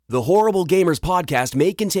The Horrible Gamers podcast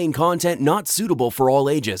may contain content not suitable for all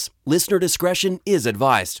ages. Listener discretion is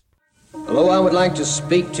advised. Hello, I would like to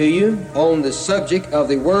speak to you on the subject of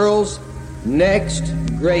the world's next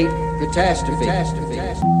great catastrophe.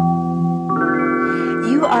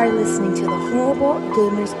 You are listening to the Horrible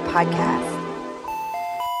Gamers podcast.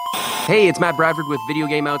 Hey, it's Matt Bradford with Video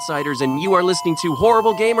Game Outsiders, and you are listening to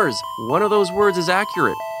Horrible Gamers. One of those words is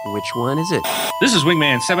accurate. Which one is it? This is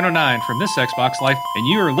Wingman709 from This Xbox Life, and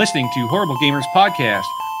you are listening to Horrible Gamers Podcast,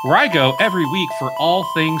 where I go every week for all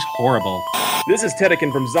things horrible. This is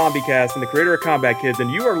Tedekin from ZombieCast and the creator of Combat Kids, and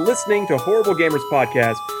you are listening to Horrible Gamers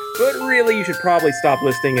Podcast, but really you should probably stop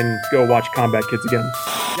listening and go watch Combat Kids again.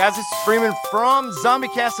 Guys, this is Freeman from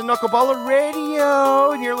ZombieCast and Knuckleballer Radio,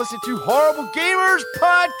 and you're listening to Horrible Gamers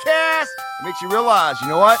Podcast. It makes you realize, you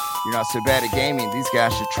know what? You're not so bad at gaming. These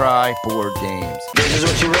guys should try board games. This is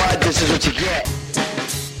what you want, this is what you get.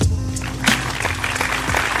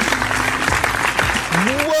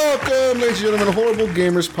 Welcome, ladies and gentlemen, to Horrible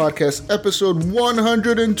Gamers Podcast, episode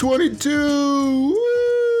 122.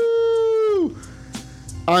 Woo!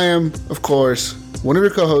 I am, of course, one of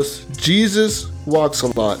your co-hosts, Jesus Walks a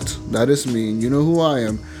Lot. That is me, and you know who I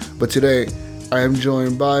am. But today, I am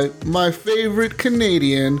joined by my favorite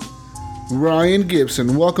Canadian, Ryan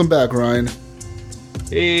Gibson. Welcome back, Ryan.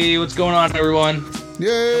 Hey, what's going on, everyone?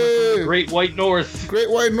 Yay! Great White North. Great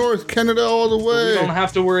White North, Canada all the way. We don't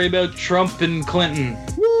have to worry about Trump and Clinton.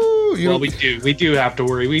 Woo! Well, we do. We do have to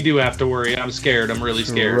worry. We do have to worry. I'm scared. I'm really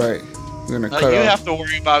scared. Right. We're gonna cut you off. have to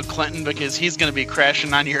worry about Clinton because he's going to be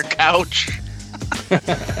crashing on your couch.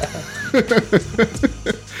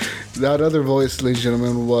 That other voice, ladies and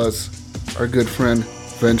gentlemen, was our good friend,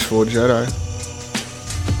 Vengeful Jedi.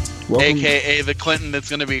 Welcome. AKA the Clinton that's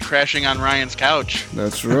going to be crashing on Ryan's couch.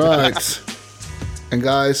 That's right. And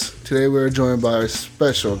guys, today we're joined by our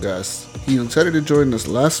special guest. He decided to join us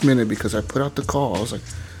last minute because I put out the call. I was like,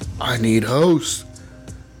 I need hosts.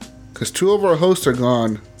 Because two of our hosts are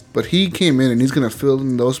gone. But he came in and he's going to fill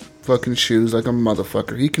in those fucking shoes like a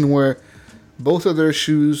motherfucker. He can wear both of their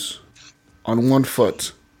shoes on one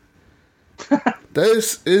foot.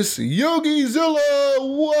 This is Yogi Zilla.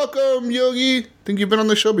 Welcome, Yogi. I think you've been on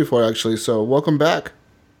the show before, actually. So welcome back.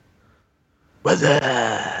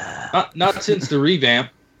 Not since the revamp.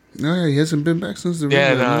 No, yeah, he hasn't been back since the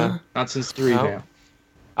revamp. Not since the revamp.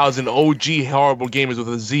 I was an OG Horrible Gamers with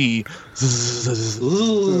a Z.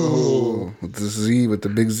 Oh, with the Z, with the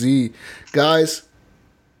big Z. Guys,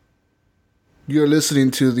 you're listening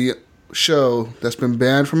to the show that's been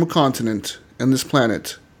banned from a continent and this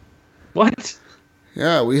planet. What?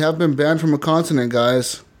 Yeah, we have been banned from a continent,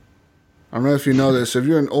 guys. I don't know if you know this. If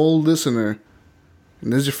you're an old listener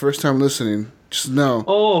and this is your first time listening, just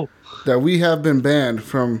know that we have been banned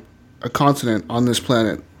from a continent on this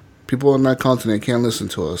planet. People on that continent can't listen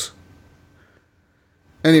to us.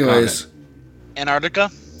 Anyways. Antarctica?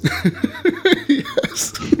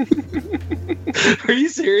 Yes. Are you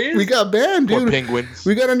serious? We got banned, dude. Poor penguins.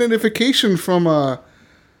 We got a notification from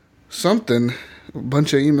something, a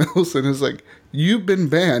bunch of emails, and it's like, you've been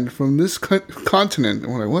banned from this continent.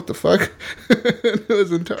 And we're like, what the fuck? It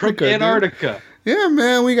was Antarctica. From Antarctica. Dude. Yeah,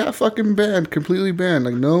 man, we got fucking banned, completely banned.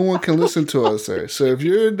 Like, no one can listen to us there. So if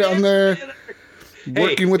you're down there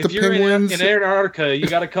working with the penguins, in Antarctica, you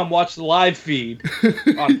got to come watch the live feed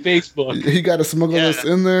on Facebook. You got to smuggle us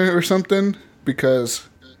in there or something because,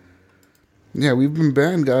 yeah, we've been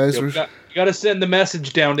banned, guys. You got to send the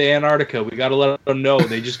message down to Antarctica. We got to let them know.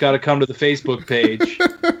 They just got to come to the Facebook page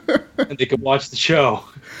and they can watch the show.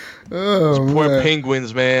 Oh, poor man.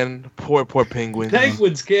 penguins, man. Poor penguins.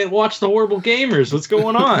 Penguins can't watch the Horrible Gamers. What's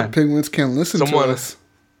going on? Penguins can't listen to us.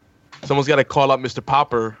 Someone's got to call up Mr.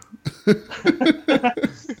 Popper.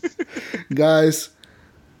 Guys,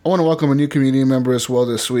 I want to welcome a new community member as well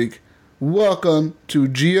this week. Welcome to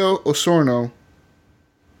Gio Osorno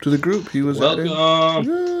to the group. He was welcome.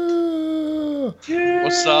 Yeah.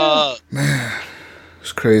 What's up? Man,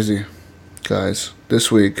 it's crazy. Guys, this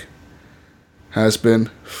week has been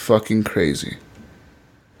fucking crazy.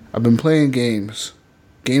 I've been playing games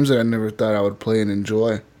that I never thought I would play and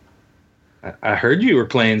enjoy. I heard you were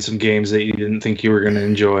playing some games that you didn't think you were going to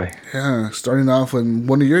enjoy. Yeah, starting off with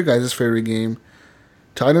one of your guys' favorite game,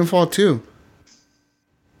 Titanfall 2.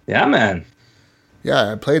 Yeah, man.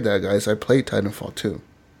 Yeah, I played that, guys. I played Titanfall 2.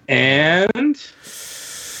 And?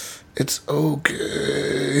 It's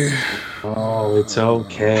okay. Oh, it's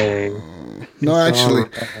okay. No,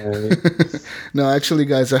 actually,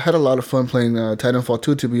 guys, I had a lot of fun playing Titanfall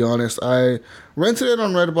 2, to be honest. I rented it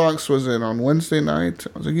on Redbox, was it on Wednesday night?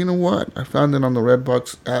 I was like, you know what? I found it on the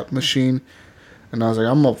Redbox app machine, and I was like,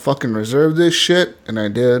 I'm going to fucking reserve this shit, and I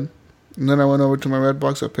did. And then I went over to my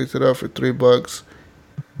Redbox. I picked it up for $3.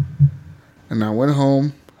 And I went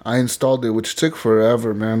home. I installed it, which took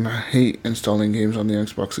forever, man. I hate installing games on the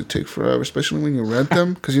Xbox. It takes forever, especially when you rent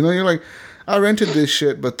them. Because, you're like, I rented this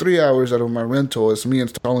shit, but 3 hours out of my rental is me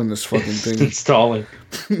installing this fucking thing. Installing.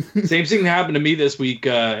 Same thing happened to me this week.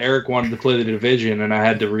 Eric wanted to play The Division, and I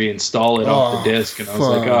had to reinstall it off the disc. And I was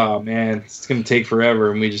like, oh, man, it's going to take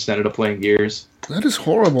forever. And we just ended up playing Gears. That is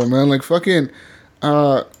horrible, man. Like, fucking...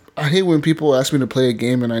 I hate when people ask me to play a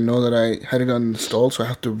game and I know that I had it uninstalled, so I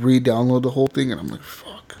have to re-download the whole thing, and I'm like,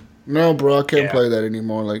 fuck. No, bro, I can't play that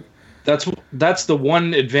anymore. Like, that's the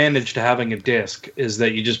one advantage to having a disc, is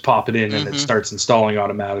that you just pop it in and it starts installing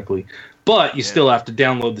automatically. But you still have to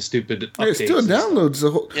download the stupid updates. It still downloads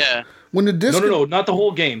the whole... Yeah. When the disc... No, not the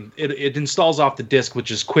whole game. It installs off the disc,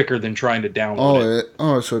 which is quicker than trying to download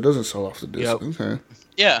it. So it doesn't install off the disc. Yep. Okay.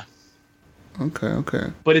 Yeah.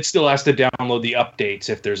 Okay. But it still has to download the updates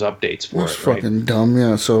if there's updates for That's fucking dumb,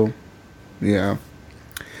 yeah. So, yeah.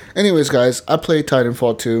 Anyways, guys, I played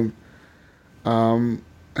Titanfall 2.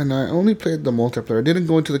 And I only played the multiplayer. I didn't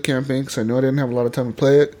go into the campaign because I knew I didn't have a lot of time to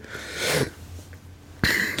play it.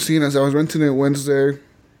 Seeing as I was renting it Wednesday,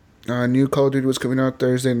 I knew Call of Duty was coming out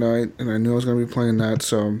Thursday night, and I knew I was going to be playing that,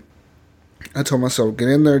 so I told myself, get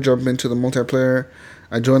in there, jump into the multiplayer.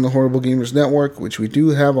 I joined the Horrible Gamers Network, which we do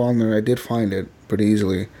have on there. I did find it pretty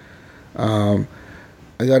easily. I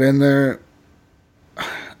got in there.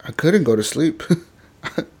 I couldn't go to sleep.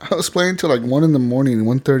 I was playing till like 1 in the morning,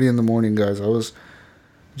 1:30 in the morning, guys. I was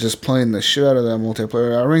just playing the shit out of that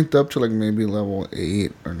multiplayer. I ranked up to like maybe level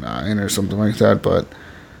 8 or 9 or something like that, but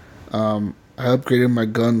I upgraded my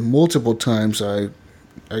gun multiple times. I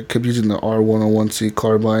kept using the R101C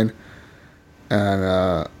carbine,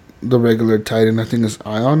 and the regular Titan, I think, is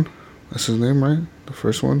Ion. That's his name, right? The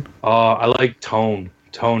first one. I like Tone.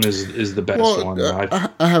 Tone is the best one.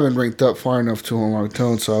 I haven't ranked up far enough to unlock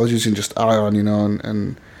Tone, so I was using just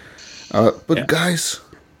Ion, but guys,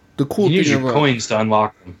 the cool thing use your about coins to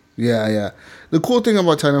unlock them. Yeah. The cool thing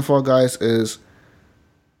about Titanfall, guys, is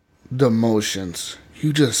the motions.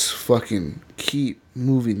 You just fucking keep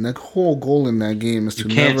moving. The whole goal in that game is to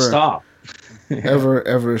never stop.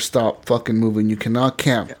 ever stop fucking moving. You cannot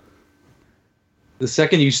camp. The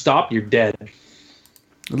second you stop, you're dead.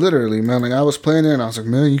 Literally, man. Like, I was playing it and I was like,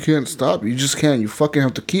 man, you can't stop. You just can't. You fucking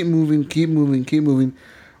have to keep moving.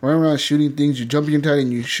 Run around shooting things. You jump in tight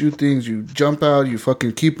and you shoot things. You jump out. You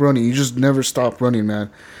fucking keep running. You just never stop running, man.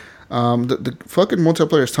 The fucking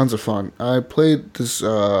multiplayer is tons of fun. I played this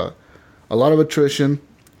a lot of attrition,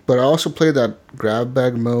 but I also played that grab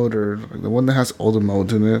bag mode, or like the one that has all the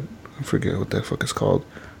modes in it. I forget what that fuck is called.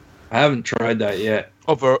 I haven't tried that yet.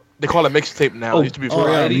 They call it mixtape now. It used to be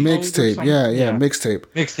mixtape. Yeah, mixtape.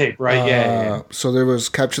 Mixtape, right? Yeah. So there was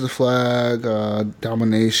capture the flag,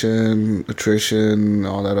 domination, attrition,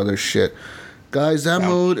 all that other shit. Guys, that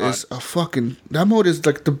mode is that mode is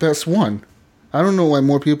like the best one. I don't know why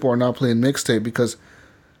more people are not playing mixtape, because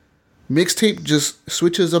mixtape just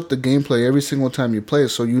switches up the gameplay every single time you play,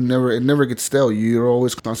 so it never gets stale. You're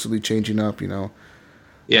always constantly changing up,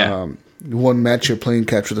 Yeah. One match you're playing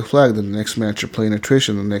capture the flag, the next match you're playing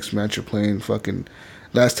attrition, the next match you're playing fucking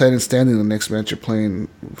last Titan standing, the next match you're playing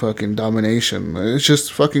fucking domination. It's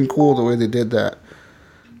just fucking cool the way they did that.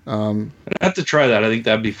 I have to try that. I think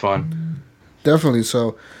that'd be fun. Definitely.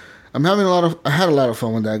 So I had a lot of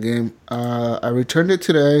fun with that game. I returned it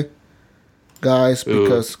today, guys,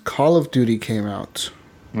 because Call of Duty came out.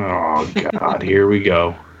 Oh God, here we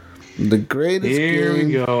go. The greatest game. Here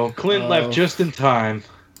we go. Clint left just in time.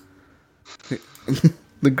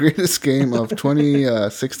 The greatest game of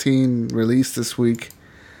 2016 released this week,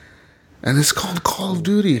 and it's called Call of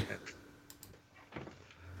Duty.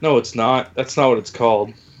 No, it's not. That's not what it's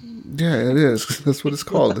called. Yeah, it is. That's what it's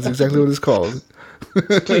called. That's exactly what it's called.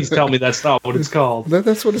 Please tell me that's not what it's called.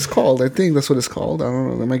 That's what it's called. I think that's what it's called. I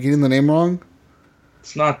don't know. Am I getting the name wrong?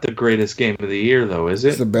 It's not the greatest game of the year, though, is it?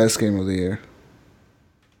 It's the best game of the year.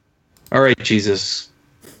 All right, Jesus.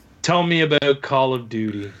 Tell me about Call of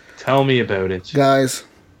Duty. Tell me about it. Guys,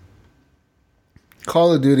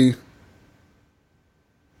 Call of Duty,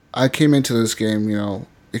 I came into this game,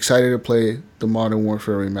 excited to play the Modern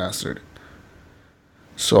Warfare Remastered.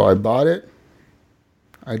 So I bought it.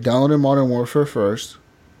 I downloaded Modern Warfare first,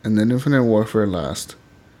 and then Infinite Warfare last.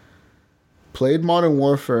 Played Modern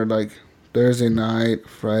Warfare like Thursday night,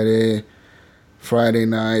 Friday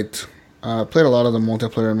night. Played a lot of the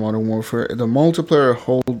multiplayer in Modern Warfare. The multiplayer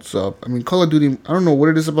holds up. I mean, Call of Duty, I don't know what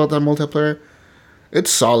it is about that multiplayer.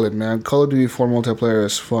 It's solid, man. Call of Duty 4 multiplayer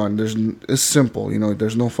is fun. It's simple,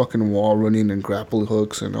 There's no fucking wall running and grapple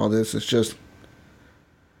hooks and all this. It's just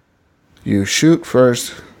you shoot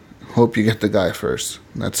first, hope you get the guy first.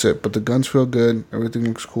 That's it. But the guns feel good. Everything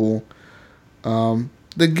looks cool.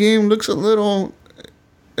 The game looks a little...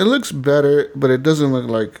 It looks better, but it doesn't look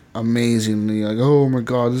like amazingly like, oh my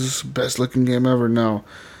god, this is the best looking game ever. No.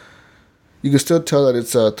 You can still tell that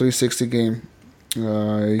it's a 360 game.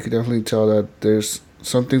 You can definitely tell that there's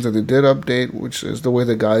some things that they did update, which is the way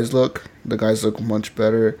the guys look. The guys look much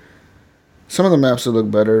better. Some of the maps will look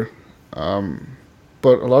better.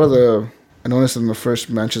 But a lot of I noticed in the first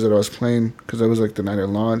matches that I was playing, because it was like the night it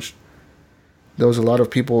launched, there was a lot of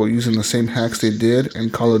people using the same hacks they did in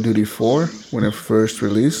Call of Duty 4 when it first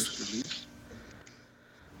released.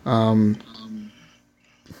 I'm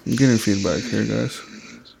getting feedback here, guys.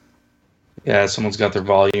 Yeah, someone's got their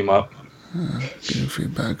volume up. Getting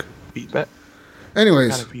feedback. Feedback?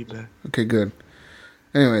 Anyways. Kind of feedback. Okay, good.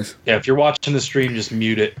 Anyways. Yeah, if you're watching the stream, just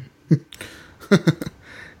mute it.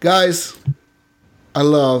 Guys, I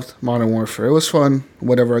loved Modern Warfare. It was fun.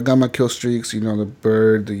 Whatever. I got my kill streaks. You know, the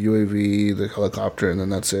bird, the UAV, the helicopter, and then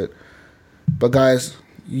that's it. But guys,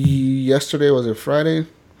 yesterday, was it Friday?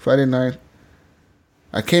 Friday night.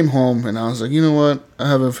 I came home and I was like, you know what? I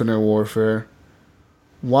have Infinite Warfare.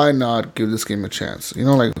 Why not give this game a chance? You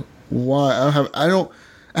know, like, why? I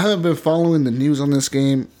haven't been following the news on this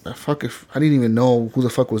game. I didn't even know who the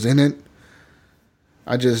fuck was in it.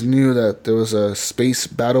 I just knew that there was a space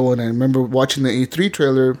battle, and I remember watching the E3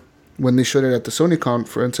 trailer when they showed it at the Sony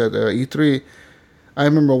conference at E3. I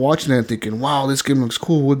remember watching it and thinking, wow, this game looks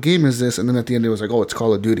cool. What game is this? And then at the end, it was like, oh, it's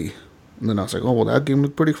Call of Duty. And then I was like, oh, well, that game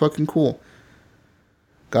looked pretty fucking cool.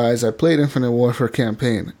 Guys, I played Infinite Warfare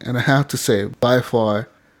campaign, and I have to say, by far,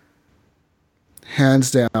 hands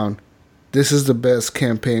down, this is the best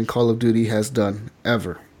campaign Call of Duty has done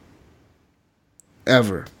ever.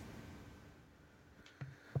 Ever.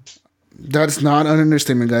 That's not an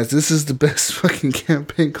understatement, guys. This is the best fucking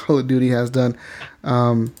campaign Call of Duty has done.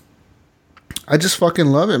 I just fucking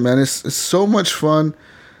love it, man. It's so much fun.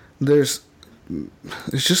 It's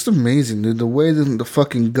just amazing, dude. The way the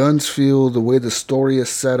fucking guns feel, the way the story is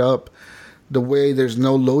set up, the way there's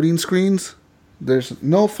no loading screens. There's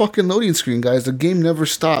no fucking loading screen, guys. The game never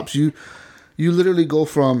stops. You literally go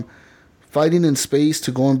from fighting in space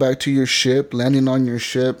to going back to your ship, landing on your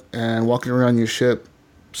ship, and walking around your ship.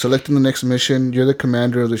 Selecting the next mission. You're the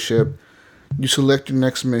commander of the ship. You select your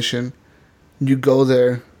next mission. You go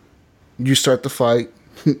there. You start the fight.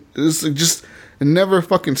 It's just, it never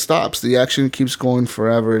fucking stops. The action keeps going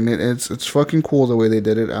forever, and it's fucking cool the way they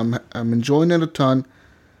did it. I'm enjoying it a ton.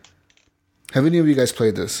 Have any of you guys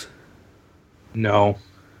played this? No.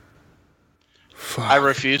 Fuck. I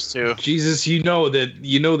refuse to. Jesus, you know that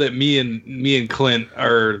me and Clint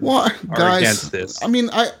are guys, against this. I mean,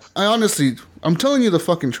 I honestly, I'm telling you the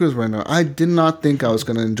fucking truth right now. I did not think I was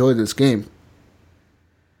gonna enjoy this game.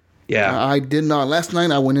 Yeah, I did not. Last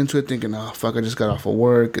night I went into it thinking, oh fuck, I just got off of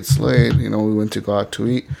work. It's late. You know, we went to go out to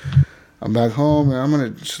eat. I'm back home and I'm gonna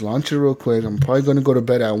just launch it real quick. I'm probably gonna go to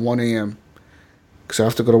bed at 1 a.m. because I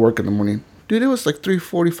have to go to work in the morning. Dude, it was like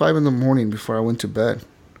 3:45 in the morning before I went to bed.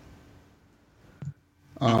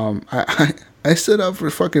 I stayed up for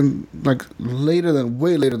fucking like way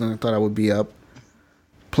later than I thought I would be up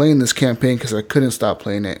playing this campaign because I couldn't stop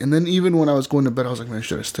playing it. And then even when I was going to bed, I was like, man,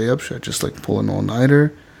 should I stay up? Should I just like pull an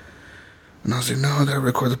all-nighter? And I was like, no, I gotta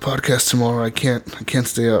record the podcast tomorrow. I can't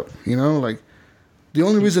stay up. You know, like the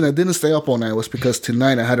only reason I didn't stay up all night was because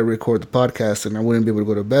tonight I had to record the podcast and I wouldn't be able to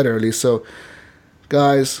go to bed early. So,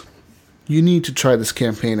 guys, you need to try this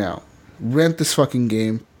campaign out. Rent this fucking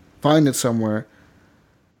game. Find it somewhere.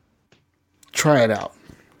 Try it out.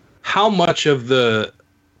 How much of the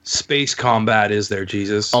space combat is there,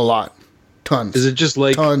 Jesus? A lot. Tons. Is it just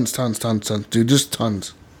like... Tons. Dude, just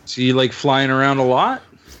tons. So you like flying around a lot?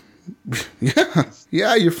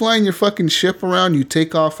 Yeah, you're flying your fucking ship around. You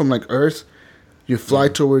take off from like Earth. You fly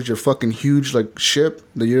towards your fucking huge like ship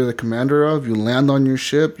that you're the commander of. You land on your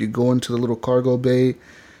ship. You go into the little cargo bay.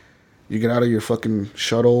 You get out of your fucking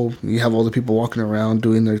shuttle. You have all the people walking around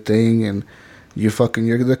doing their thing, and you're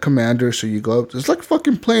the commander. So you go up. It's like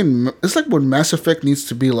fucking playing. It's like what Mass Effect needs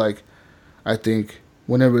to be like, I think,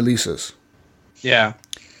 when it releases. Yeah.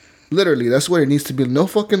 Literally, that's what it needs to be. No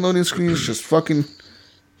fucking loading screens. Just fucking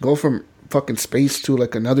go from fucking space to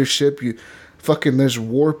like another ship. You fucking, there's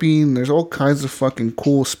warping. There's all kinds of fucking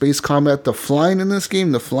cool space combat. The flying in this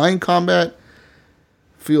game, the flying combat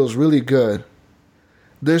feels really good.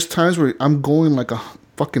 There's times where I'm going like a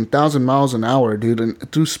fucking 1,000 miles an hour, dude,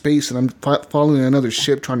 and through space, and I'm following another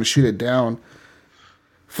ship trying to shoot it down,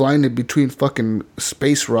 flying it between fucking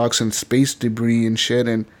space rocks and space debris and shit,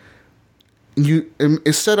 and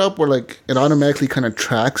it's set up where like it automatically kind of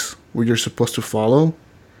tracks where you're supposed to follow.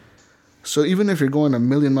 So even if you're going a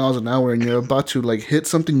million miles an hour and you're about to like hit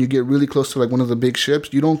something, you get really close to like one of the big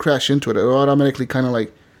ships, you don't crash into it. It'll automatically kind of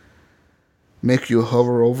like make you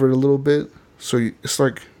hover over it a little bit. So it's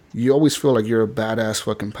like you always feel like you're a badass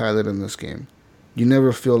fucking pilot in this game. You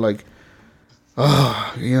never feel like,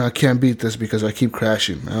 oh, you know, I can't beat this because I keep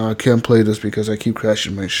crashing. I can't play this because I keep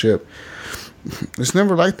crashing my ship. It's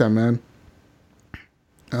never like that, man.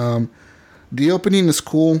 The opening is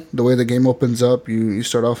cool. The way the game opens up, you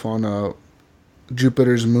start off on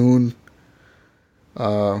Jupiter's moon,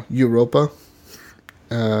 Europa.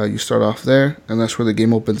 You start off there, and that's where the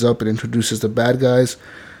game opens up. It introduces the bad guys.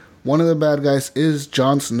 One of the bad guys is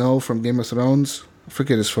Jon Snow from Game of Thrones. I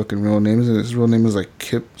forget his fucking real name. His real name is like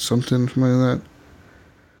Kip something like that.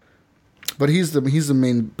 But he's the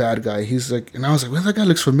main bad guy. He's like, and I was like, well, that guy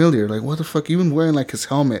looks familiar. Like, what the fuck? Even wearing like his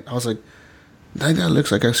helmet, I was like, that guy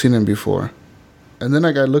looks like I've seen him before. And then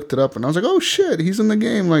I looked it up, and I was like, oh shit, he's in the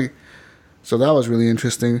game. Like, so that was really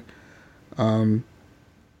interesting. And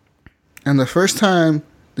the first time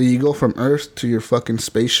that you go from Earth to your fucking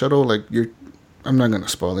space shuttle, like I'm not gonna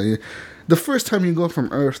spoil it. The first time you go from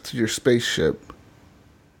Earth to your spaceship,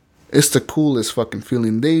 it's the coolest fucking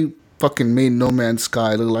feeling. They fucking made No Man's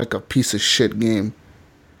Sky look like a piece of shit game.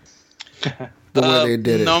 The way they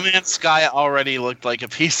did it. No Man's Sky already looked like a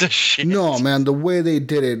piece of shit. No, man, the way they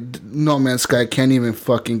did it, No Man's Sky can't even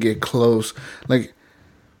fucking get close. Like,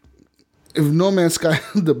 if No Man's Sky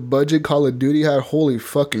the budget Call of Duty had, holy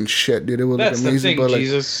fucking shit, dude, it would look amazing. The thing, but like,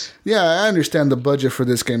 Jesus. Yeah, I understand the budget for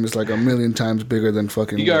this game is like a million times bigger than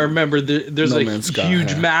fucking. You gotta remember, there's No a Man's Sky,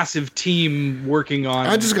 huge, yeah. massive team working on.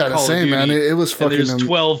 I just gotta Call of say, Duty, man, it was fucking. And there's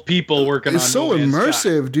 12 people working on. It's so No Man's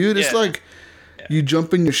immersive, Sky. dude. It's like. You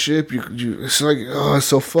jump in your ship, you it's like, oh, it's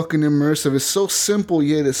so fucking immersive. It's so simple,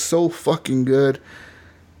 yet it's so fucking good.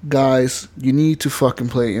 Guys, you need to fucking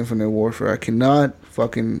play Infinite Warfare. I cannot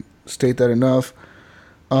fucking state that enough.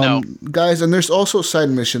 No. Guys, and there's also side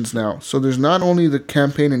missions now. So there's not only the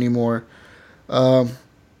campaign anymore. When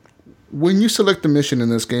you select the mission in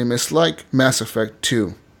this game, it's like Mass Effect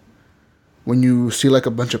 2. When you see like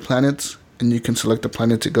a bunch of planets, and you can select the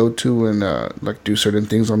planet to go to and like do certain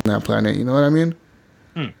things on that planet. You know what I mean?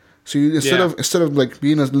 So you, instead of like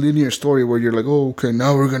being a linear story where you're like, oh, okay,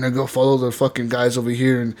 now we're gonna go follow the fucking guys over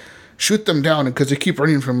here and shoot them down because they keep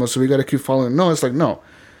running from us, so we gotta keep following. No, it's like, no,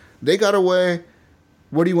 they got away.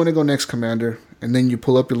 Where do you want to go next, Commander? And then you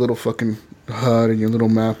pull up your little fucking HUD and your little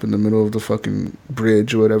map in the middle of the fucking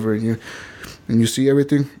bridge or whatever, and you see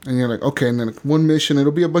everything, and you're like, okay. And then one mission,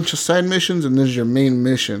 it'll be a bunch of side missions, and there's your main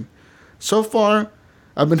mission. So far,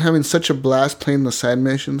 I've been having such a blast playing the side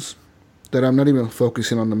missions that I'm not even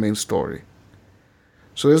focusing on the main story.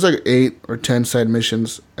 So there's like 8 or 10 side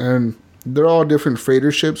missions, and they're all different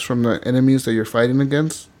freighter ships from the enemies that you're fighting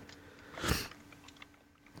against.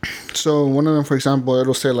 So one of them, for example,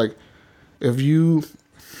 it'll say like, if you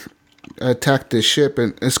attack this ship,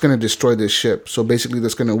 and it's going to destroy this ship. So basically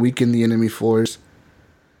that's going to weaken the enemy force,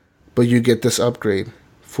 but you get this upgrade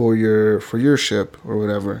for your ship or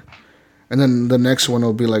whatever. And then the next one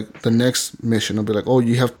will be like, the next mission will be like, oh,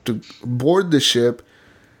 you have to board the ship,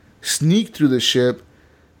 sneak through the ship,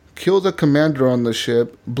 kill the commander on the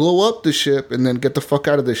ship, blow up the ship, and then get the fuck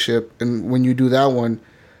out of the ship. And when you do that one,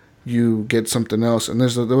 you get something else. And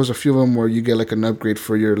there was a few of them where you get like an upgrade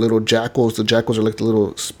for your little Jackals. The Jackals are like the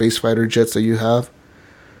little space fighter jets that you have.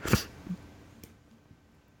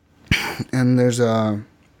 And there's one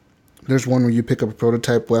where you pick up a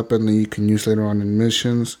prototype weapon that you can use later on in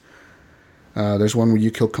missions. There's one where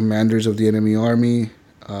you kill commanders of the enemy army.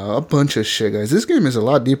 A bunch of shit, guys. This game is a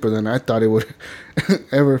lot deeper than I thought it would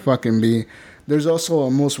ever fucking be. There's also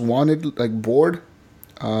a most wanted like board.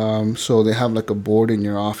 So they have like a board in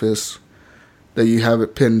your office that you have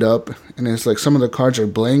it pinned up, and it's like some of the cards are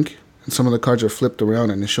blank and some of the cards are flipped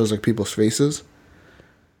around, and it shows like people's faces.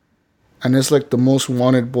 And it's like the most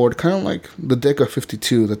wanted board, kind of like the Deca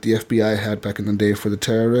 52 that the FBI had back in the day for the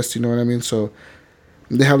terrorists. You know what I mean? So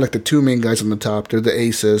they have like the 2 main guys on the top. They're the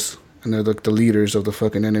aces, and they're like the leaders of the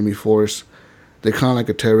fucking enemy force. They're kind of like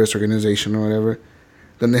a terrorist organization or whatever.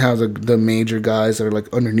 Then they have the major guys that are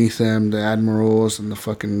like underneath them, the admirals and the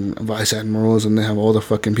fucking vice admirals, and they have all the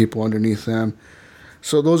fucking people underneath them.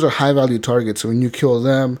 So those are high value targets. So when you kill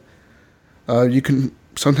them, you can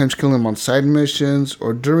sometimes kill them on side missions,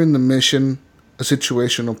 or during the mission, a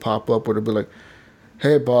situation will pop up where it'll be like,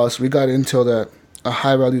 hey boss, we got intel that a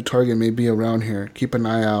high value target may be around here. Keep an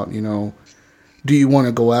eye out, you know. Do you want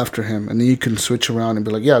to go after him? And then you can switch around and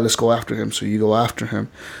be like, yeah, let's go after him. So you go after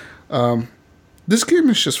him. This game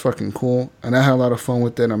is just fucking cool, and I had a lot of fun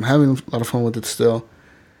with it. I'm having a lot of fun with it still.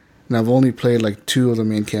 And I've only played like 2 of the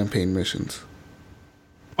main campaign missions.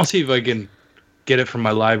 I'll see if I can get it from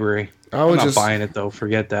my library. I'm not buying it though.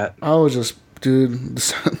 Forget that. I was just, dude.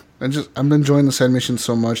 I'm enjoying the side missions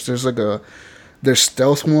so much. There's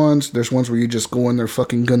stealth ones. There's ones where you just go in there,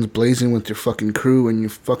 fucking guns blazing with your fucking crew, and you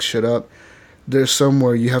fuck shit up. There's some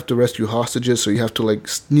where you have to rescue hostages, so you have to like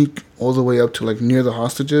sneak all the way up to like near the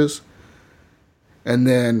hostages, and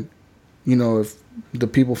then, you know, if the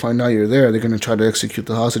people find out you're there, they're gonna try to execute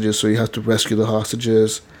the hostages, so you have to rescue the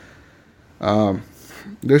hostages.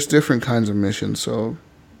 There's different kinds of missions, so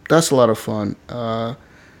that's a lot of fun.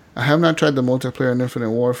 I have not tried the multiplayer in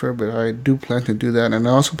Infinite Warfare, but I do plan to do that, and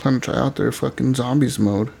I also plan to try out their fucking zombies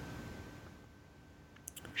mode.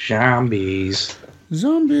 Zombies.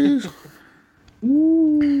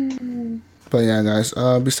 Ooh. But yeah, guys.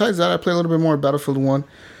 Besides that, I play a little bit more Battlefield 1,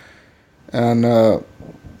 and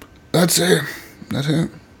that's it. I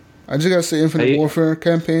just gotta say, Infinite Warfare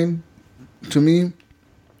campaign to me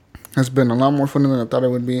has been a lot more fun than I thought it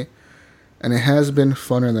would be, and it has been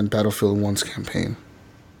funner than Battlefield 1's campaign.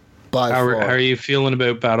 How are you feeling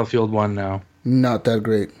about Battlefield 1 now? Not that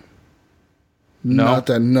great. No,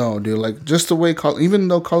 dude. Like, just the way even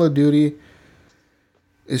though Call of Duty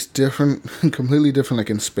is different, completely different, like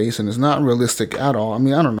in space, and it's not realistic at all. I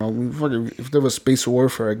mean, I don't know. If there was space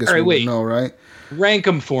warfare, I guess we would know, right? Rank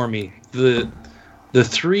them for me. The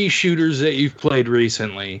 3 shooters that you've played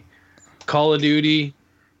recently: Call of Duty,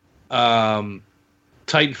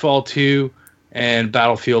 Titanfall 2, and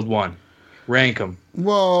Battlefield 1. Rank them.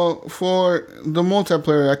 Well, for the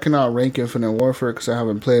multiplayer, I cannot rank Infinite Warfare because I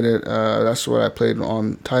haven't played it. That's what I played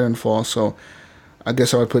on Titanfall, so I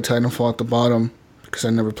guess I would put Titanfall at the bottom because I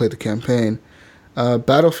never played the campaign.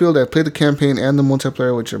 Battlefield, I played the campaign and the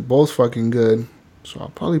multiplayer, which are both fucking good. So I'll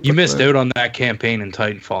probably put You missed out on that campaign in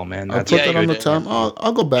Titanfall, man. I'll put that on the top.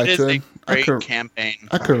 I'll go back to it. Great campaign.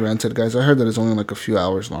 I could rent it, guys. I heard that it's only like a few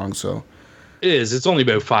hours long, so it is. It's only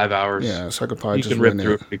about 5 hours. Yeah, so I could probably just rip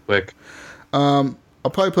through it pretty quick. I'll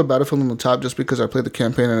probably put Battlefield on the top just because I played the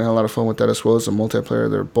campaign and I had a lot of fun with that as well as the multiplayer.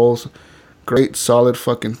 They're both great, solid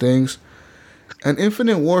fucking things. And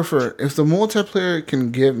Infinite Warfare, if the multiplayer can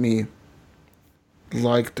get me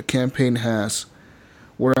like the campaign has,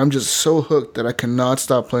 where I'm just so hooked that I cannot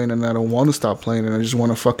stop playing and I don't want to stop playing and I just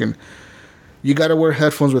want to fucking... You gotta wear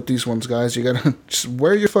headphones with these ones, guys. You gotta just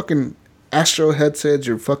wear your fucking Astro headsets,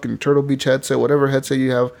 your fucking Turtle Beach headset, whatever headset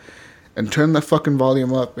you have, and turn the fucking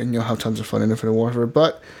volume up, and you'll have tons of fun in Infinite Warfare.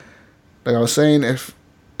 But, like I was saying, if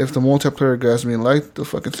the multiplayer grabs me like the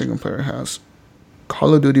fucking single player has,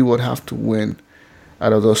 Call of Duty would have to win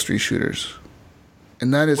out of those 3 shooters.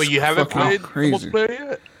 And that is you haven't played crazy. The multiplayer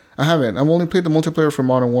yet? I haven't. I've only played the multiplayer for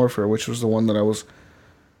Modern Warfare, which was the one that I was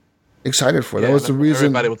excited for. That was the reason.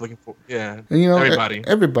 Everybody was looking for. Yeah. And, you know, everybody.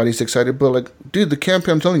 Everybody's excited. But, like, dude, the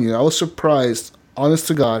campaign, I'm telling you, I was surprised, honest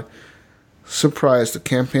to God, surprised the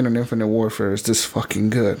campaign on Infinite Warfare is this fucking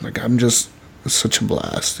good. Like, it's such a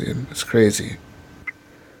blast, dude. It's crazy.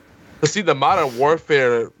 To see the Modern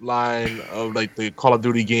Warfare line of like the Call of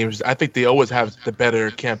Duty games, I think they always have the better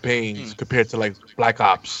campaigns compared to like Black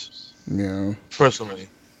Ops. Yeah. Personally.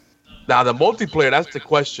 Now the multiplayer, that's the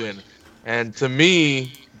question. And to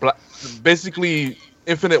me, basically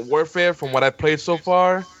Infinite Warfare, from what I played so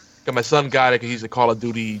far, because my son got it because he's a Call of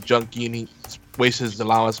Duty junkie and he wastes his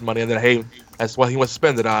allowance money, and then hey, that's what he wants to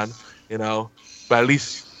spend it on, you know. But at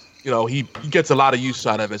least, you know, he gets a lot of use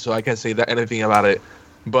out of it, so I can't say anything about it.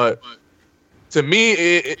 But to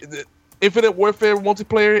me, Infinite Warfare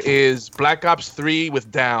multiplayer is Black Ops 3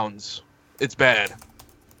 with downs. It's bad.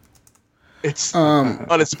 It's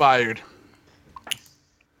uninspired.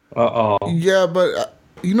 Yeah, but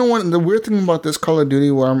you know what? The weird thing about this Call of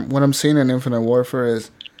Duty, what I'm seeing in Infinite Warfare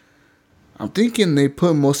is, I'm thinking they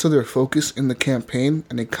put most of their focus in the campaign,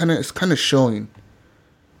 and it's kind of showing.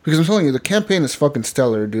 Because I'm telling you, the campaign is fucking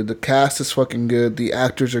stellar, dude. The cast is fucking good. The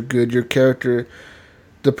actors are good. Your character,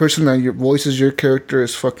 the person that voices your character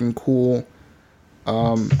is fucking cool.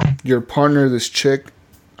 Your partner, this chick,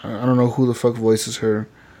 I don't know who the fuck voices her,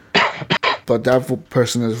 but that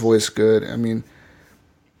person is voiced good. I mean...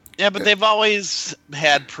 Yeah, but they've always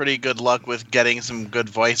had pretty good luck with getting some good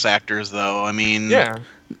voice actors, though. I mean... Yeah.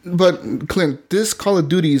 But, Clint, this Call of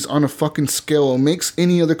Duty is on a fucking scale. It makes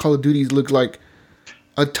any other Call of Duty look like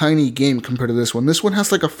a tiny game compared to this one. This one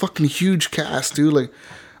has like a fucking huge cast, dude. Like,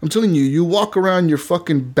 I'm telling you, you walk around your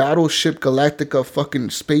fucking Battleship Galactica fucking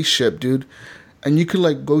spaceship, dude, and you could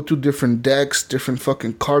like go to different decks, different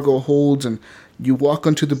fucking cargo holds, and you walk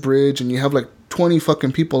onto the bridge and you have like 20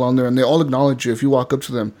 fucking people on there, and they all acknowledge you if you walk up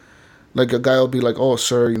to them. Like, a guy will be like, oh,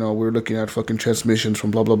 sir, you know, we're looking at fucking transmissions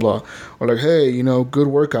from blah, blah, blah. Or like, hey, you know, good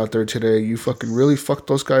work out there today. You fucking really fucked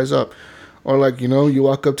those guys up. Or like, you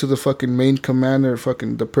walk up to the fucking main commander,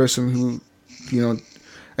 fucking the person who,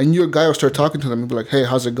 and your guy will start talking to them and be like, hey,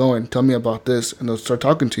 how's it going? Tell me about this. And they'll start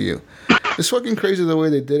talking to you. It's fucking crazy the way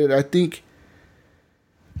they did it. I think,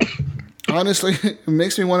 honestly, it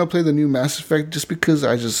makes me want to play the new Mass Effect just because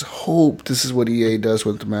I just hope this is what EA does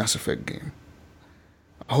with the Mass Effect game.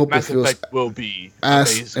 I hope Mass it feels Effect will be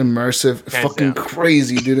as amazing. immersive, Hands fucking down.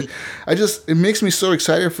 crazy, dude. It makes me so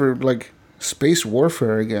excited for, like, space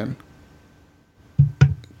warfare again.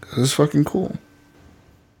 This is fucking cool.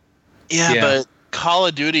 Yeah, Yeah. but Call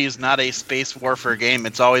of Duty is not a space warfare game.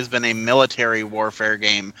 It's always been a military warfare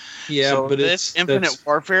game. Yeah, so but this Infinite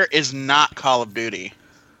Warfare is not Call of Duty.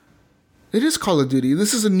 It is Call of Duty.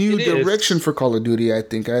 This is a new It is. direction for Call of Duty, I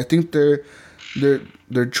think. I think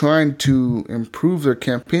they're trying to improve their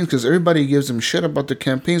campaigns because everybody gives them shit about the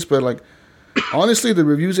campaigns, but like honestly, the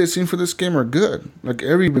reviews I've seen for this game are good. Like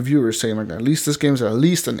every reviewer is saying, like at least this game's at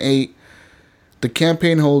least an 8. The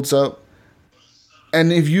campaign holds up.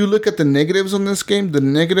 And if you look at the negatives on this game, the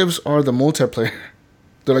negatives are the multiplayer.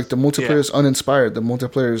 They're like the multiplayer is uninspired. The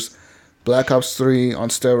multiplayer is Black Ops 3 on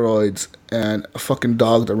steroids and a fucking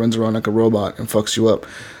dog that runs around like a robot and fucks you up.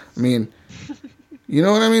 I mean, you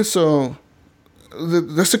know what I mean? So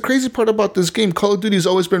that's the crazy part about this game. Call of Duty's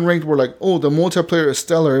always been ranked where like, oh, the multiplayer is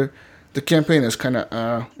stellar. The campaign is kind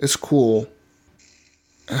of, it's cool.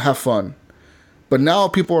 Have fun. But now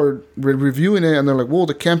people are reviewing it and they're like, whoa,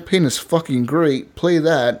 the campaign is fucking great. Play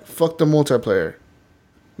that. Fuck the multiplayer.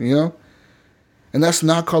 You know? And that's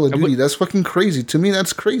not Call of Duty. That's fucking crazy. To me,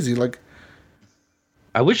 that's crazy. Like,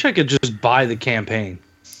 I wish I could just buy the campaign.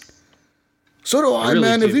 so do I, really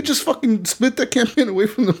man. If do. you just fucking split that campaign away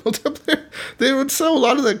from the multiplayer, they would sell a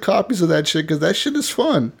lot of that copies of that shit because that shit is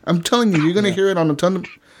fun. I'm telling you, you're gonna hear it on a ton of.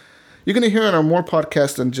 You're gonna hear it on more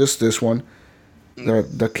podcasts than just this one.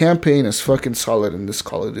 The campaign is fucking solid in this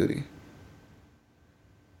Call of Duty.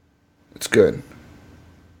 It's good.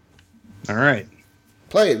 All right.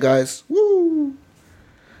 Play it, guys. Woo!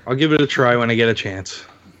 I'll give it a try when I get a chance.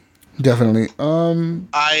 Definitely.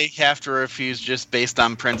 I have to refuse just based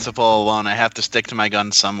on principle alone. I have to stick to my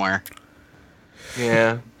guns somewhere.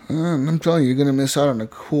 Yeah. I'm telling you, you're gonna miss out on a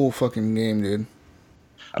cool fucking game, dude.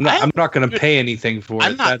 I'm not going to pay anything for it.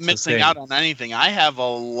 I'm not That's the missing thing. out on anything. I have a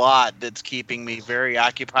lot that's keeping me very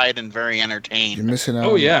occupied and very entertained. You're missing out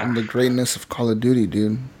Oh, yeah. on the greatness of Call of Duty,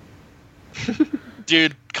 dude.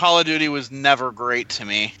 Dude, Call of Duty was never great to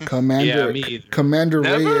me. Commander, Yeah, me either. Commander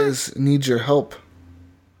Never? Reyes needs your help.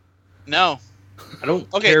 No. I don't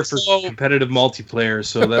Okay, care for so- competitive multiplayer,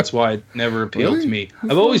 so that's why it never appealed Really? to me.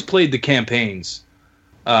 I've always played the campaigns,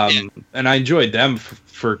 and I enjoyed them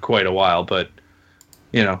for quite a while, but,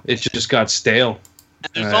 you know, it just got stale.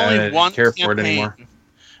 And there's I only didn't one care campaign, for it anymore.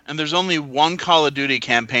 And there's only one Call of Duty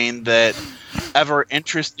campaign that ever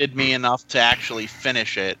interested me enough to actually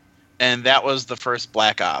finish it, and that was the first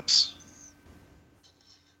Black Ops.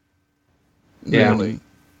 Yeah. Really?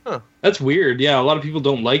 That's weird. Yeah, a lot of people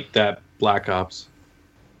don't like that Black Ops.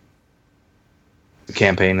 The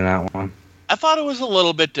campaign in that one. I thought it was a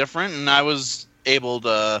little bit different, and I was able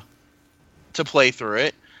to play through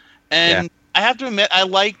it. And I have to admit, I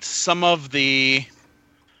liked some of the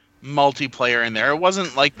multiplayer in there. It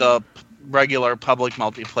wasn't like the regular public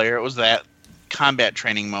multiplayer. It was that combat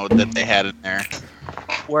training mode that they had in there,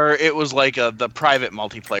 where it was like the private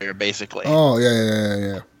multiplayer, basically. Oh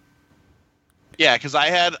yeah. Yeah, because I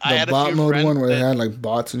had The a bot few mode friends one where they that- had like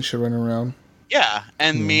bots and shit running around. Yeah,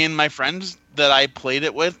 and me and my friends that I played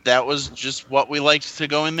it with, that was just what we liked to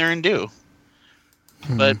go in there and do.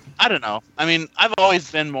 But I don't know. I mean, I've always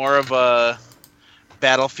been more of a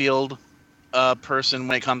Battlefield person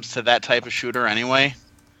when it comes to that type of shooter anyway.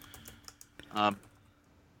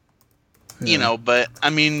 You know, but I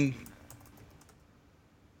mean,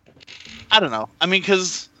 I don't know. I mean,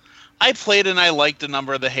 because I played and I liked a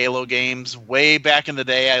number of the Halo games way back in the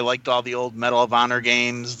day. I liked all the old Medal of Honor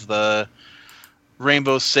games, the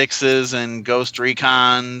Rainbow Sixes and Ghost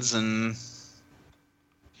Recons, and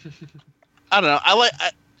I don't know.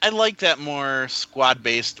 I like that more squad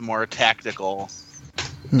based, more tactical.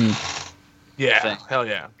 Yeah. Thing. Hell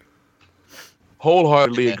yeah.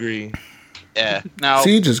 Wholeheartedly agree. Yeah. Now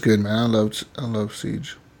Siege is good, man. I love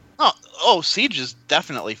Siege. Oh, Siege is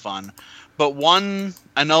definitely fun. But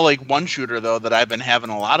I know like one shooter though that I've been having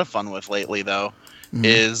a lot of fun with lately though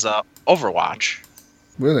is Overwatch.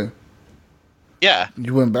 Really? Yeah,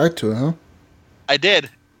 You went back to it, huh? I did.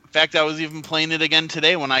 In fact, I was even playing it again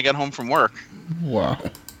today when I got home from work. Wow.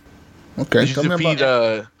 Okay, Did you tell me defeat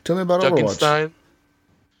about Overwatch. Duckenstein?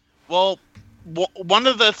 Well, one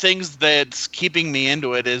of the things that's keeping me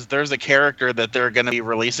into it is there's a character that they're going to be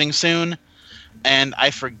releasing soon, and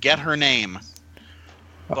I forget her name.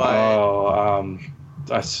 But,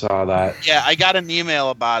 I saw that. Yeah, I got an email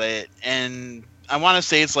about it, and I want to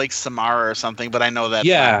say it's like Samara or something, but I know that.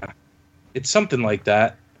 Yeah, it's something like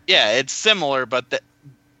that. Yeah, it's similar, but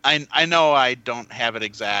I know I don't have it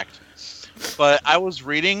exact. But I was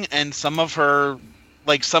reading, and some of her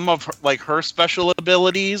special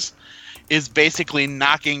abilities is basically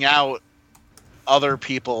knocking out other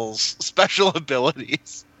people's special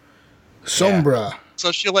abilities. Sombra. Yeah.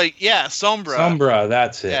 So she Sombra. Sombra,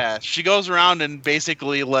 that's it. Yeah, she goes around and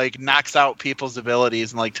basically knocks out people's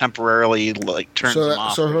abilities and temporarily turns them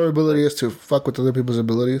off. So her ability is to fuck with other people's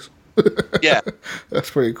abilities. Yeah, that's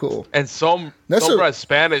pretty cool. And Sombra is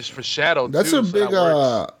Spanish for shadow. That's too,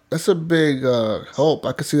 that's a big help.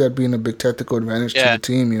 I could see that being a big tactical advantage to the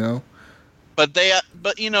team. But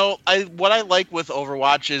what I like with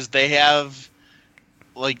Overwatch is they have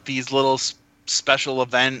these little special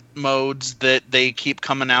event modes that they keep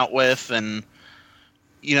coming out with, and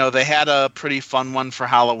they had a pretty fun one for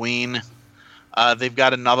Halloween. They've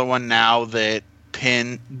got another one now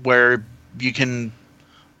where you can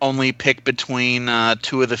only pick between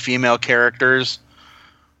two of the female characters.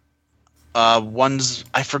 One's,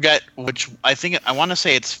 I forget which. I want to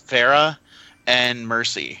say it's Farah and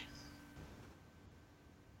Mercy.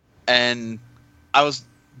 And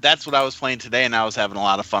that's what I was playing today, and I was having a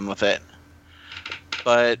lot of fun with it.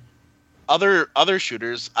 But other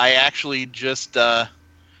shooters, I actually just because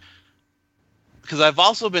I've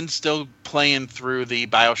also been still playing through the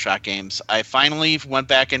BioShock games. I finally went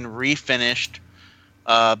back and refinished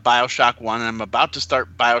BioShock 1, and I'm about to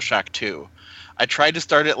start BioShock 2. I tried to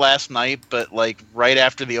start it last night, but right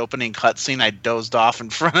after the opening cutscene, I dozed off in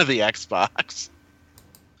front of the Xbox.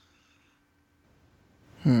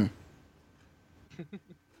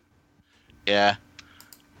 Yeah,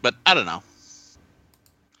 but I don't know.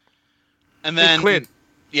 And then, hey, Clint,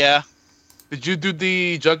 yeah. Did you do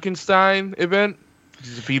the Junkenstein event? Did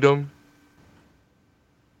you feed him?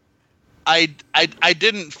 I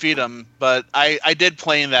didn't feed him, but I did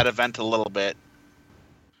play in that event a little bit.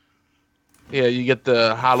 Yeah, you get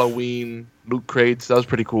the Halloween loot crates. That was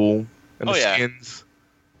pretty cool. And the skins.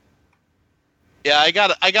 Yeah, I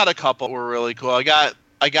got a couple were really cool. I got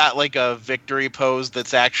a victory pose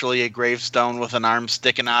that's actually a gravestone with an arm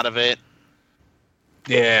sticking out of it.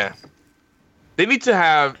 Yeah. They need to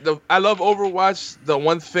have I love Overwatch. The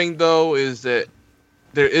one thing though is that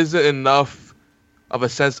there isn't enough of a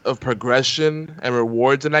sense of progression and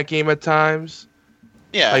rewards in that game at times.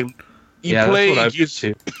 Yeah. That's what I've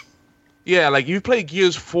seen. Yeah, you play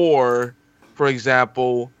Gears 4, for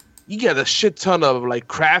example, you get a shit ton of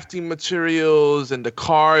crafting materials and the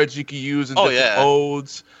cards you can use in different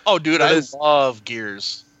modes. Oh, dude, I love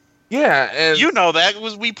Gears. Yeah, and that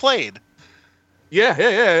was we played.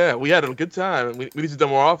 Yeah. We had a good time. We need to do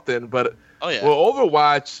more often. But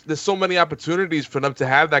Overwatch, there's so many opportunities for them to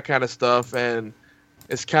have that kind of stuff, and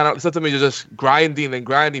it's something you're just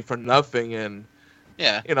grinding for nothing. And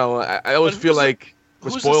I always feel like we're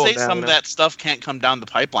who's spoiled to say now, some of that stuff can't come down the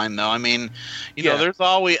pipeline, though? I mean, there's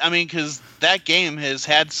always. I mean, because that game has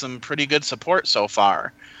had some pretty good support so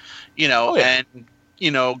far. And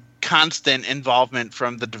constant involvement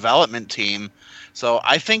from the development team. So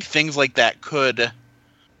I think things like that could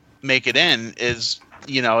make it in. If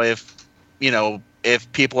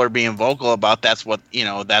people are being vocal about that's what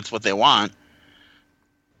they want.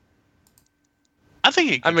 I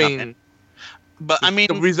think it could come in. But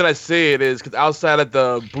the reason I say it is because outside of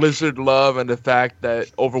the Blizzard love and the fact that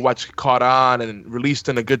Overwatch caught on and released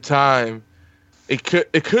in a good time, it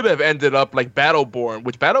could have ended up like Battleborn,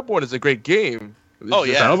 which Battleborn is a great game.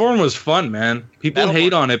 Battleborn was fun, man. People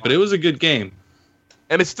hate on it, but it was a good game.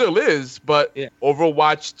 And it still is, but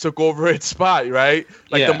Overwatch took over its spot, right?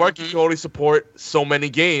 The market can only support so many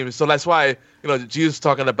games. So that's why, Jesus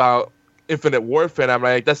talking about Infinite Warfare, and I'm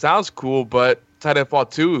like, that sounds cool, but Titanfall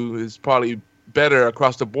 2 is probably better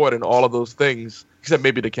across the board in all of those things, except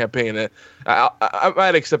maybe the campaign. I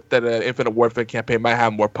might accept that an Infinite Warfare campaign might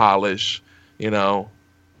have more polish,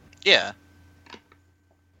 Yeah.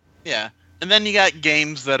 And then you got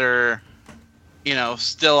games that are,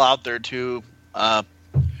 still out there too.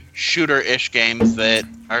 Shooter-ish games that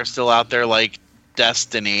are still out there, like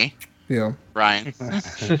Destiny. Yeah. Ryan.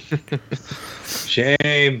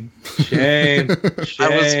 Shame.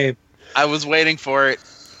 I was waiting for it.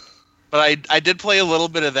 But I did play a little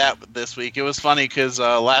bit of that this week. It was funny because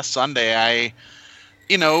last Sunday,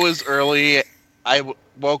 it was early. I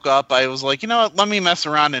woke up. I was like, let me mess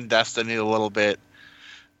around in Destiny a little bit.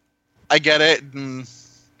 I get it. And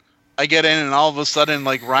I get in, and all of a sudden,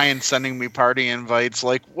 Ryan's sending me party invites.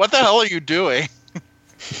 Like, what the hell are you doing?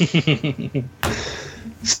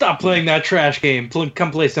 Stop playing that trash game.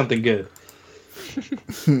 Come play something good.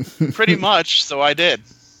 Pretty much, so I did.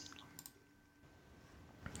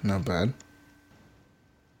 Not bad.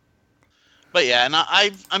 But yeah, and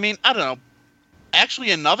I mean, I don't know.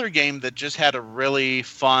 Actually, another game that just had a really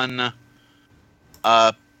fun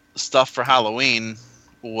stuff for Halloween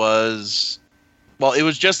was, well, it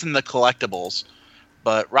was just in the collectibles,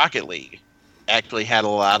 but Rocket League actually had a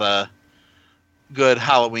lot of good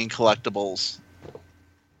Halloween collectibles.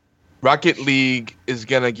 Rocket League is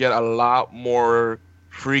gonna get a lot more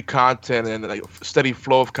free content and like steady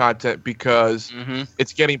flow of content because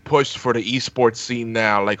it's getting pushed for the esports scene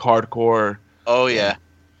now, like hardcore. Oh yeah.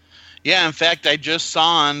 Yeah, in fact, I just saw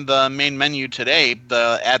on the main menu today,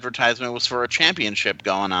 the advertisement was for a championship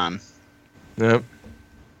going on. Yep.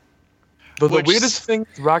 But the weirdest thing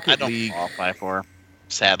with Rocket League, I don't qualify for,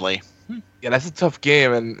 sadly. Yeah, that's a tough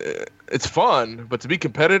game, and it's fun, but to be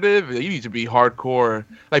competitive, you need to be hardcore.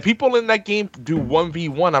 Like, people in that game do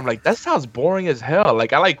 1v1. I'm like, that sounds boring as hell.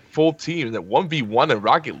 Like, I like full teams, that 1v1 in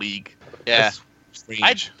Rocket League. Yeah. That's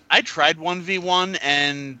strange. I tried 1v1,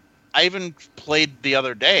 and I even played the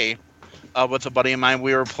other day with a buddy of mine.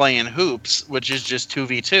 We were playing Hoops, which is just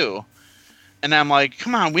 2v2. And I'm like,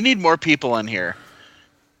 come on, we need more people in here.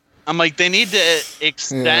 I'm like, they need to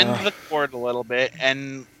extend the court a little bit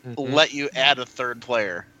and let you add a third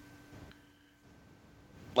player.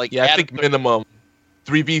 Like, yeah, I think minimum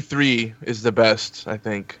 3v3 is the best, I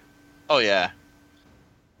think. Oh, yeah.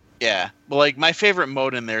 Yeah. But, like, my favorite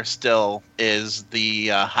mode in there still is the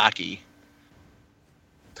hockey.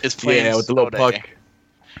 It's playing with the little puck.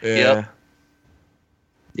 Yeah. Yep.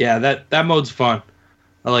 Yeah, that mode's fun.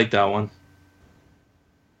 I like that one.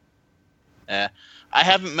 Yeah. I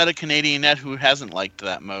haven't met a Canadian yet who hasn't liked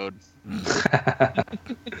that mode. I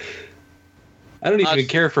don't even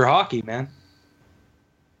care for hockey, man.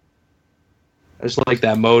 I just like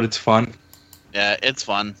that mode. It's fun. Yeah, it's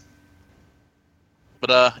fun.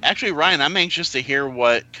 But actually, Ryan, I'm anxious to hear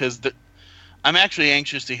what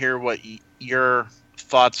your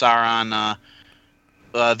thoughts are on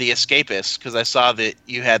The Escapist, because I saw that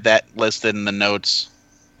you had that listed in the notes.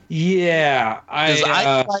 Yeah, I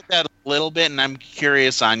tried that a little bit, and I'm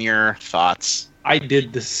curious on your thoughts. I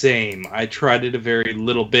did the same. I tried it a very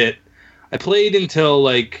little bit. I played until,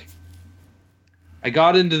 like, I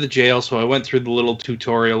got into the jail, so I went through the little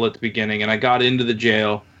tutorial at the beginning, and I got into the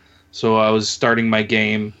jail, so I was starting my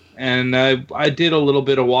game. And I did a little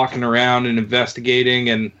bit of walking around and investigating,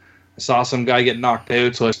 and I saw some guy get knocked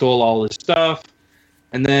out, so I stole all his stuff.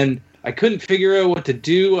 And then I couldn't figure out what to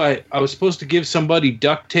do. I was supposed to give somebody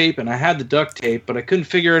duct tape, and I had the duct tape, but I couldn't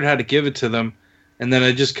figure out how to give it to them. And then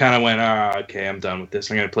I just kind of went, okay, I'm done with this.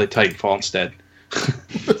 I'm going to play Titanfall instead.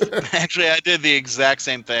 Actually, I did the exact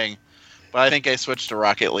same thing, but I think I switched to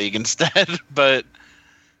Rocket League instead. But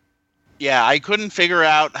yeah, I couldn't figure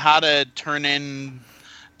out how to turn in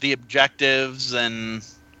the objectives, and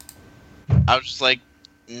I was just like,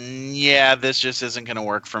 yeah, this just isn't going to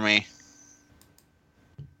work for me.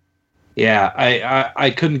 Yeah,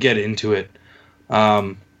 I couldn't get into it.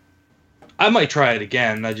 I might try it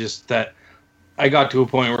again. I got to a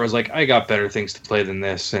point where I was like, I got better things to play than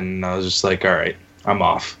this, and I was just like, all right, I'm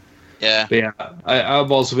off. Yeah. But yeah,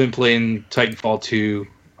 I've also been playing Titanfall 2.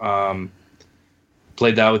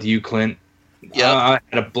 Played that with you, Clint. Yeah. I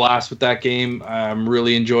had a blast with that game. I'm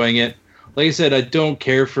really enjoying it. Like I said, I don't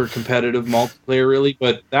care for competitive multiplayer really,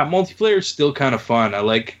 but that multiplayer is still kind of fun. I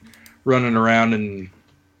like running around and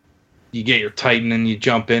you get your Titan and you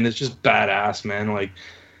jump in. It's just badass, man. Like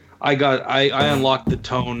I unlocked the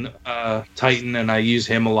Tone Titan and I use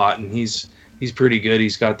him a lot, and he's pretty good.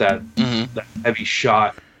 He's got that heavy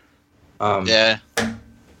shot. Yeah.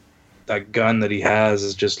 That gun that he has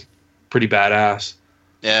is just pretty badass.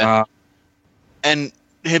 Yeah. And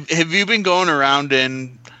have you been going around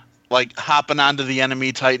and like hopping onto the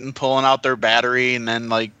enemy Titan, pulling out their battery, and then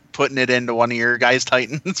like putting it into one of your guys'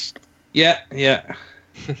 Titans? Yeah.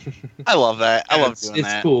 I love that. I love doing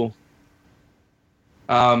that. It's cool.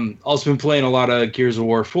 Also been playing a lot of Gears of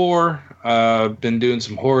War 4. Been doing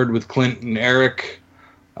some Horde with Clint and Eric.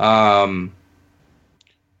 And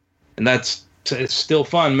it's still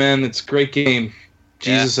fun, man. It's a great game.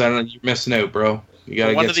 Jesus, I don't know, you're missing out, bro. You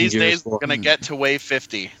gotta one get of these some Gears days, we're gonna get to wave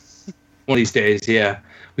 50. One of these days, yeah.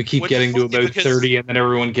 We keep getting to about 30, and then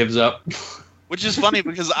everyone gives up. Which is funny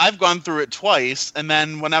because I've gone through it twice, and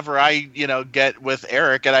then whenever I, get with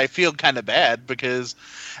Eric, and I feel kind of bad because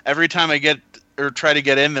every time I get or try to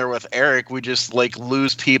get in there with Eric, we just like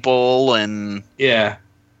lose people and yeah.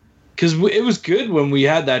 Because it was good when we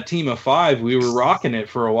had that team of 5. We were rocking it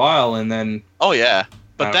for a while, and then oh yeah,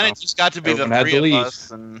 But then it just got to be Everyone the had to three of leave.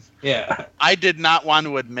 us, and Yeah. I did not want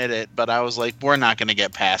to admit it, but I was like, we're not going to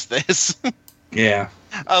get past this. Yeah.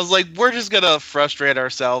 I was like, we're just going to frustrate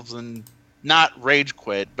ourselves and not rage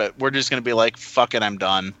quit, but we're just going to be like, fuck it, I'm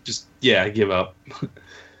done. Just, yeah, give up.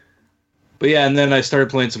 But yeah, and then I started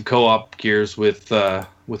playing some co-op Gears with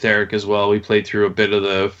Eric as well. We played through a bit of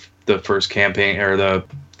the first campaign, or the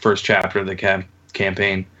first chapter of the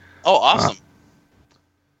campaign. Oh, awesome.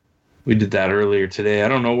 We did that earlier today. I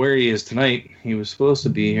don't know where he is tonight. He was supposed to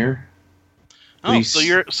be here. Oh, so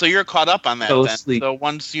you're caught up on that fell then. asleep. So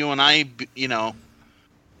once you and I,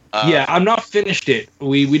 Yeah, I'm not finished it.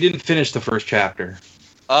 We didn't finish the first chapter.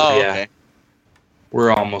 Oh, Yeah. okay. We're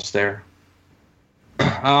almost there.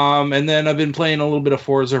 And then I've been playing a little bit of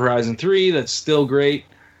Forza Horizon 3. That's still great.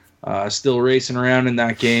 Still racing around in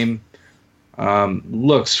that game.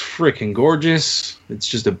 Looks freaking gorgeous. It's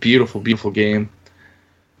just a beautiful, beautiful game.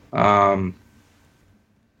 And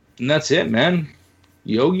that's it, man.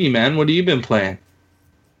 Yogi, man, what have you been playing?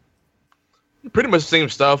 Pretty much the same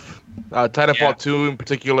stuff. Titanfall 2 in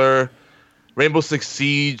particular. Rainbow Six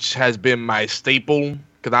Siege has been my staple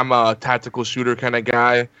because I'm a tactical shooter kind of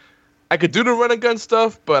guy. I could do the run and gun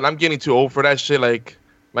stuff, but I'm getting too old for that shit. Like,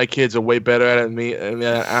 my kids are way better at it than me, and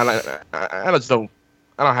I just don't.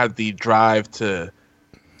 I don't have the drive to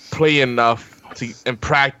play enough and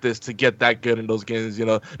practice to get that good in those games. You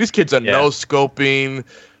know, these kids are no scoping,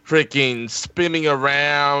 freaking spinning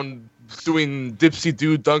around, doing dipsy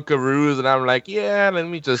do dunkaroos, and I'm like, yeah, let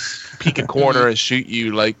me just peek a corner and shoot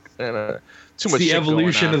you. Like, too much. It's the shit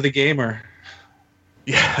evolution going on. of the gamer.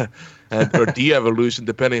 Yeah, or de-evolution,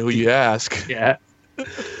 depending who you ask. Yeah.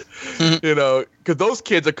 You know, because those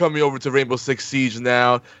kids are coming over to Rainbow Six Siege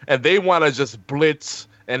now, and they want to just blitz,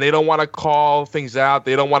 and they don't want to call things out.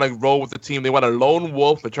 They don't want to roll with the team. They want to lone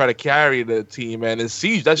wolf and try to carry the team. And in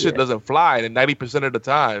Siege, that shit doesn't fly, and 90% of the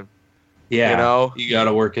time. Yeah. You know? You got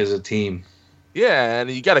to work as a team. Yeah, and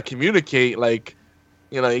you got to communicate, like,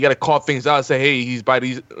 you know, you got to call things out and say, hey, he's by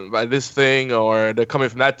this thing, or they're coming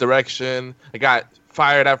from that direction. I got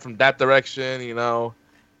fired at from that direction, you know.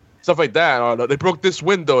 Stuff like that. Or they broke this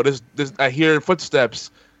window. This I hear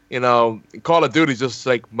footsteps. You know, Call of Duty's just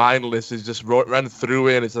like mindless. It's just run through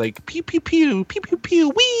it. And it's like pew pew pew pew pew pew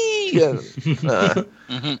wee.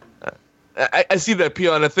 I see the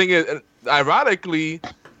appeal, and the thing is, ironically,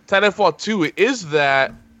 Titanfall 2 is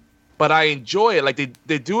that, but I enjoy it. Like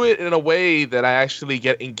they do it in a way that I actually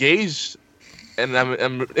get engaged, and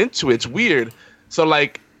I'm into it. It's weird. So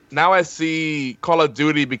like now I see Call of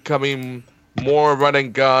Duty becoming more run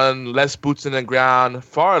and gun, less boots in the ground,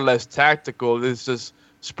 far less tactical. It's just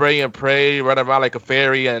spray and pray, run around like a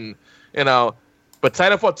fairy, and you know. But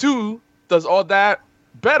Titanfall 2 does all that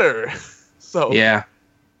better. So yeah,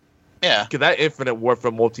 that Infinite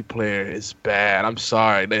Warfare multiplayer is bad. I'm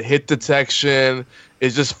sorry. The hit detection, it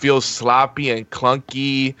just feels sloppy and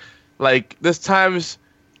clunky. Like there's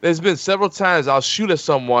been several times I'll shoot at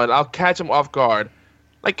someone, I'll catch them off guard.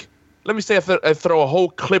 Like, let me say I throw a whole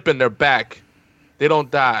clip in their back. They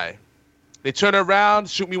don't die. They turn around,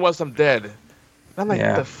 shoot me once I'm dead. I'm like,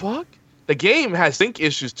 the fuck? The game has sync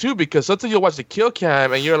issues too, because sometimes you'll watch the kill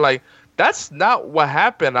cam and you're like, that's not what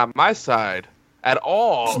happened on my side at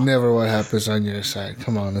all. It's never what happens on your side.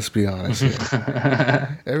 Come on, let's be honest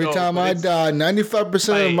here. Every time I die,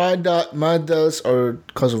 95% of my deaths are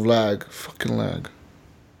because of lag. Fucking lag.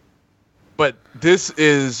 But this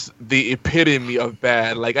is the epitome of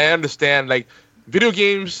bad. Like, I understand, like, video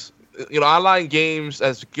games, you know, online games,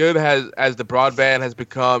 as good as the broadband has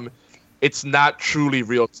become, it's not truly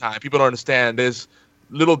real time. People don't understand. There's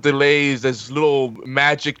little delays, there's little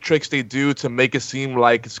magic tricks they do to make it seem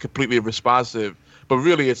like it's completely responsive. But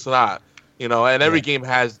really, it's not. You know, and every game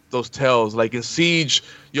has those tells. Like in Siege,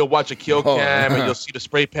 you'll watch a kill cam and you'll see the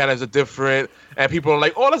spray patterns are different. And people are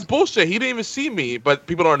like, oh, that's bullshit. He didn't even see me. But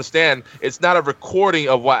people don't understand. It's not a recording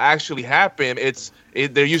of what actually happened.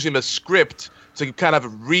 They're using the script to kind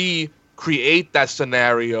of recreate that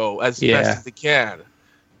scenario as best as they can.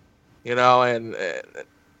 You know,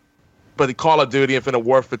 but the Call of Duty Infinite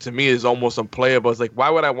Warfare to me is almost unplayable. It's like, why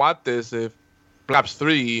would I want this if Black Ops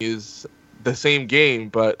 3 is the same game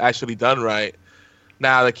but actually done right?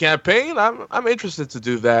 Now the campaign, I'm interested to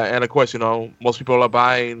do that, and of course, you know, most people are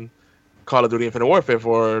buying Call of Duty Infinite Warfare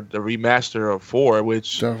for the remaster of 4,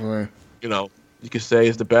 which definitely, you know, you could say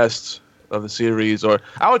is the best of the series. Or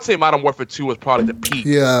I would say Modern Warfare 2 was probably the peak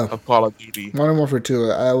of Call of Duty. Modern Warfare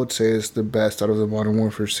 2, I would say, is the best out of the Modern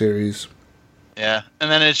Warfare series. Yeah, and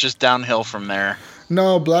then it's just downhill from there.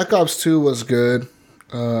 No, Black Ops 2 was good.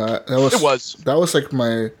 That was like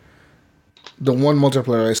the one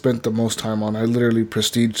multiplayer I spent the most time on. I literally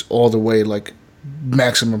prestiged all the way, like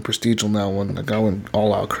maximum prestige on that one. Like I went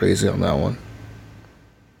all out crazy on that one.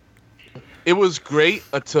 It was great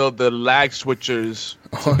until the lag switchers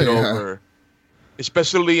took it over.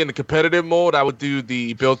 Especially in the competitive mode, I would do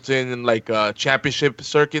the built-in like championship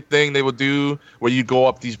circuit thing they would do where you go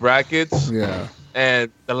up these brackets. Yeah.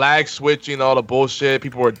 And the lag switching, all the bullshit,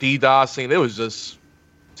 people were DDoSing. It was just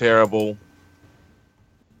terrible.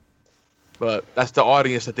 But that's the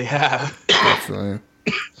audience that they have. Definitely.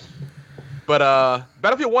 But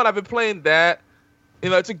Battlefield 1, I've been playing that. You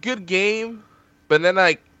know, it's a good game, but then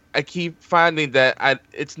I keep finding that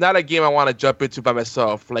it's not a game I want to jump into by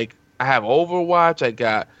myself. Like, I have Overwatch, I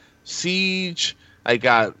got Siege, I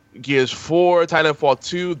got Gears 4, Titanfall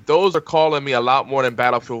 2. Those are calling me a lot more than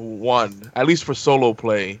Battlefield 1, at least for solo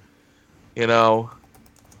play. You know?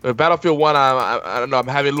 But Battlefield 1, I don't know, I'm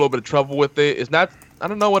having a little bit of trouble with it. It's not, I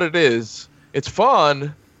don't know what it is. It's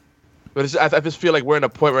fun, but I just feel like we're in a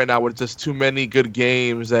point right now where there's just too many good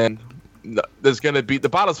games, and there's going to be, the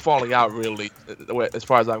bottom's falling out, really, as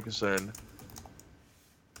far as I'm concerned.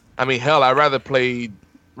 I mean, hell, I'd rather play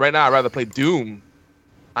Doom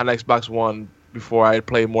on Xbox One before I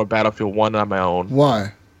play more Battlefield 1 on my own.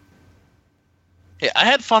 Why? Yeah, I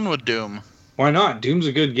had fun with Doom. Why not? Doom's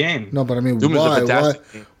a good game. No, but I mean, Doom why? is a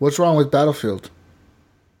fantastic game. What's wrong with Battlefield?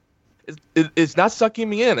 It's not sucking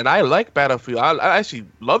me in, and I like Battlefield. I actually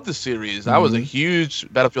love the series. I was a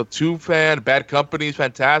huge Battlefield 2 fan. Bad Company is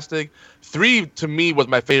fantastic. 3, to me, was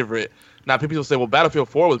my favorite. Now, people will say, well, Battlefield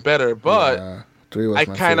 4 was better, but Yeah, 3 was I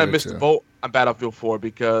my kind of favorite missed too. the boat on Battlefield 4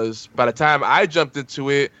 because by the time I jumped into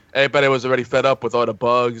it, everybody was already fed up with all the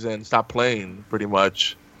bugs and stopped playing, pretty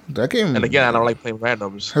much. That game, And again, I don't like playing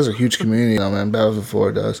randoms. has a huge community now, man. Battlefield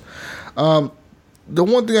 4 does. The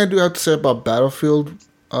one thing I do have to say about Battlefield,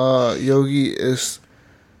 Yogi, is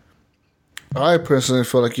I personally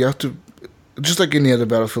feel like you have to, just like any other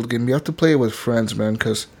Battlefield game, you have to play it with friends, man,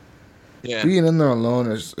 because Yeah. being in there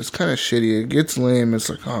alone is kind of shitty. It gets lame. It's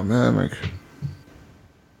like, oh, man, like,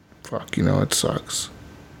 fuck, you know, it sucks.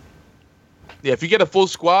 Yeah, if you get a full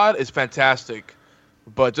squad, it's fantastic.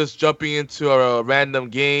 But just jumping into a random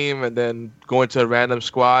game and then going to a random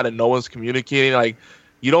squad and no one's communicating, like,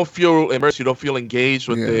 you don't feel immersed, you don't feel engaged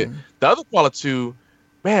with it. The other quality too,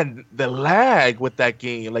 man, the lag with that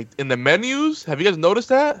game, like in the menus, have you guys noticed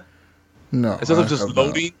that? No. Instead I of just have not.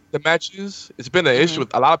 loading the matches, it's been an issue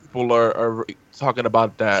with a lot of people are talking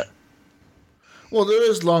about that. Well, there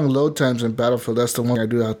is long load times in Battlefield. That's the one I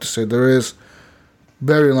do have to say. There is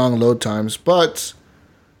very long load times, but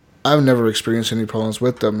I've never experienced any problems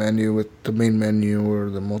with the menu, with the main menu or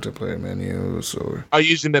the multiplayer menus. Or Are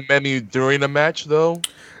you using the menu during the match though?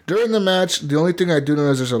 during the match, the only thing I do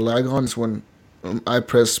notice there's a lag on is when I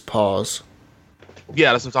press pause.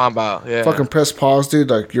 Yeah, that's what I'm talking about. Yeah. Fucking press pause, dude.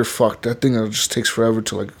 Like, you're fucked. That thing just takes forever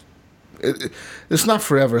to, like... It's not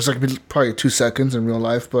forever. It's like probably 2 seconds in real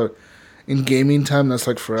life, but in gaming time, that's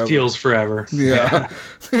like forever. Feels forever. Yeah.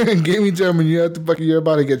 In gaming time, when you're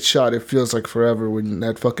about to get shot, it feels like forever when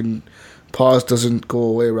that fucking pause doesn't go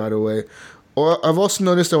away right away. Or I've also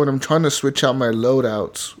noticed that when I'm trying to switch out my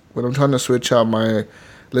loadouts, when I'm trying to switch out my,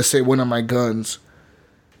 let's say, one of my guns,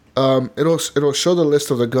 it'll show the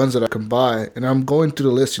list of the guns that I can buy, and I'm going through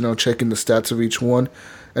the list, you know, checking the stats of each one,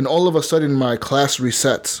 and all of a sudden my class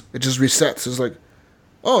resets. It just resets. It's like,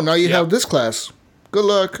 oh, now you have this class. Good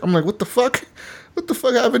luck. I'm like, what the fuck? What the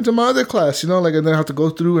fuck happened to my other class? You know, like, and then I have to go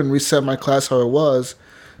through and reset my class how it was,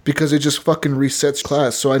 because it just fucking resets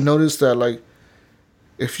class. So I noticed that, like,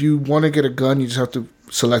 if you want to get a gun, you just have to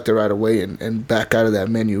select it right away and back out of that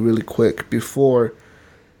menu really quick before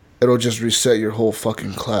it'll just reset your whole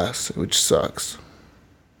fucking class, which sucks.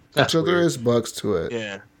 So there is bugs to it.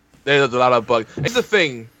 Yeah, there's a lot of bugs. It's the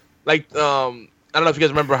thing, like, I don't know if you guys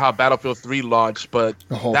remember how Battlefield 3 launched, but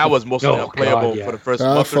that was mostly unplayable for the first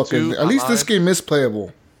month or two. At least this game is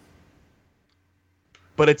playable.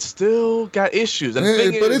 But it's still got issues. And the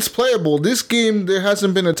thing But is, it's playable. This game, there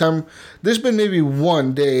hasn't been a time. There's been maybe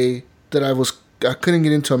one day that I couldn't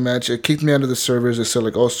get into a match. It kicked me out of the servers. It said,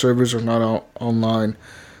 like, all servers are not online.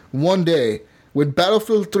 One day. When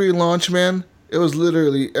Battlefield 3 launched, man, it was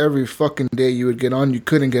literally every fucking day you would get on, you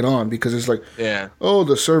couldn't get on because it's like, oh,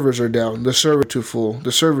 the servers are down. The server too full.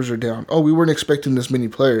 The servers are down. Oh, we weren't expecting this many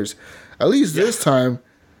players. At least this time.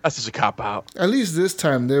 That's just a cop-out. At least this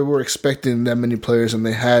time they were expecting that many players and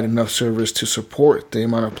they had enough servers to support the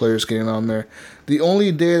amount of players getting on there. The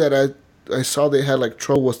only day that I saw they had, like,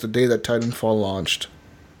 trouble was the day that Titanfall launched.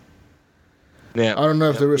 Yeah. I don't know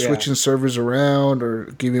if they were switching servers around or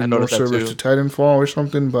giving more servers to Titanfall or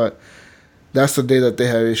something, but that's the day that they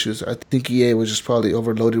had issues. I think EA was just probably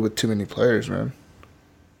overloaded with too many players, man.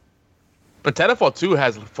 But Titanfall 2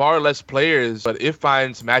 has far less players, but it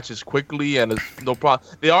finds matches quickly and it's no problem.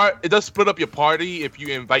 It does split up your party if you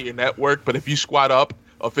invite your network, but if you squad up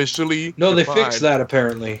officially, No, they fine. fixed that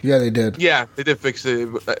apparently. Yeah, they did. Yeah, they did fix it.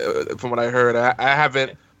 From what I heard, I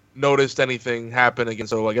haven't noticed anything happen again,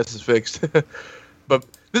 so I guess it's fixed. But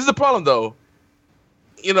this is the problem, though.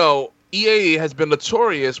 You know, EA has been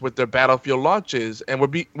notorious with their Battlefield launches, and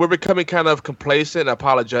we're becoming kind of complacent and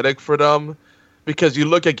apologetic for them. Because you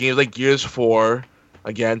look at games like Gears 4,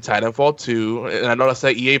 again, Titanfall 2, and I know that's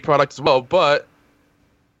an EA product as well, but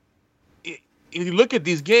if you look at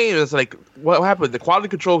these games, it's like, what happened? The quality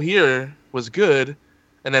control here was good,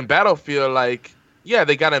 and then Battlefield, like, yeah,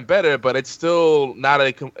 they got it better, but it's still not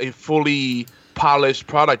a fully polished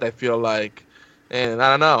product, I feel like. And I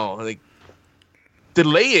don't know, like,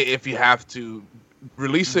 delay it if you have to.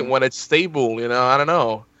 Release it when it's stable, you know? I don't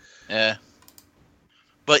know. Yeah.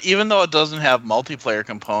 But even though it doesn't have multiplayer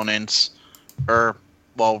components, but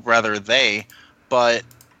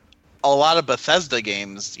a lot of Bethesda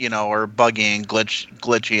games, you know, are buggy and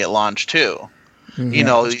glitchy at launch too. Mm-hmm. You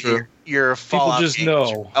know, your Fallout just games, know.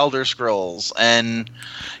 your Elder Scrolls, and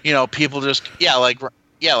you know, people just like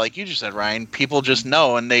you just said, Ryan. People just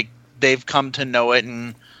know, and they've come to know it,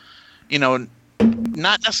 and you know,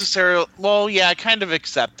 not necessarily. Well, yeah, kind of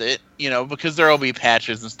accept it, you know, because there will be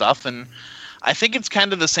patches and stuff, and I think it's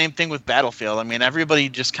kind of the same thing with Battlefield. I mean, everybody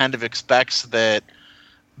just kind of expects that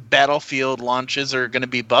Battlefield launches are going to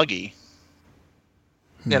be buggy.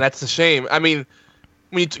 Yeah, that's a shame. I mean,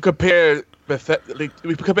 when you compare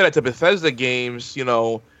that to Bethesda games, you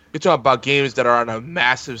know, you're talking about games that are on a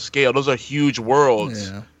massive scale. Those are huge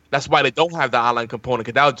worlds. Yeah. That's why they don't have the online component,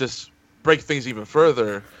 because that would just break things even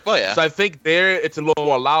further. Well, yeah. So I think there it's a little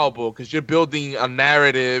more allowable because you're building a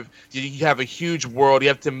narrative. You have a huge world. You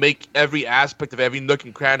have to make every aspect of every nook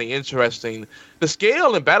and cranny interesting. The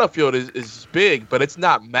scale in Battlefield is big, but it's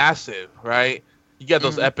not massive, right? You get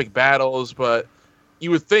those epic battles, but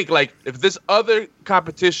you would think, like, if this other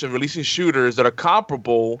competition releasing shooters that are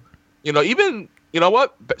comparable, you know, even, you know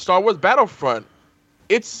what, Star Wars Battlefront,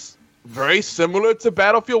 it's very similar to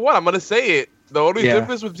Battlefield 1. I'm going to say it. The only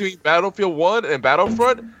difference between Battlefield 1 and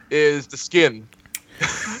Battlefront is the skin.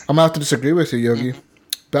 I'm going to have to disagree with you, Yogi.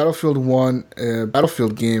 Battlefield 1,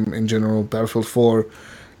 Battlefield game in general, Battlefield 4,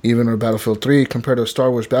 even or Battlefield 3, compared to Star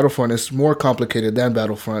Wars Battlefront, is more complicated than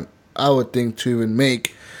Battlefront, I would think, to even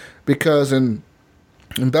make. Because in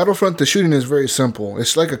Battlefront, the shooting is very simple.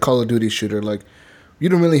 It's like a Call of Duty shooter. Like, you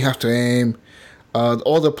don't really have to aim.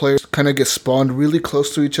 All the players kind of get spawned really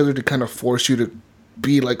close to each other to kind of force you to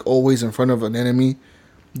be like always in front of an enemy.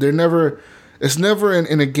 It's never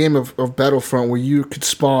in a game of Battlefront where you could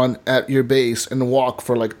spawn at your base and walk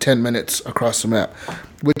for like 10 minutes across the map.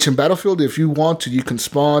 Which in Battlefield, if you want to, you can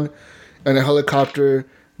spawn in a helicopter,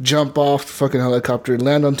 jump off the fucking helicopter,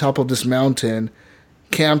 land on top of this mountain,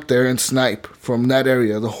 camp there and snipe from that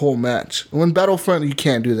area the whole match. When Battlefront, you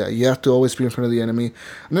can't do that. You have to always be in front of the enemy.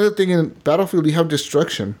 Another thing, in Battlefield, you have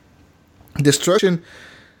destruction. Destruction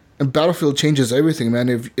in Battlefield changes everything, man.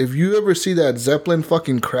 If you ever see that Zeppelin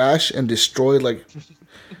fucking crash and destroy like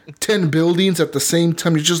 10 buildings at the same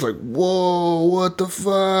time, you're just like, whoa, what the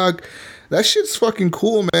fuck? That shit's fucking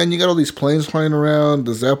cool, man. You got all these planes flying around,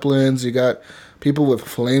 the Zeppelins, you got people with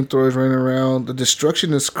flamethrowers running around. The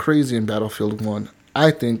destruction is crazy in Battlefield 1.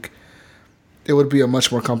 I think it would be a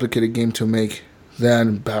much more complicated game to make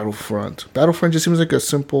than Battlefront. Battlefront just seems like a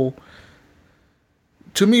simple...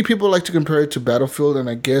 To me, people like to compare it to Battlefield, and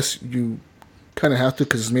I guess you kind of have to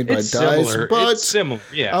because it's made by DICE. Similar. But it's similar,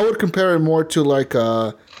 yeah. I would compare it more to like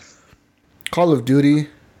Call of Duty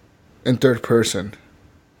in third person.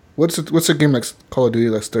 What's a game like Call of Duty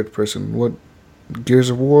that's third person? What, Gears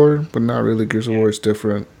of War? But not really. Gears of War is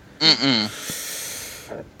different. I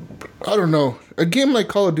don't know. A game like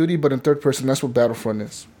Call of Duty, but in third person, that's what Battlefront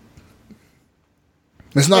is.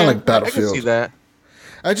 It's not like Battlefield. I can see that.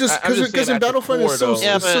 Because in Battlefront it's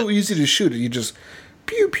so easy to shoot it. You just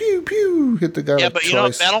pew pew pew hit the guy. Yeah, like but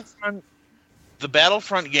twice. You know, the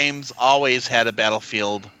Battlefront games always had a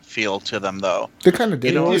Battlefield feel to them, though. They kind of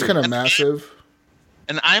did. It was kind of massive.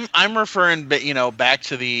 And I'm referring, back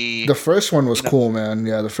to the first one was cool, man.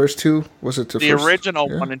 Yeah, the first two was it the original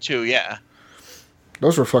 1 and 2? Yeah,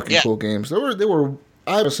 those were fucking cool games. They were.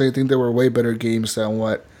 I honestly think they were way better games than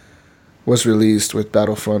what was released with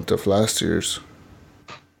Battlefront of last year's.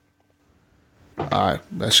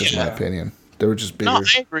 That's just my opinion. They were just bigger. No,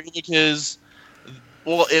 I agree because,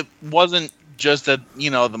 it wasn't just that, the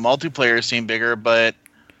multiplayer seemed bigger, but,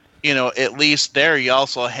 at least there you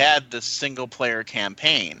also had the single player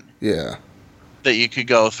campaign. Yeah. That you could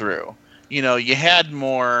go through. You had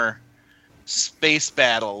more, space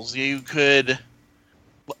battles. You could,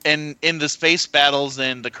 in the space battles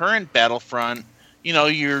in the current Battlefront,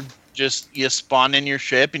 you spawn in your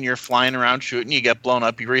ship and you're flying around shooting. You get blown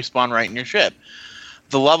up, you respawn right in your ship.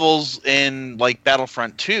 The levels in like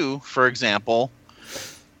Battlefront 2, for example,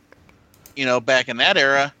 back in that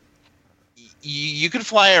era, you could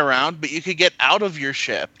fly around, but you could get out of your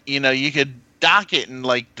ship. You could dock it in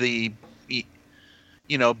like the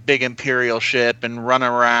big Imperial ship and run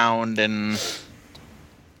around, and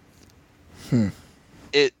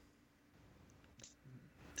it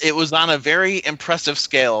was on a very impressive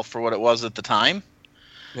scale for what it was at the time.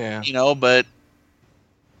 Yeah. But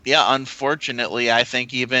yeah, unfortunately, I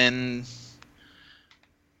think even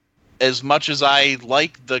as much as I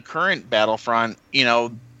like the current Battlefront,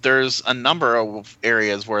 there's a number of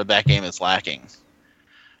areas where that game is lacking.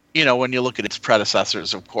 When you look at its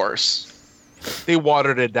predecessors, of course. They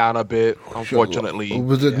watered it down a bit, unfortunately.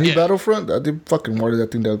 Was it new Battlefront? They fucking watered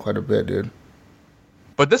that thing down quite a bit, dude.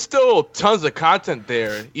 But there's still tons of content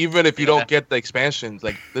there, even if you don't get the expansions.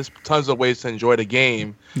 Like, there's tons of ways to enjoy the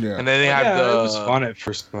game. Yeah. And then they have it was fun at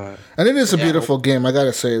first, but... And it is a beautiful game, I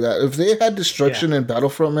gotta say that. If they had destruction in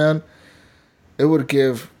Battlefront, man, it would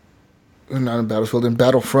give... Not in Battlefield, in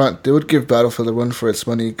Battlefront, they would give Battlefield a run for its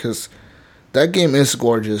money, because that game is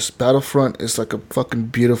gorgeous. Battlefront is like a fucking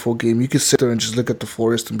beautiful game. You could sit there and just look at the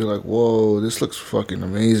forest and be like, whoa, this looks fucking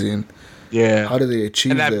amazing. Yeah. How do they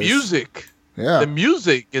achieve this? And that music. Yeah. The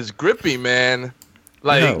music is grippy, man.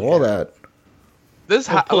 Like, all that. There's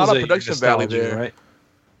a lot of production value there. Right?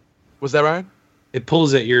 Was that right? It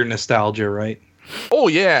pulls at your nostalgia, right? Oh,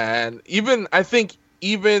 yeah. And I think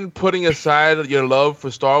even putting aside your love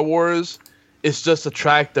for Star Wars, it's just a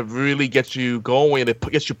track that really gets you going. It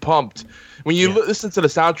gets you pumped. When you listen to the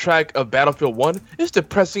soundtrack of Battlefield 1, it's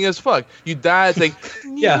depressing as fuck. You die, it's like...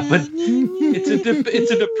 yeah, but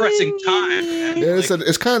it's a depressing time. Yeah,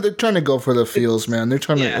 it's kind of... They're trying to go for the feels, man. They're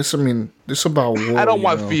trying to... It's about war, I don't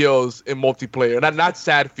want feels in multiplayer. Not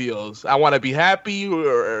sad feels. I want to be happy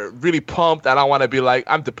or really pumped. I don't want to be like,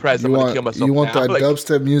 I'm depressed. I'm going to kill myself. You want now. that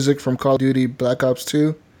dubstep music from Call of Duty Black Ops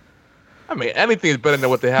 2? I mean, anything is better than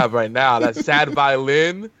what they have right now. That sad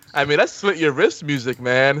violin. I mean, that's slit your wrist music,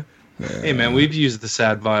 man. Yeah. Hey, man, we've used the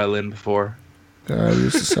sad violin before. Yeah, I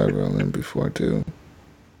used the sad violin before, too.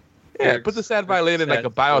 Yeah, put the sad violin in like a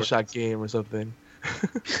Bioshock game or something.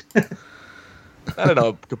 I don't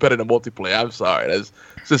know, competitive multiplayer. I'm sorry. That's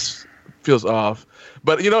just feels off.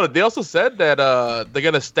 But, they also said that they're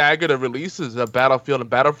going to stagger the releases of Battlefield and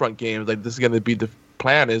Battlefront games. Like, this is going to be the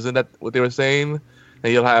plan. Isn't that what they were saying?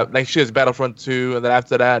 And you'll have next year's Battlefront 2, and then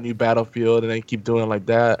after that, a new Battlefield, and then keep doing it like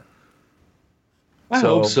that. I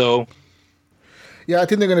hope so. Yeah, I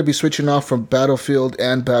think they're going to be switching off from Battlefield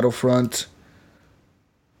and Battlefront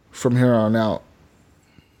from here on out.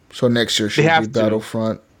 So next year should be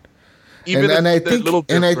Battlefront. I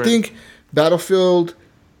think Battlefield,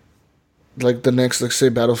 like the next, let's say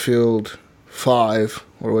Battlefield 5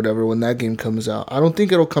 or whatever, when that game comes out, I don't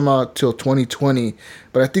think it'll come out till 2020,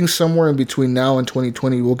 but I think somewhere in between now and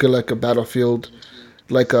 2020 we'll get like a Battlefield,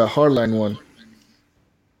 like a hardline one,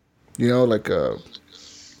 like a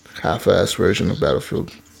half-ass version of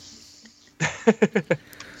Battlefield.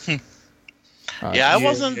 I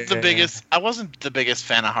wasn't the biggest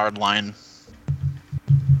fan of Hardline.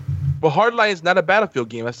 Well, Hardline is not a Battlefield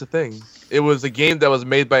game. That's the thing. It was a game that was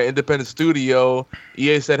made by an independent studio.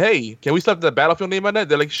 EA said, "Hey, can we slap the Battlefield name on that?"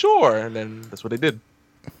 They're like, "Sure," and then that's what they did.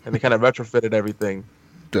 And they kind of retrofitted everything.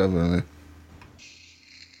 Definitely.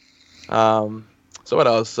 So what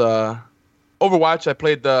else? Overwatch. I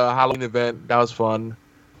played the Halloween event. That was fun.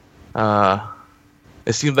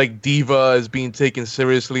 It seems like D.Va is being taken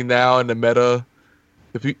seriously now in the meta.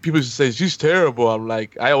 If people used to say she's terrible, I'm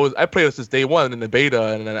like, I played her since day one in the beta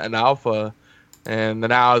and alpha, and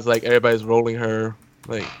now it's like everybody's rolling her.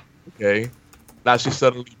 Like, okay, now she's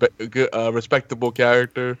suddenly a good, respectable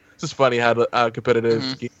character. It's just funny how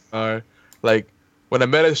competitive games are. Like when the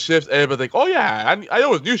meta shifts, everybody's like, oh yeah, I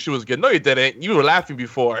always knew she was good. No, you didn't. You were laughing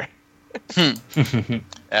before.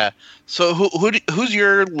 Yeah. So who's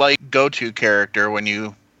your like go-to character when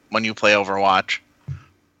you play Overwatch?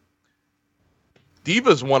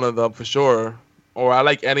 D.Va's one of them for sure. Or I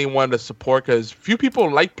like anyone to support because few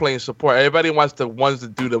people like playing support. Everybody wants the ones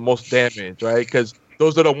that do the most damage, right? Because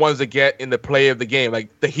those are the ones that get in the play of the game. Like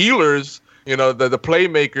the healers, the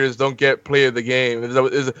playmakers don't get play of the game.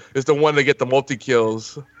 It's the one that get the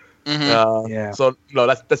multi-kills. Yeah. So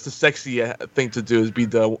that's the sexy thing to do is be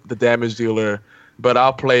the damage dealer. But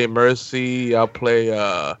I'll play Mercy. I'll play.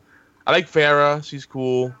 I like Pharah. She's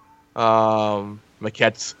cool. My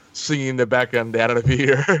cat's singing in the background out of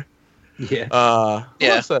here. Yeah. What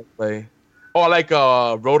else I play? Oh, I like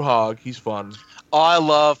Roadhog. He's fun. Oh, I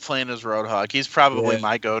love playing as Roadhog. He's probably Yeah.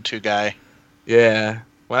 my go-to guy. Yeah.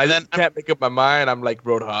 When I then- can't make up my mind, I'm like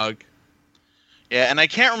Roadhog. Yeah, and I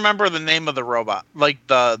can't remember the name of the robot, like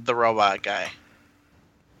the robot guy.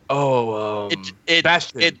 Oh,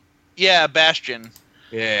 Bastion. Yeah, Bastion.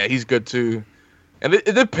 Yeah, he's good too. And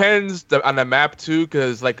it depends on the map too,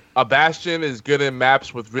 because like a Bastion is good in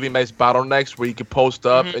maps with really nice bottlenecks where you can post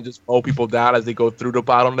up and just mow people down as they go through the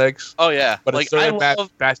bottlenecks. Oh yeah, But like in certain maps,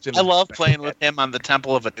 Bastion. I love playing with him on the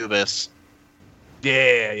Temple of Anubis.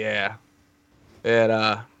 Yeah.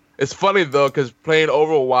 And it's funny though, because playing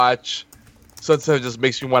Overwatch sometimes just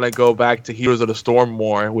makes me want to go back to Heroes of the Storm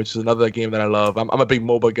more, which is another game that I love. I'm a big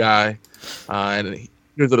MOBA guy, and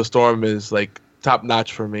Heroes of the Storm is like top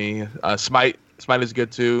notch for me. Smite is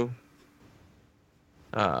good too.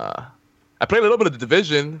 I played a little bit of The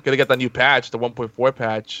Division. Gonna get that new patch, the 1.4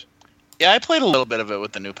 patch. Yeah, I played a little bit of it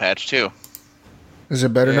with the new patch too. Is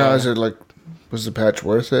it better now? Yeah. Is it like, was the patch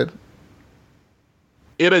worth it?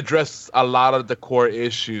 It addressed a lot of the core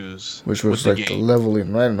issues, Which was with like the game.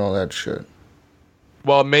 leveling, right, and all that shit.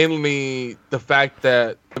 Well, mainly the fact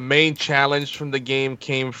that the main challenge from the game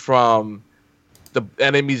came from the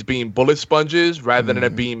enemies being bullet sponges rather than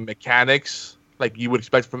it being mechanics like you would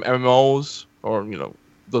expect from MMOs or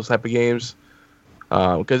those type of games.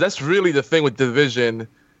 Because that's really the thing with Division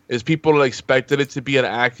is people expected it to be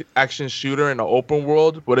an action shooter in an open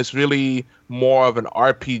world, but it's really more of an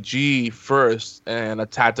RPG first and a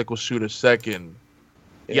tactical shooter second.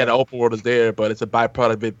 Yeah, the open world is there, but it's a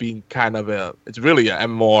byproduct of it being kind of it's really an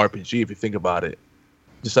MMORPG if you think about it,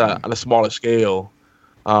 just on a smaller scale.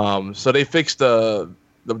 So they fixed the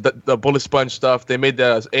bullet sponge stuff. They made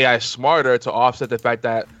the AI smarter to offset the fact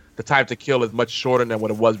that the time to kill is much shorter than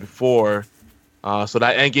what it was before. So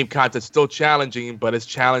that endgame content's still challenging, but it's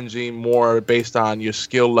challenging more based on your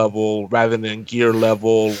skill level rather than gear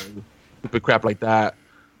level, stupid crap like that.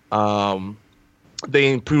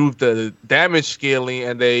 They improved the damage scaling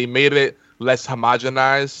and they made it less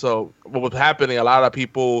homogenized. So what was happening, a lot of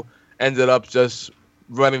people ended up just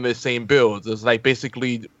running the same builds. It's like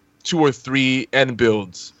basically 2 or 3 end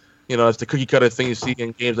builds. It's the cookie cutter thing you see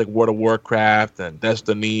in games like World of Warcraft and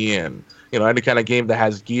Destiny and any kind of game that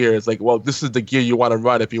has gear. It's like, well, this is the gear you want to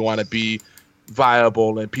run if you want to be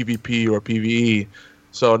viable in PvP or PvE.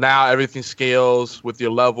 So now everything scales with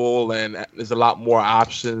your level and there's a lot more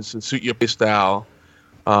options to suit your playstyle.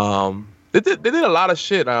 They did a lot of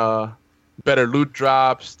shit. Better loot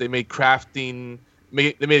drops. They made crafting.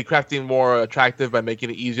 They made crafting more attractive by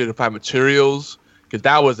making it easier to find materials, because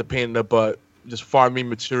that was a pain in the butt. Just farming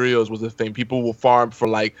materials was the thing. People will farm for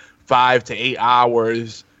like 5 to 8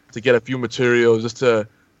 hours to get a few materials just to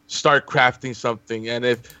start crafting something. And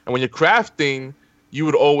when you're crafting, you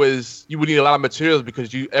would need a lot of materials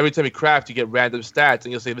because every time you craft, you get random stats,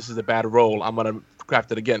 and you'll say, this is a bad roll, I'm gonna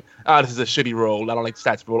craft it again. This is a shitty roll, I don't like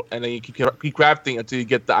stats roll. And then you keep crafting until you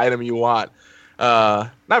get the item you want.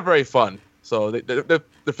 Not very fun. So they're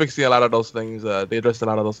fixing a lot of those things. They addressed a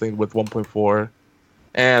lot of those things with 1.4.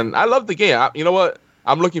 And I love the game. You know what?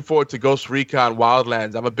 I'm looking forward to Ghost Recon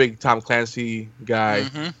Wildlands. I'm a big Tom Clancy guy.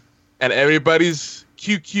 And everybody's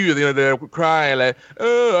QQ, they're crying like,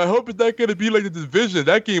 I hope it's not going to be like The Division.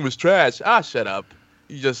 That game was trash. Shut up.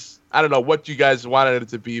 I don't know what you guys wanted it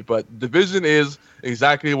to be, but Division is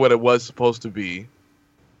exactly what it was supposed to be.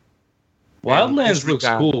 Wildlands looks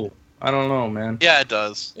cool. I don't know, man. Yeah, it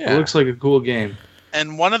does. It looks like a cool game.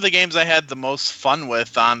 And one of the games I had the most fun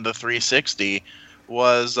with on the 360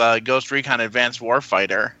 was Ghost Recon Advanced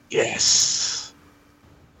Warfighter. Yes.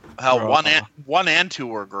 Hell, 1 and 2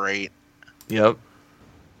 were great. Yep.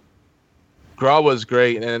 Graw was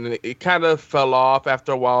great, and it kind of fell off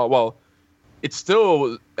after a while. Well, it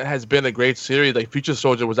still has been a great series. Like Future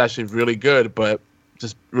Soldier was actually really good, but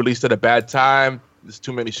just released at a bad time. There's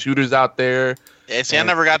too many shooters out there. Yeah, see, I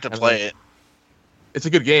never got to play it. It's a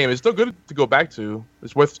good game. It's still good to go back to.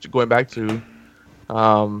 It's worth going back to.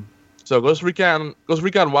 So Ghost Recon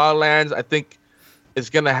Wildlands, I think it's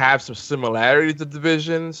gonna have some similarities to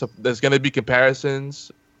Division. So there's gonna be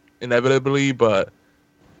comparisons, inevitably, but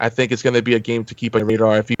I think it's gonna be a game to keep on your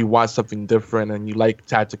radar if you want something different and you like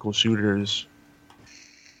tactical shooters.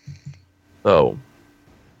 So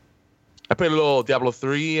I played a little Diablo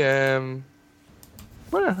 3 and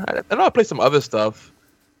I know I played some other stuff.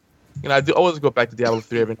 I do always go back to Diablo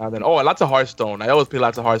 3 every now and then. Oh, and lots of Hearthstone. I always play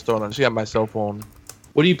lots of Hearthstone on my cell phone.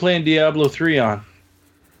 What are you playing Diablo 3 on?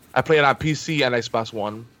 I play it on PC and Xbox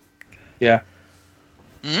One. Yeah.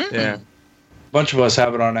 Yeah. A bunch of us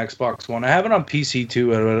have it on Xbox One. I have it on PC too,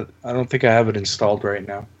 but I don't think I have it installed right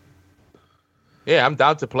now. Yeah, I'm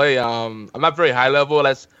down to play. I'm not very high level.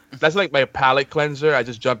 That's that's like my palate cleanser. I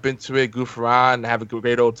just jump into it, goof around, and have a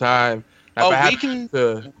great old time.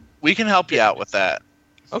 We can help you out with that.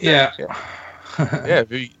 Okay. Yeah. Yeah,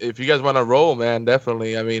 if you guys want to roll, man,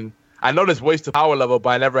 definitely. I mean, I know there's ways to power level,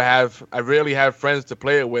 but I rarely have friends to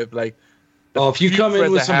play it with. Like, if you come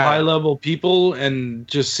in with some high level people and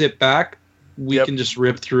just sit back, we can just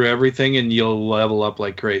rip through everything and you'll level up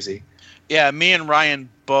like crazy. Yeah, me and Ryan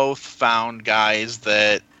both found guys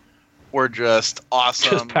that were just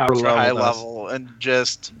awesome, Just power ultra high leveled us. level, and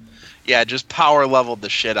just power leveled the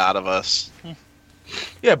shit out of us.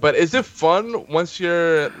 Yeah, but is it fun once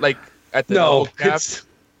you're like at the No, cap?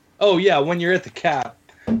 when you're at the cap.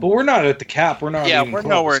 But we're not at the cap. We're not. Yeah, we're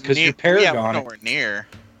nowhere near. You're Paragon. Yeah, we're nowhere near.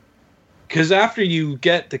 Because after you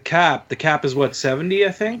get the cap is what, 70,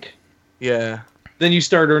 I think? Yeah. Then you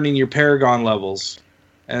start earning your Paragon levels.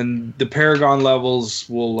 And the Paragon levels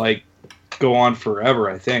will, like, go on forever,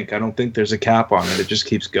 I think. I don't think there's a cap on it. It just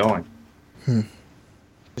keeps going.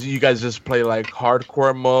 You guys just play, like,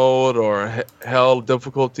 hardcore mode or hell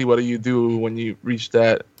difficulty? What do you do when you reach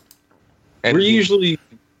that? We're usually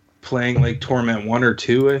playing, like, Torment 1 or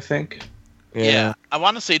 2, I think. Yeah. I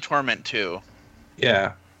want to say Torment 2.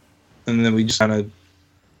 Yeah. And then we just kind of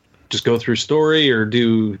just go through story or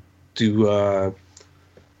do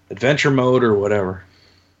adventure mode or whatever.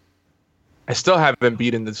 I still haven't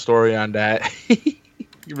beaten the story on that.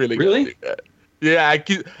 You really? Yeah, I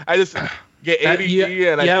just get ADD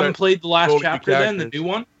and I haven't played the last chapter then, the new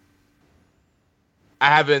one? I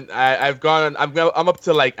haven't. I'm up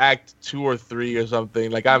to like Act 2 or 3 or something.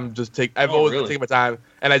 Like I've always been taking my time,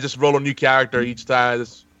 and I just roll a new character each time.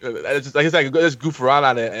 I just goof around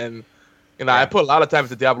on it, and I put a lot of time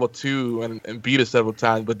into Diablo 2 and beat it several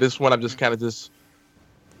times. But this one, I'm just kind of just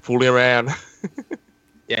fooling around.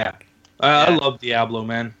 Yeah. I love Diablo,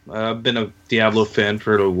 man. I've been a Diablo fan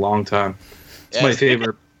for a long time. It's my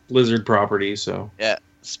favorite Blizzard property. So yeah.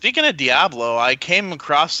 Speaking of Diablo, I came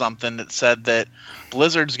across something that said that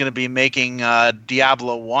Blizzard's going to be making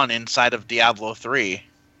Diablo 1 inside of Diablo 3.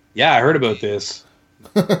 Yeah, I heard about this.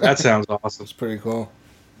 That sounds awesome. It's pretty cool.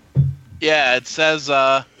 Yeah, it says,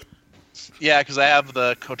 because I have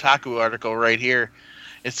the Kotaku article right here.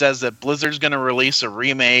 It says that Blizzard's going to release a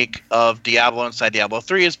remake of Diablo inside Diablo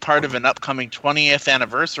 3 as part of an upcoming 20th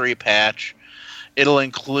anniversary patch. It'll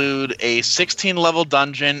include a 16-level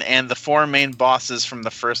dungeon and the 4 main bosses from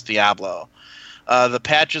the first Diablo. The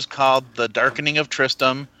patch is called The Darkening of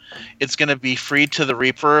Tristram. It's going to be free to the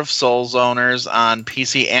Reaper of Souls owners on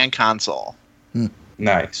PC and console.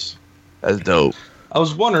 Nice. That's dope. I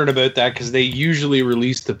was wondering about that because they usually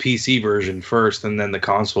release the PC version first and then the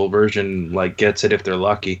console version like gets it if they're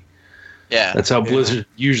lucky. Yeah. That's how Blizzard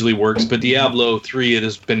usually works. But Diablo 3, it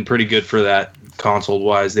has been pretty good for that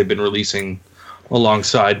console-wise. They've been releasing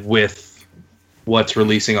alongside with what's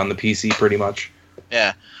releasing on the PC pretty much.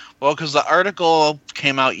 Yeah. Well, because the article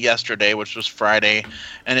came out yesterday, which was Friday,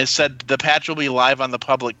 and it said the patch will be live on the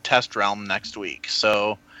public test realm next week.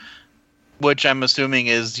 So, which I'm assuming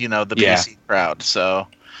is, the PC crowd. So,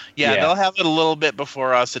 they'll have it a little bit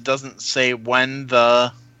before us. It doesn't say when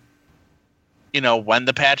the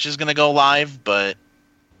patch is going to go live, but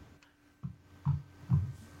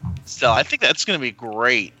still, I think that's going to be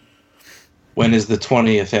great. When is the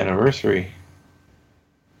 20th anniversary?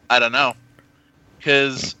 I don't know.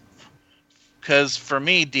 Because for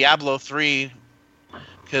me, Diablo 3,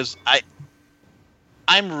 because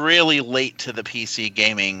I'm really late to the PC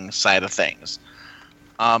gaming side of things.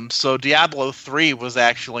 So Diablo 3 was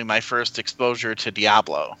actually my first exposure to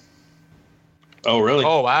Diablo. Oh, really?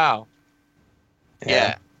 Oh, wow.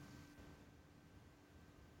 Yeah.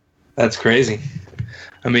 That's crazy.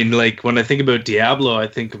 I mean, like, when I think about Diablo, I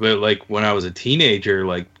think about, like, when I was a teenager,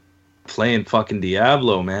 like, playing fucking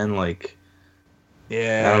Diablo, man. Like,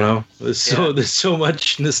 yeah. I don't know. There's so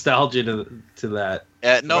much nostalgia to that.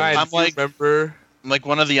 No, Ryan, I'm remember? I'm like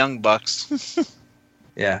one of the young bucks.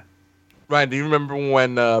 Yeah. Ryan, do you remember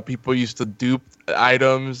when people used to dupe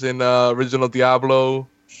items in original Diablo?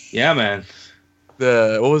 Yeah, man.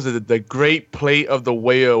 The great plate of the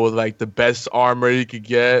whale was like the best armor you could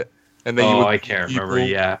get. And then I can't remember.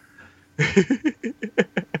 Yeah.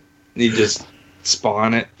 You just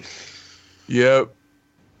spawn it. Yep.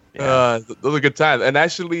 Yeah. Those are good times. And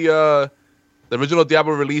actually, the original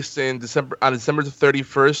Diablo released on December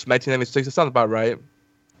 31st, 1996. That sounds about right.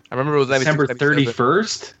 I remember it was December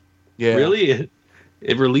 31st. Yeah. Really?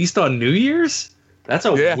 It released on New Year's? That's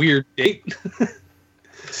a weird date.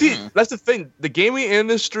 See, that's the thing. The gaming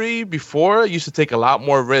industry before used to take a lot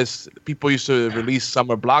more risks. People used to release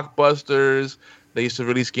summer blockbusters. They used to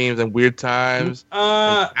release games in weird times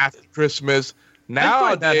after Christmas. I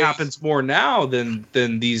find that Nowadays- happens more now than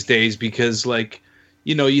these days because, like,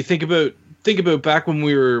 you know, you think about back when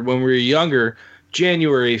we were younger,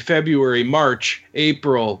 January, February, March,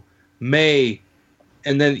 April, May,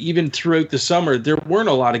 and then even throughout the summer, there weren't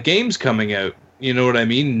a lot of games coming out. You know what I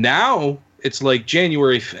mean? Now it's like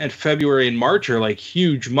January and February and March are like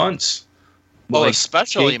huge months. Well, Like,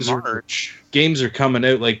 especially games March. Games are coming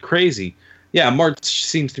out like crazy. Yeah, March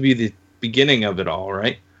seems to be the beginning of it all,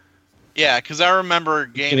 right? Yeah, because I remember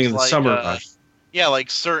Beginning games of the like summer rush. yeah, like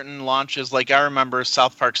certain launches. Like I remember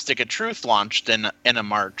South Park: Stick of Truth launched in a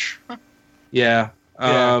March. Yeah.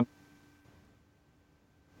 Yeah.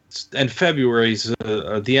 And February's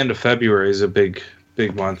the end of February is a big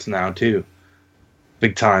month now too.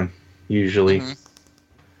 Big time usually. Mhm.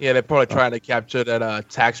 Yeah, they're probably trying to capture that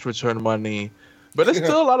tax return money, but there's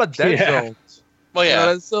still a lot of dead Yeah. zones. Well, You know, yeah,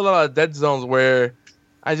 there's still a lot of dead zones where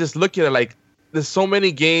I just look at it like there's so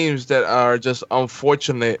many games that are just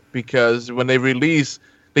unfortunate because when they release,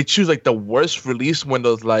 they choose like the worst release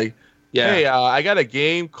windows. Like, Yeah. hey, I got a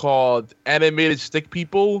game called Animated Stick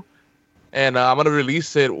People, and I'm gonna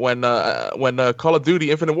release it when Call of Duty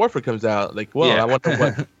Infinite Warfare comes out. Like, well, Yeah. I wonder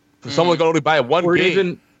what someone's gonna only buy one Or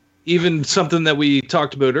game. even something that we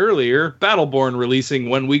talked about earlier, Battleborn releasing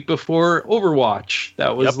 1 week before Overwatch.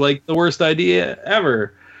 That was Yep. like the worst idea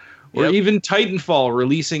ever. Or Yep. even Titanfall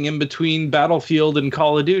releasing in between Battlefield and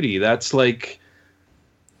Call of Duty. That's like,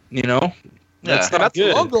 you know, that's Yeah. not Not too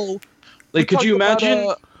good. long ago, we Like, could you talked about,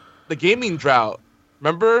 imagine? the gaming drought?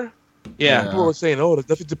 Remember? Yeah. People were saying, "Oh, there's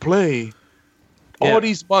nothing to play." Yeah. All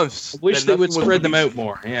these months. I wish that they would nothing was spread them released. out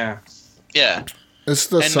more. Yeah. yeah. It's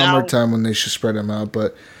the And now- summertime when they should spread them out,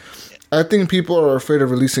 but I think people are afraid of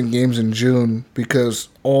releasing games in June because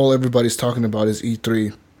all everybody's talking about is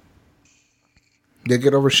E3. They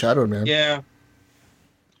get overshadowed, man. Yeah.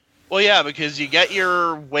 Well, yeah, because you get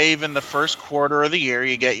your wave in the first quarter of the year.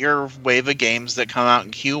 You get your wave of games that come out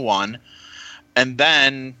in Q1, and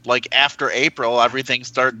then like after April, everything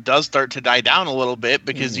does start to die down a little bit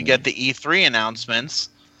because you get the E3 announcements.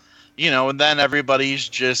 You know, and then everybody's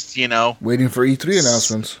just Waiting for E3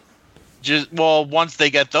 announcements. once they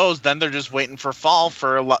get those, then they're just waiting for fall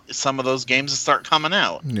for some of those games to start coming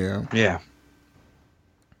out. Yeah. Yeah.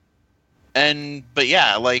 But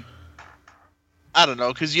yeah, like I don't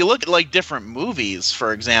know, because you look at like different movies,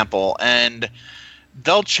 for example, and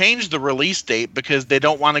they'll change the release date because they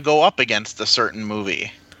don't want to go up against a certain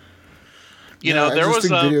movie. You know, there I just was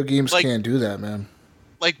think a video games like, can't do that, man.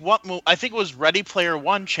 like I think it was Ready Player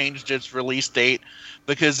One changed its release date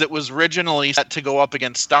because it was originally set to go up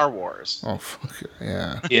against Star Wars. Oh, fuck it.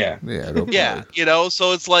 Yeah. Yeah. Yeah. They'll Yeah, probably- you know,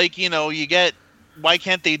 so it's like, you get, why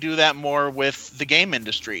can't they do that more with the game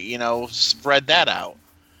industry? Spread that out.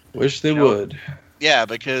 Wish they You know, would. Yeah,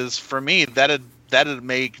 because for me, that'd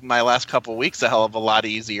make my last couple weeks a hell of a lot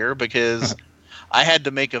easier because I had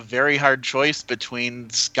to make a very hard choice between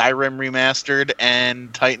Skyrim Remastered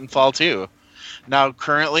and Titanfall 2. Now,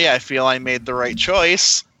 currently, I feel I made the right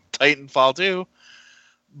choice, Titanfall 2.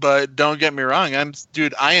 But don't get me wrong,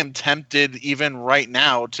 I am tempted even right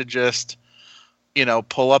now to just,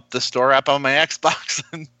 pull up the store app on my Xbox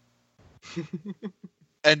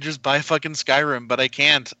and just buy fucking Skyrim. But I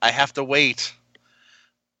can't. I have to wait.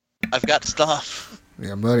 I've got stuff.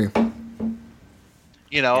 Yeah, buddy.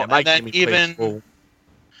 Yeah, my and then gaming plate is full.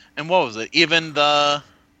 and what was it? Even the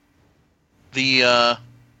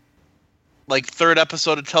like third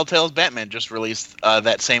episode of Telltale's Batman just released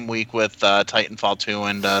that same week with Titanfall 2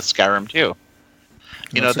 and Skyrim 2.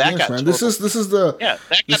 That's That nice, got man. This is the that got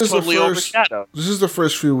this is the totally first- overshadowed. This is the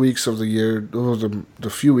first few weeks of the year, or the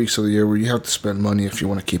few weeks of the year where you have to spend money if you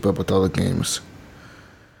want to keep up with all the games.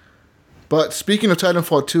 But speaking of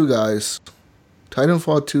Titanfall 2, guys,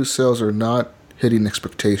 Titanfall 2 sales are not hitting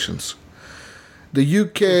expectations. The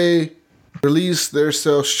UK released their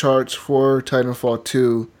sales charts for Titanfall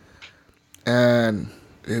 2, and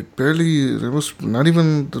it was not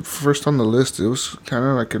even the first on the list. It was kind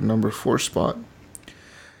of like a number 4 spot.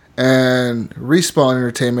 And Respawn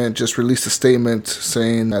Entertainment just released a statement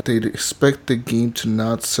saying that they expect the game to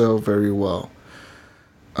not sell very well.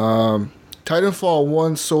 Titanfall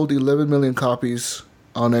 1 sold 11 million copies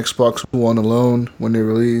on Xbox One alone when they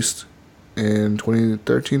released in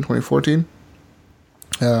 2013, 2014.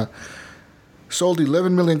 Sold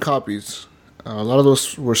 11 million copies. A lot of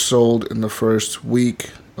those were sold in the first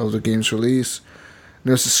week of the game's release. And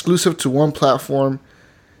it was exclusive to one platform.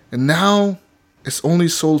 And now it's only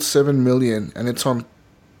sold 7 million, and it's on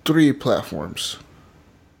 3 platforms.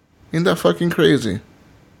 Ain't that fucking crazy?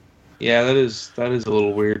 Yeah, that is a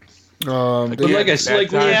little weird. But like we were just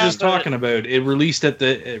but- talking about, it released at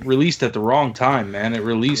the wrong time, man. It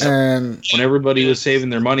released and when everybody was saving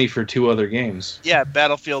their money for 2 other games. Yeah,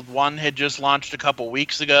 Battlefield 1 had just launched a couple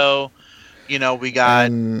weeks ago. You know, we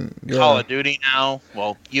got Call of Duty now.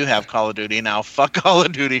 Well, you have Call of Duty now. Fuck Call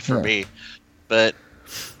of Duty for me. But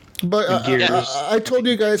I told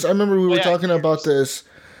you guys, I remember we were talking about this.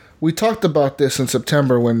 We talked about this in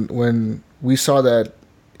September when we saw that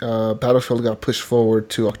Battlefield got pushed forward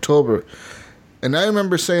to October. And I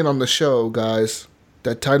remember saying on the show, guys,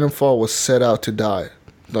 that Titanfall was set out to die.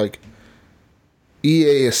 Like,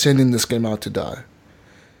 EA is sending this game out to die.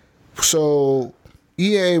 So,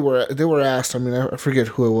 EA were asked, I mean, I forget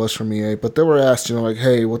who it was from EA, but they were asked, you know, like,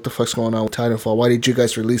 hey, what the fuck's going on with Titanfall? Why did you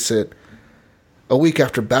guys release it a week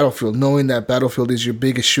after Battlefield, knowing that Battlefield is your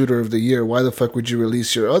biggest shooter of the year? Why the fuck would you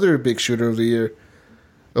release your other big shooter of the year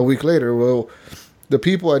a week later? Well, the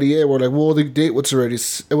people at EA were like, well, the date was already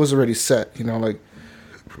set, you know, like,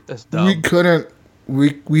 That's dumb. we couldn't,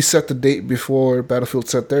 we set the date before Battlefield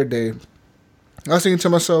set their date. I was thinking to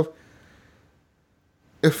myself,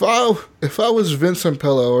 if I was Vincent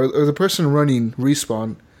Pello or the person running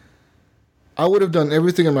Respawn, I would have done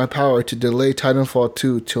everything in my power to delay Titanfall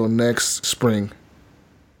 2 till next spring.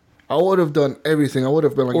 I would have done everything. I would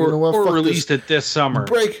have been like, you know what? Or fuck released this. it this summer.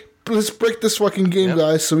 Let's break this fucking game,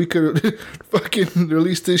 guys, so we could fucking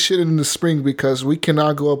release this shit in the spring, because we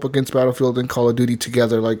cannot go up against Battlefield and Call of Duty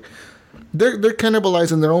together. Like, they're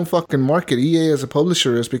cannibalizing their own fucking market. EA as a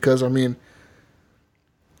publisher is, because, I mean,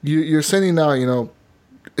 you're sending out, you know,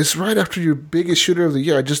 it's right after your biggest shooter of the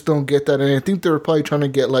year. I just don't get that. And I think they were probably trying to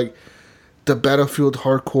get, like, the Battlefield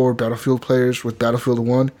hardcore Battlefield players with Battlefield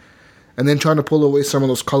 1, and then trying to pull away some of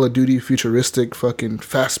those Call of Duty futuristic fucking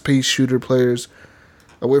fast-paced shooter players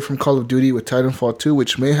away from Call of Duty with Titanfall 2,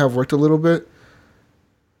 which may have worked a little bit,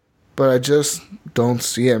 but I just don't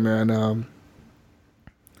see it, man.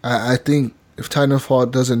 I think if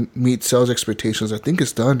Titanfall doesn't meet sales expectations, I think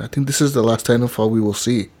it's done. I think this is the last Titanfall we will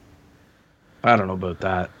see. I don't know about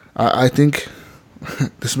that. I think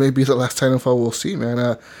this may be the last Titanfall we'll see, man.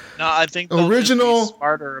 no, I think they'll original just be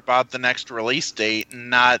smarter about the next release date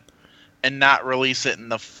and not release it in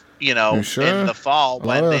the in the fall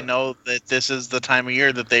when they know that this is the time of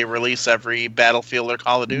year that they release every Battlefield or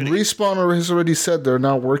Call of Duty. Respawn has already said they're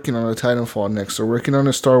not working on a Titanfall next. They're working on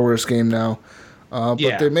a Star Wars game now. But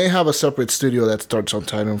they may have a separate studio that starts on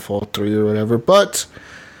Titanfall 3 or whatever. But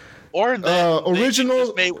or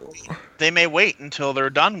original, they may wait until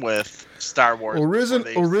they're done with Star Wars.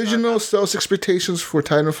 Original sales expectations for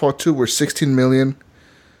Titanfall 2 were 16 million.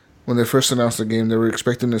 When they first announced the game, they were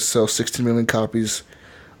expecting to sell 16 million copies.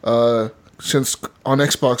 Since on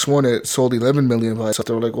Xbox One it sold 11 million by itself,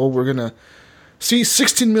 they were like, "Oh, we're gonna see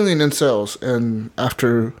 16 million in sales." And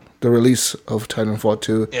after the release of Titanfall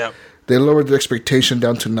 2, they lowered the expectation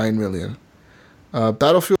down to 9 million.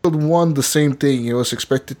 Battlefield 1, the same thing. It was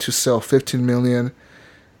expected to sell 15 million.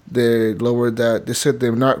 They lowered that. They said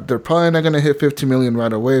they're probably not gonna hit 15 million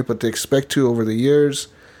right away, but they expect to over the years.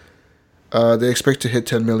 They expect to hit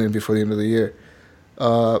 10 million before the end of the year.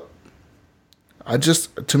 To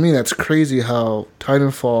me, that's crazy how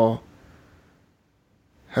Titanfall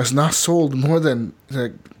has not sold more than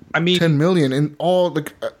 10 million in all. Well,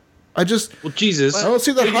 Jesus, I don't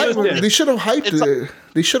see the hype. They should have hyped it.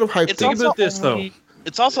 They should have hyped it. Think about this though.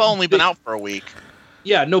 It's also only been out for a week.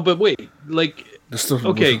 Yeah, no, but wait, like,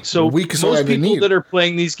 okay, so most people that are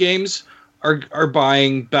playing these games are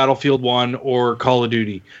buying Battlefield 1 or Call of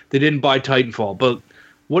Duty. They didn't buy Titanfall, but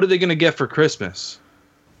what are they going to get for Christmas?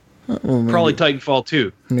 Probably Titanfall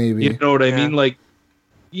 2. Maybe. You know what I mean? Like,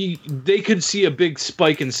 they could see a big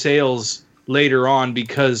spike in sales later on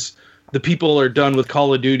because the people are done with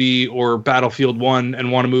Call of Duty or Battlefield 1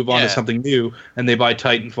 and want to move on to something new, and they buy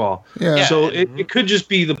Titanfall. Yeah. So it could just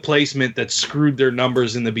be the placement that screwed their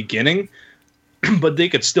numbers in the beginning, but they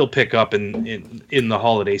could still pick up in the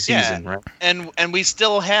holiday season, right? And we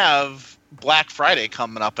still have Black Friday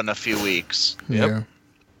coming up in a few weeks. Yeah.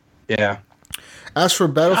 As for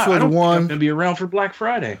Battlefield 1, I'm gonna be around for Black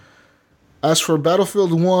Friday. As for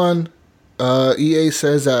Battlefield 1, EA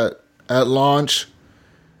says that at launch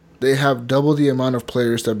they have double the amount of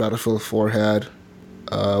players that Battlefield 4 had,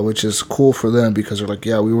 which is cool for them because they're like,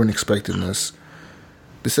 yeah, we weren't expecting this.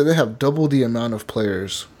 They said they have double the amount of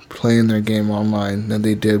players playing their game online than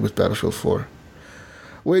they did with Battlefield 4.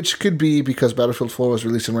 Which could be because Battlefield 4 was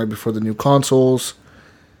releasing right before the new consoles,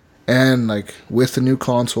 and like with the new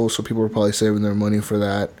consoles, so people were probably saving their money for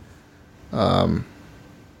that.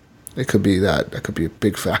 It could be that. That could be a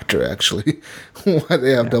big factor, actually, why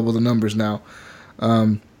they have double the numbers now.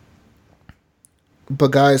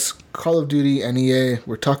 But guys, Call of Duty and EA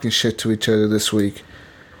were talking shit to each other this week.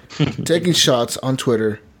 Taking shots on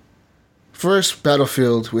Twitter. First,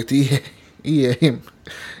 Battlefield with EA,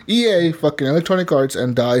 fucking Electronic Arts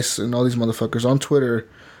and DICE and all these motherfuckers on Twitter.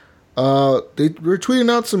 They were tweeting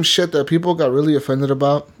out some shit that people got really offended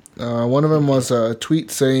about. One of them was a tweet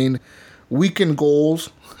saying, "Weekend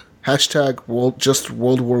goals, hashtag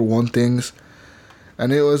World War I things."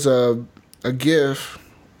 And it was a GIF,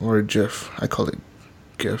 or a GIF. I call it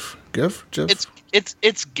GIF. GIF? GIF?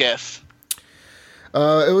 It's GIF.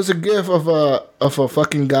 It was a GIF of a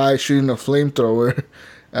fucking guy shooting a flamethrower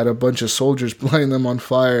at a bunch of soldiers, lighting them on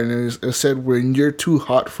fire, and it said, "When you're too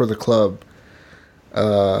hot for the club."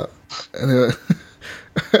 I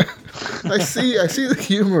see the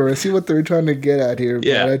humor. I see what they're trying to get at here,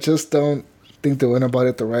 but I just don't think they went about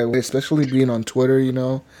it the right way, especially being on Twitter, you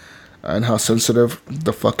know, and how sensitive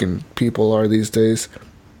the fucking people are these days.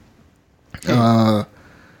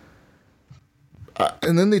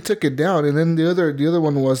 And then they took it down, and then the other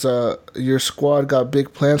one was your squad got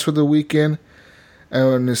big plans for the weekend.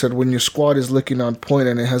 And they said, when your squad is looking on point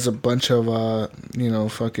and it has a bunch of,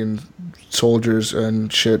 fucking soldiers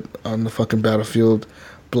and shit on the fucking battlefield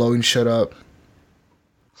blowing shit up.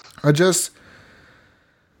 And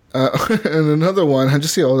another one, I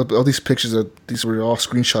just see all these pictures of these were all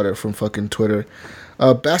screenshotted from fucking Twitter.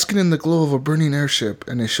 Basking in the glow of a burning airship,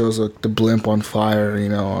 and it shows the blimp on fire, you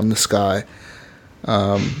know, on the sky.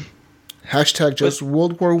 Hashtag just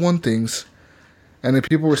World War I things. And then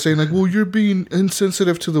people were saying, like, well, you're being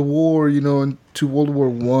insensitive to the war, you know, and to World War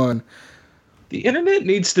I. The internet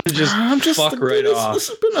needs to just fuck right off.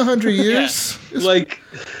 It's been 100 years.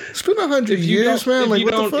 It's been 100 years, man. Like,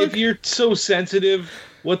 what the fuck? If you're so sensitive,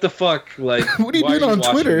 what the fuck? Like, what are you doing on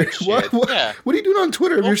Twitter? What are you doing on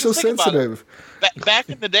Twitter if you're so sensitive? Back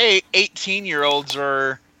in the day, 18-year-olds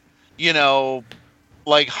were, you know,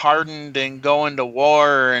 like hardened and going to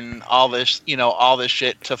war and all this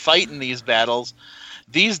shit to fight in these battles.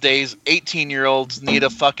 These days, 18-year-olds need a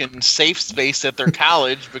fucking safe space at their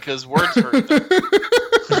college because words hurt them.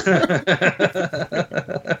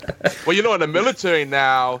 Well, you know, in the military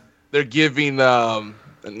now, they're giving,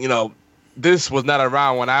 this was not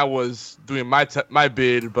around when I was doing my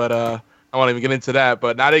bid, but I won't even get into that.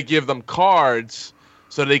 But now they give them cards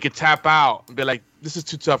so they could tap out and be like, this is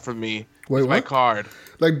too tough for me. Wait, Here's my card.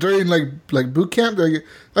 Like during like boot camp,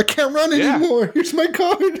 I can't run anymore. Here's my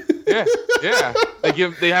card. Yeah.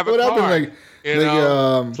 They have a what card. Happened?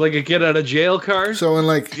 It's like a get out of jail card. So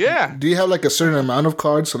do you have like a certain amount of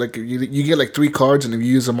cards? So like you get like 3 cards, and if you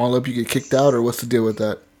use them all up, you get kicked out, or what's the deal with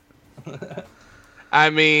that?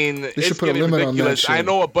 I mean, it's getting ridiculous. I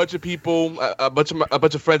know a bunch of people, a bunch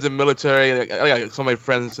of friends in the military. I got so many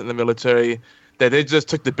friends in the military that they just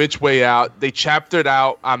took the bitch way out. They chaptered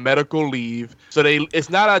out on medical leave. So it's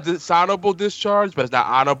not a dishonorable discharge, but it's not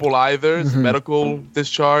honorable either. It's medical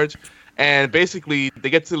discharge. And basically, they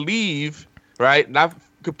get to leave, right, not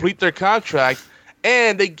complete their contract,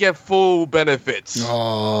 and they get full benefits.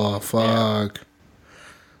 Oh, fuck. Yeah.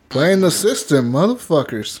 Playing the system,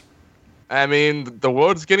 motherfuckers. I mean, the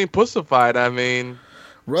world's getting pussified. I mean,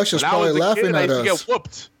 Russia's probably laughing at us. I used to get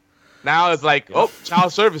whooped. Now it's like,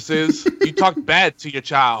 child services. You talk bad to your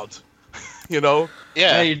child, you know?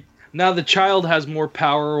 Yeah. Now the child has more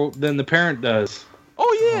power than the parent does.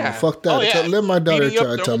 Oh, yeah. Oh, fuck that. Yeah. Let my daughter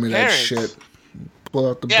try to tell me that shit. Pull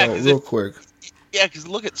out the belt real quick. Yeah, because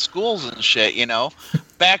look at schools and shit, you know?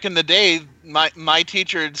 Back in the day, my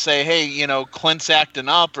teacher would say, hey, you know, Clint's acting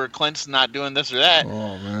up or Clint's not doing this or that.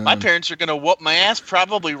 Oh, man. My parents are going to whoop my ass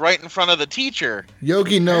probably right in front of the teacher.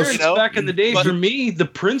 Yogi knows. Back in the day, for me, the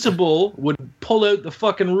principal would pull out the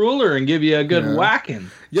fucking ruler and give you a good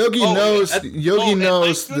whacking. Yogi knows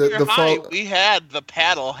the fault. We had the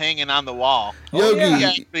paddle hanging on the wall.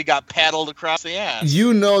 Yogi. We got paddled across the ass.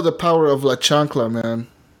 You know the power of La Chancla, man.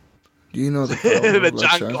 You know the power of La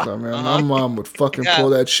Chancla, man. My mom would fucking pull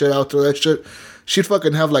that shit out, throw that shit. She'd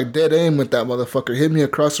fucking have like dead aim with that motherfucker. Hit me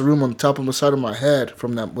across the room on the top of the side of my head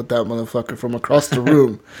with that motherfucker from across the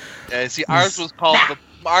room. Yeah, see, ours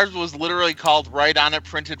was literally called right on it,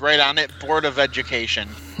 printed right on it, Board of Education.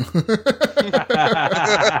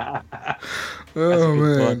 Oh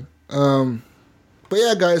man. But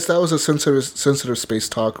yeah, guys, that was a sensitive space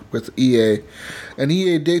talk with EA, and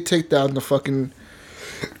EA did take down the fucking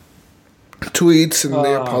tweets, and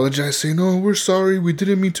they apologized, saying, "Oh, we're sorry, we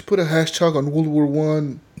didn't mean to put a hashtag on World War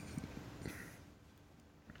I."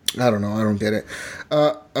 I don't know, I don't get it.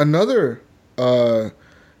 Another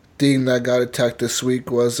thing that got attacked this week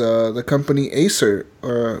was the company Acer,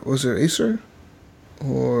 or was it Acer,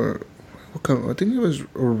 or what company? I think it was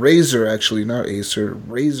Razer, actually, not Acer.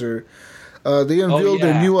 Razer They unveiled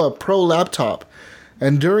their new Pro laptop.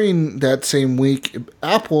 And during that same week,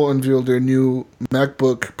 Apple unveiled their new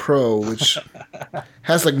MacBook Pro, which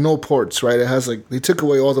has like no ports, right? It has like, they took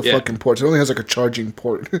away all the fucking ports. It only has like a charging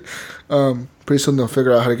port. Pretty soon they'll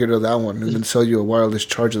figure out how to get rid of that one and then sell you a wireless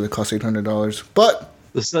charger that costs $800. But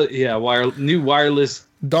new wireless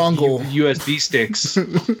dongle USB sticks,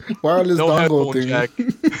 wireless dongle thing. Jack.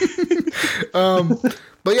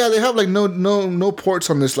 But yeah, they have like no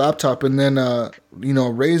ports on this laptop, and then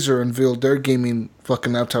Razer unveiled their gaming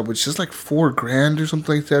fucking laptop, which is like $4,000 or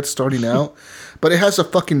something like that starting out. But it has a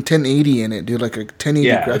fucking 1080 in it, dude, like a 1080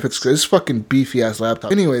 graphics card. It's fucking beefy ass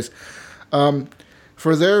laptop. Anyways,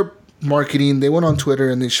 for their marketing, they went on Twitter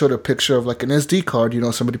and they showed a picture of like an SD card.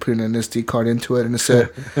 Somebody putting an SD card into it, and it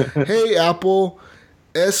said, "Hey Apple,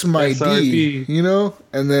 S my D,"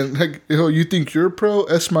 and then like, you think you're pro?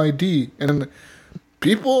 S my D, and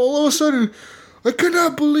people all of a sudden, I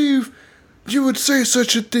cannot believe you would say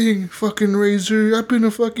such a thing, fucking Razer. I've been a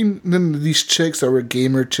fucking... And then these chicks that were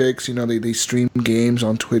gamer chicks, they stream games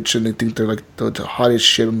on Twitch and they think they're like the hottest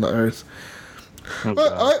shit on the earth.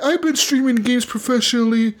 I've been streaming games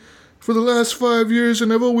professionally for the last 5 years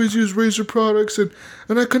and I've always used Razer products and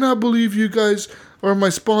I cannot believe you guys are my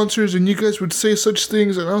sponsors and you guys would say such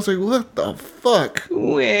things. And I was like, what the fuck?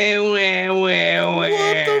 What the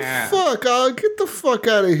fuck? Get the fuck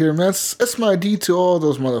out of here, man. That's my D to all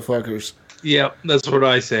those motherfuckers. Yep, that's what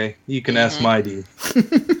I say. You can ask my D.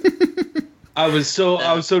 I was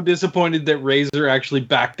so disappointed that Razer actually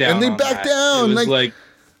backed down. And they backed down. It was like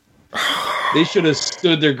they should have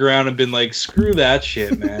stood their ground and been like, screw that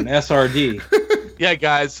shit, man. SRD. Yeah,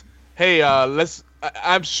 guys. Hey,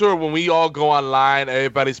 I'm sure when we all go online,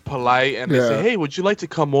 everybody's polite and they say, "Hey, would you like to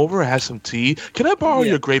come over and have some tea? Can I borrow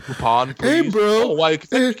your Grey Poupon, please?" Hey, bro. Oh, why?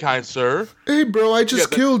 Thank you, kind sir. Hey, bro, I just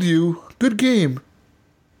killed you. Good game.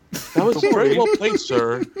 That was very well played,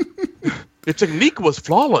 sir. Your technique was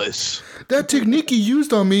flawless. That technique you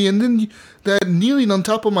used on me and then that kneeling on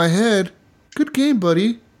top of my head. Good game,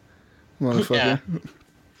 buddy. Motherfucker.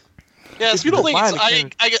 Yes, if you don't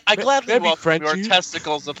mind, I gladly welcome your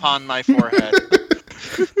testicles upon my forehead.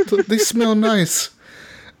 They smell nice.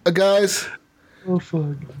 Guys,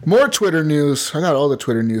 more Twitter news. I got all the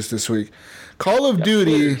Twitter news this week. Call of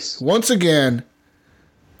Duty, once again.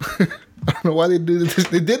 I don't know why they do this.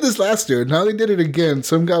 They did this last year. Now they did it again.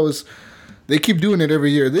 They keep doing it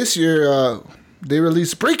every year. This year, they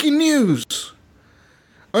released breaking news.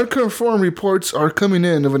 Unconfirmed reports are coming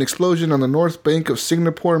in of an explosion on the north bank of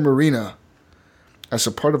Singapore Marina as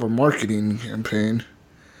a part of a marketing campaign.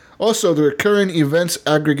 Also, the recurring events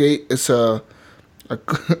aggregate is a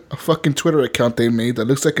fucking Twitter account they made that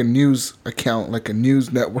looks like a news account, like a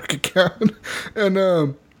news network account. And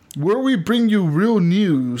where we bring you real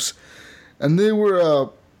news. And they were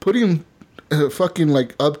putting fucking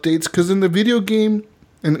like updates, because in the video game,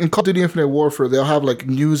 in Call of Duty Infinite Warfare, they'll have like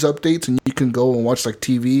news updates and you can go and watch like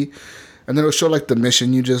TV. And then it'll show like the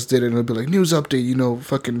mission you just did and it'll be like, news update,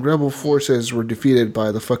 fucking rebel forces were defeated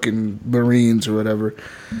by the fucking Marines or whatever.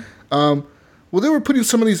 Well, they were putting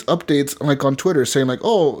some of these updates like on Twitter saying like,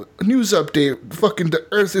 oh, news update, fucking the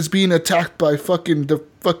Earth is being attacked by fucking the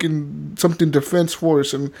fucking something defense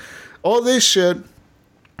force and all this shit.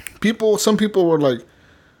 Some people were like,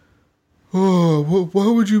 oh, why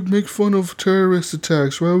would you make fun of terrorist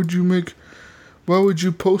attacks? Why would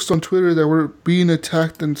you post on Twitter that we're being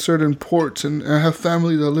attacked in certain ports and I have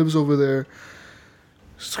family that lives over there?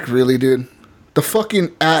 It's like, really, dude? The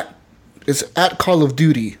fucking is at Call of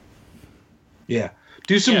Duty. Yeah.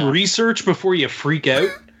 Do some research before you freak out.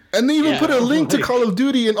 And they even put a link to Call of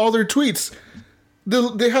Duty in all their tweets.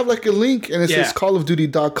 They have like a link and it says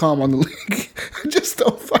callofduty.com on the link. I just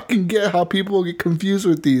don't fucking get how people get confused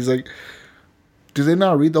with these. Like, do they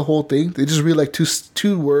not read the whole thing? They just read like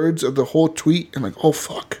two words of the whole tweet and like, oh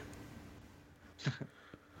fuck.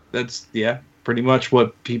 That's pretty much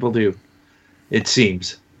what people do. It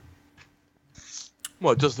seems.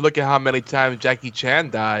 Well, just look at how many times Jackie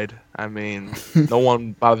Chan died. I mean, no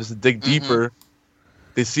one bothers to dig deeper.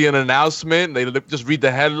 They see an announcement, they just read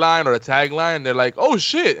the headline or the tagline, and they're like, oh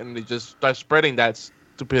shit, and they just start spreading that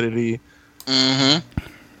stupidity. Mm-hmm.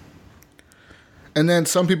 And then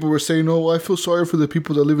some people were saying, oh, I feel sorry for the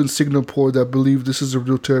people that live in Singapore that believe this is a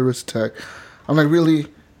real terrorist attack. I'm like, really?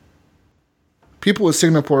 People in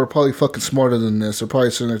Singapore are probably fucking smarter than this. They're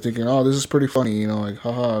probably sitting there thinking, oh, this is pretty funny, like,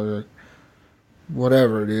 haha, like,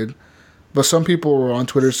 whatever, dude. But some people were on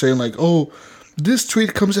Twitter saying, like, oh, this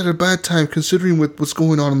tweet comes at a bad time considering what's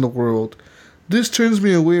going on in the world. This turns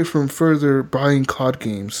me away from further buying COD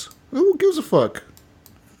games. Who gives a fuck?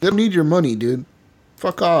 They don't need your money, dude.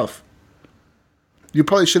 Fuck off. You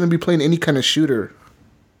probably shouldn't be playing any kind of shooter.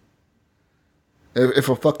 If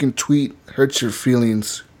a fucking tweet hurts your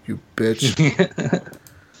feelings, you bitch.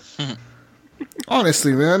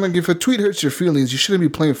 Honestly, man, like if a tweet hurts your feelings, you shouldn't be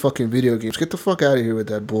playing fucking video games. Get the fuck out of here with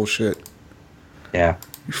that bullshit. Yeah.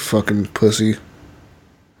 You fucking pussy.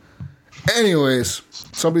 Anyways,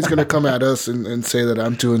 somebody's gonna come at us and say that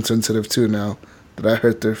I'm too insensitive too now. That I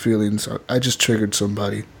hurt their feelings. I just triggered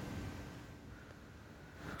somebody.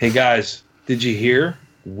 Hey guys, did you hear?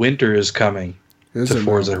 Winter is coming to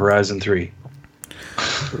Forza Horizon 3.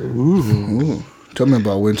 Ooh. Tell me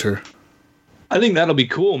about winter. I think that'll be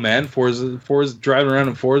cool, man. Forza driving around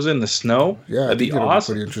in Forza in the snow. Yeah, that'd be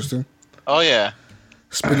awesome. Pretty interesting. Oh yeah.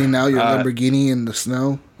 Spinning out your Lamborghini in the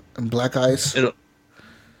snow and black ice.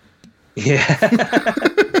 Yeah.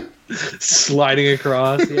 Sliding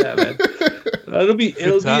across. Yeah, man. It'll be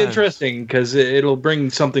interesting because it'll bring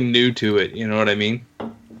something new to it. You know what I mean?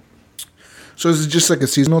 So is it just like a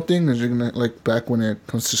seasonal thing? Is it gonna, like, back when it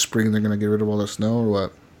comes to spring, they're gonna get rid of all the snow or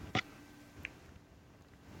what?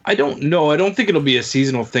 I don't know. I don't think it'll be a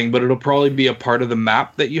seasonal thing, but it'll probably be a part of the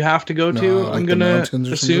map that you have to go to. Like I'm gonna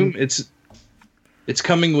assume it's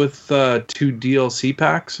coming with 2 DLC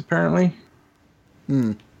packs apparently.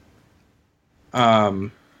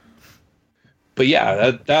 But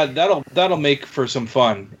yeah, that'll make for some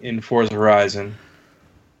fun in Forza Horizon.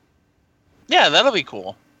 Yeah, that'll be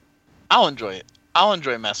cool. I'll enjoy it. I'll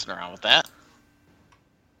enjoy messing around with that.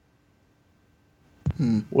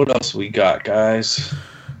 What else we got, guys?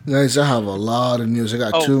 Guys, I have a lot of news. I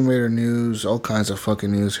got Tomb Raider news, all kinds of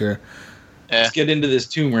fucking news here. Yeah. Let's get into this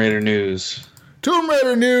Tomb Raider news. Tomb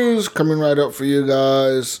Raider news coming right up for you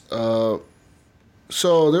guys.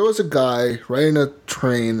 So there was a guy riding a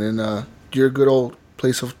train in your good old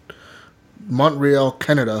place of Montreal,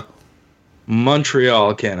 Canada.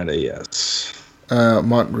 Montreal, Canada, yes.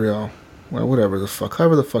 Montreal. Well, whatever the fuck.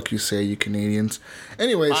 However the fuck you say, you Canadians.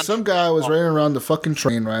 Anyway, some guy was riding around the fucking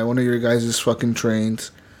train, right? One of your guys' fucking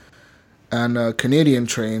trains. And Canadian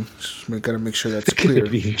train. We gotta make sure that's clear.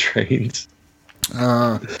 Canadian trains.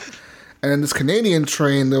 And in this Canadian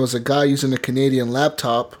train, there was a guy using a Canadian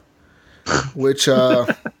laptop, which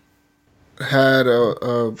had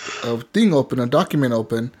a thing open, a document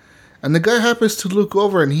open. And the guy happens to look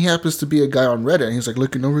over, and he happens to be a guy on Reddit. And he's like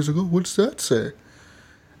looking over, he's like, oh, what's that say?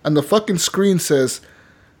 And the fucking screen says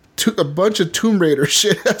a bunch of Tomb Raider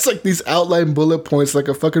shit. That's like these outline bullet points, like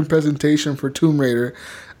a fucking presentation for Tomb Raider.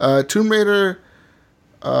 Tomb Raider,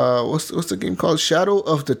 what's the game called? Shadow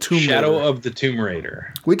of the Tomb Raider. Shadow of the Tomb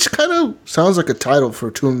Raider. Which kind of sounds like a title for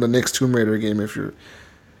the next Tomb Raider game if you're,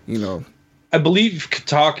 you know. I believe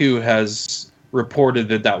Kotaku has reported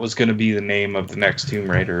that was going to be the name of the next Tomb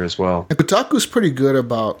Raider as well. And Kotaku's pretty good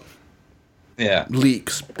about Yeah.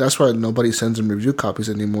 leaks. That's why nobody sends them review copies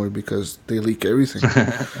anymore, because they leak everything.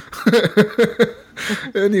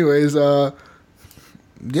 Anyways,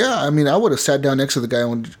 yeah, I mean, I would have sat down next to the guy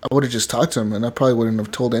and I would have just talked to him, and I probably wouldn't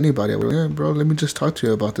have told anybody. I would have, yeah, bro, let me just talk to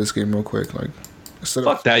you about this game real quick. Like,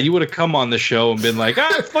 fuck that. You would have come on the show and been like,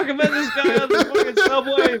 I fucking met this guy on the fucking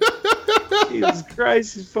subway. Jesus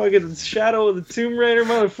Christ, he's fucking Shadow of the Tomb Raider,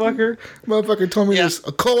 motherfucker. Motherfucker told me there's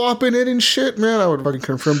a co-op in it and shit, man. I would have fucking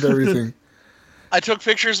confirmed everything. I took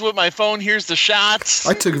pictures with my phone. Here's the shots.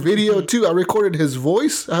 I took video too. I recorded his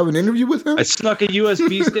voice. I have an interview with him. I snuck a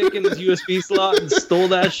USB stick in his USB slot and stole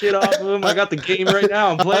that shit off of him. I got the game right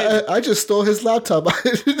now. I'm playing. I just stole his laptop. I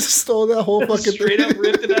just stole that whole fucking straight thing. up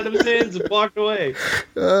ripped it out of his hands and walked away.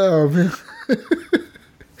 Oh man.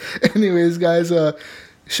 Anyways, guys,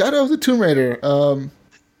 Shadow of the Tomb Raider.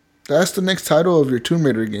 That's the next title of your Tomb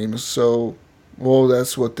Raider game. So, well,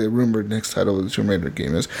 that's what the rumored next title of the Tomb Raider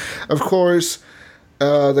game is. Of course,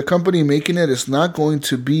 the company making it is not going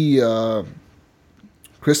to be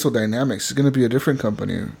Crystal Dynamics. It's going to be a different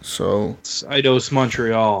company. So, Eidos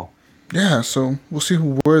Montreal. Yeah, so we'll see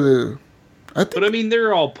where the. But I mean,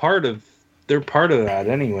 they're part of that,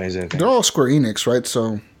 anyways. I think they're all Square Enix, right?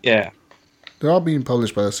 So yeah, they're all being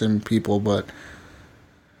published by the same people. But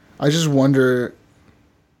I just wonder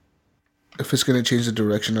if it's going to change the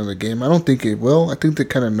direction of the game. I don't think it will. I think they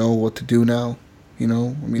kind of know what to do now. You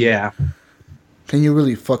know, I mean, yeah. Can you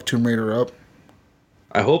really fuck Tomb Raider up?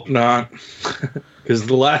 I hope not, because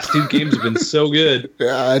the last 2 games have been so good.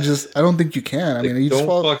 Yeah, I don't think you can. I mean, you just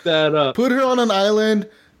fuck that up. Put her on an island,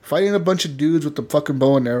 fighting a bunch of dudes with the fucking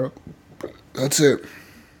bow and arrow. That's it.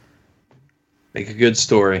 Make a good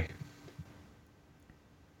story.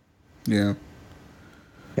 Yeah.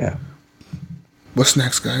 Yeah. What's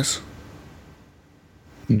next, guys?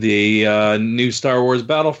 The new Star Wars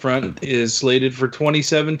Battlefront is slated for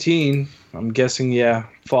 2017. I'm guessing,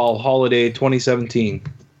 fall holiday 2017.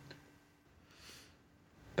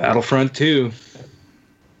 Battlefront 2.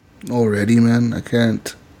 Already, man. I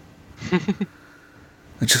can't.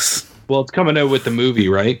 I just. Well, it's coming out with the movie,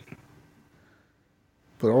 right?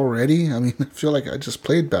 But already? I mean, I feel like I just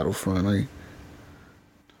played Battlefront.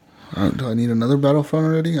 Do I need another Battlefront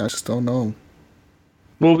already? I just don't know.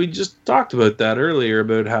 Well, we just talked about that earlier,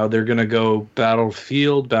 about how they're going to go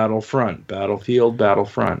Battlefield, Battlefront, Battlefield,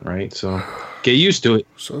 Battlefront, right? So get used to it.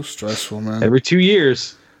 So stressful, man. Every 2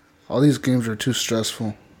 years. All these games are too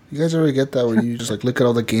stressful. You guys ever get that where you just like look at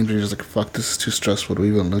all the games and you're just like, fuck, this is too stressful to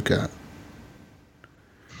even look at?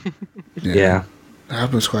 Yeah. It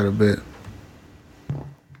happens quite a bit.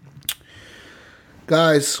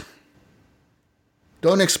 Guys,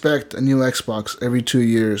 don't expect a new Xbox every 2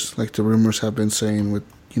 years, like the rumors have been saying with,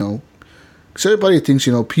 because everybody thinks,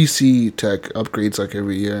 PC tech upgrades like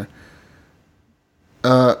every year.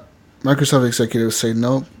 Microsoft executives say,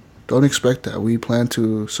 no, don't expect that. We plan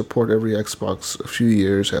to support every Xbox a few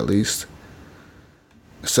years at least.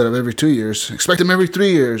 Instead of every 2 years. Expect them every 3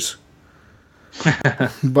 years.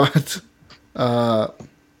 But,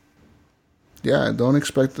 yeah, don't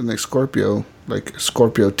expect the next Scorpio, like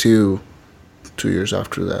Scorpio 2 years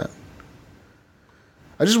after that.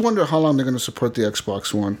 I just wonder how long they're going to support the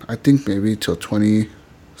Xbox One. I think maybe till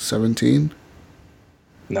 2017?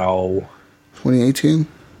 No. 2018?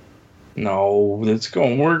 No,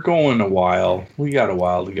 we're going a while. We got a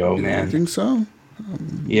while to go, man. I think so?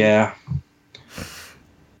 Yeah.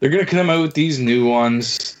 They're going to come out with these new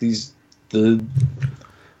ones, the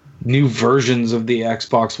new versions of the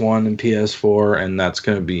Xbox One and PS4, and that's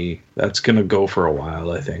going to go for a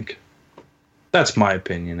while, I think. That's my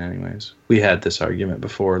opinion, anyways. We had this argument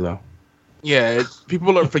before, though. Yeah,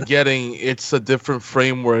 people are forgetting it's a different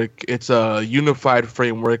framework. It's a unified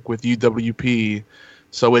framework with UWP.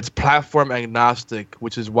 So it's platform agnostic,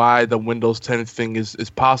 which is why the Windows 10 thing is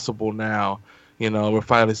possible now. We're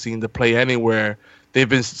finally seeing the play anywhere. They've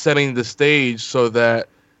been setting the stage so that,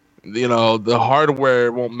 the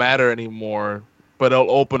hardware won't matter anymore, but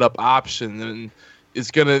it'll open up options. And it's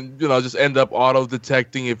going to, just end up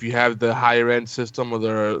auto-detecting if you have the higher-end system or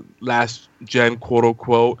the last-gen,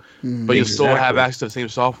 quote-unquote, but you still have access to the same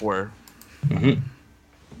software. Mm-hmm.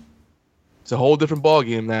 It's a whole different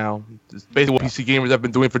ballgame now. It's basically what PC gamers have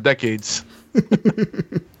been doing for decades.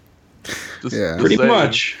 Pretty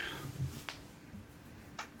much.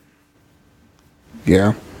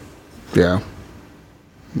 Yeah.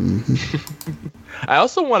 Mm-hmm. I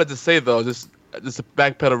also wanted to say, though, just to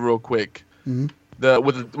backpedal real quick. Mm-hmm.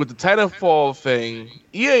 With the Titanfall thing,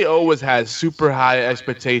 EA always has super high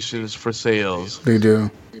expectations for sales. They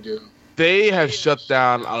do. They have shut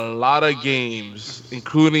down a lot of games,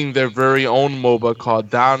 including their very own MOBA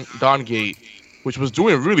called Dawngate, which was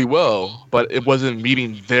doing really well, but it wasn't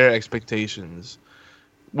meeting their expectations.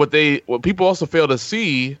 What people also fail to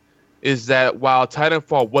see is that while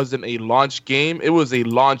Titanfall wasn't a launch game, it was a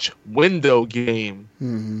launch window game.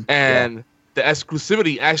 Mm-hmm. And the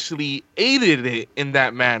exclusivity actually aided it in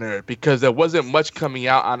that manner because there wasn't much coming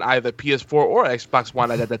out on either PS4 or Xbox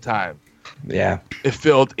One at that time. Yeah. It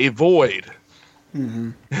filled a void.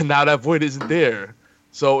 Mm-hmm. And now that void isn't there.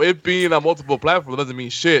 So it being on multiple platforms doesn't mean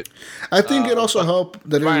shit. I think it also helped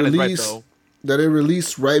that it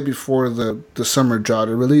released right before the summer drought.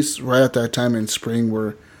 It released right at that time in spring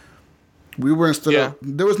where we were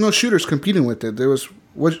there was no shooters competing with it. There was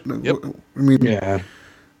there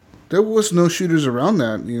was no shooters around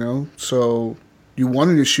that, so you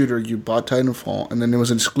wanted a shooter, you bought Titanfall, and then there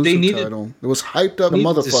was an exclusive title. It was hyped up,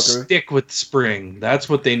 motherfucker. To stick with spring. That's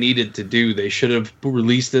what they needed to do. They should have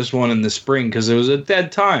released this one in the spring because it was a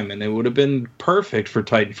dead time, and it would have been perfect for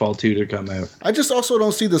Titanfall 2 to come out. I just also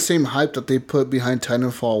don't see the same hype that they put behind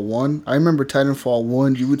Titanfall 1. I remember Titanfall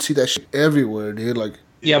 1, you would see that shit everywhere, dude.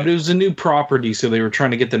 Yeah, but it was a new property, so they were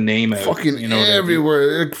trying to get the name out. Fucking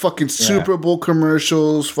everywhere. Fucking Super Bowl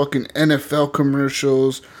commercials, fucking NFL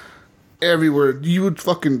commercials, everywhere. You would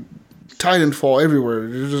fucking Titanfall everywhere.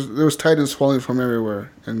 There was Titans falling from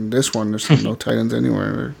everywhere. And this one, there's no Titans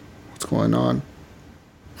anywhere. What's going on?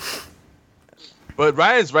 But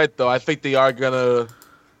Ryan's right, though. I think they are going to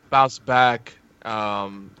bounce back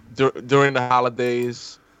during the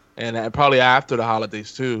holidays and probably after the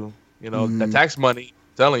holidays, too. The tax money.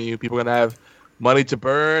 Telling you, people are gonna have money to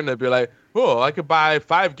burn. They'll be like, "Oh, I could buy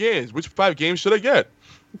 5 games. Which 5 games should I get?"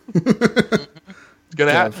 It's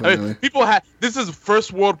gonna happen. People have this is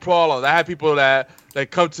first world problem. I have people that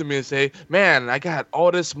come to me and say, "Man, I got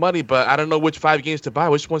all this money, but I don't know which 5 games to buy.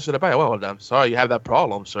 Which one should I buy?" Well, I'm sorry, you have that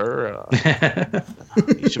problem, sir.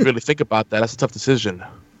 You should really think about that. That's a tough decision.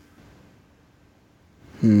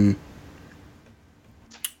 We'll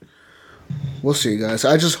see, guys.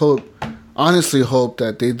 I just hope. honestly hope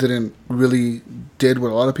that they didn't really did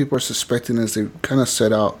what a lot of people are suspecting is they kind of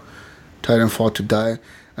set out Titanfall to die.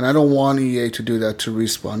 And I don't want EA to do that to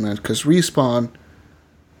Respawn, man. Because Respawn,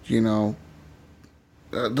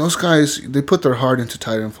 those guys, they put their heart into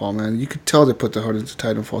Titanfall, man. You could tell they put their heart into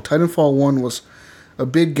Titanfall. Titanfall 1 was a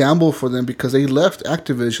big gamble for them because they left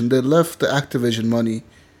Activision. They left the Activision money.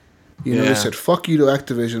 They said, fuck you to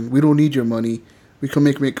Activision. We don't need your money. We can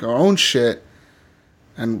make our own shit.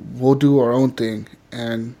 And we'll do our own thing.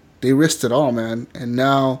 And they risked it all, man. And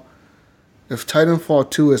now, if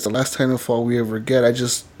Titanfall 2 is the last Titanfall we ever get, I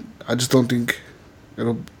just don't think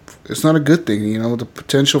it's not a good thing, The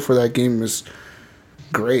potential for that game is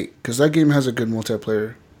great. Because that game has a good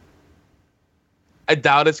multiplayer. I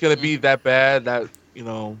doubt it's going to be that bad. That,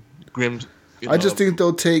 Grim... I just think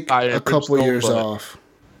they'll take a couple years off,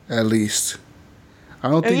 at least. I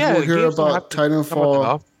don't think we'll hear about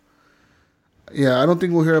Titanfall... Yeah, I don't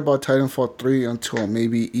think we'll hear about Titanfall 3 until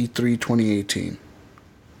maybe E3 2018.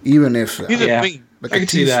 Even if that. I can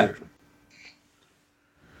see that.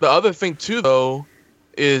 The other thing, too, though,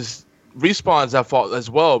 is Respawn's at fault as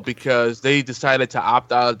well because they decided to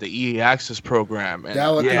opt out of the EA Access program. And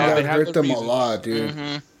that hurt them a lot, dude.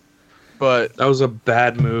 Mm-hmm. But that was a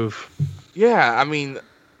bad move. Yeah, I mean...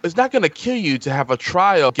 It's not going to kill you to have a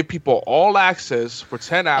trial, give people all access for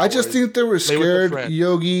 10 hours. I just think they were scared,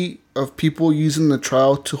 Yogi, of people using the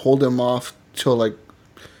trial to hold them off till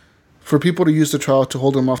for people to use the trial to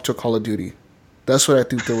hold them off to Call of Duty. That's what I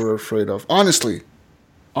think they were afraid of. Honestly.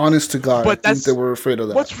 Honest to God, I think they were afraid of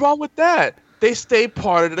that. What's wrong with that? They stay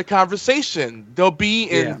part of the conversation. They'll be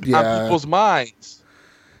on people's minds.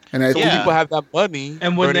 And I think people have that money.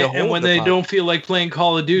 And when they don't feel like playing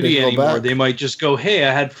Call of Duty anymore, they might just go, "Hey,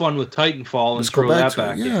 I had fun with Titanfall," and throw that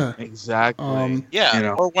back in. Yeah, exactly.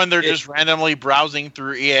 Or when they're just randomly browsing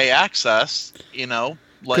through EA Access,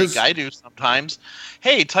 like I do sometimes.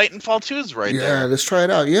 Hey, Titanfall 2 is right there. Yeah, let's try it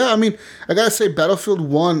out. Yeah, I mean, I gotta say, Battlefield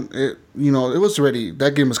 1, it was ready.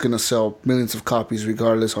 That game was gonna sell millions of copies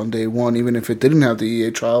regardless on day one, even if it didn't have the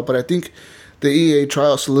EA trial. But I think the EA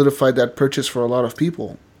trial solidified that purchase for a lot of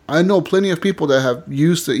people. I know plenty of people that have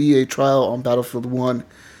used the EA trial on Battlefield 1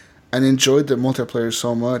 and enjoyed the multiplayer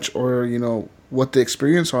so much, or, what they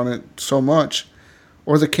experience on it so much,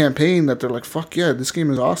 or the campaign that they're like, fuck yeah, this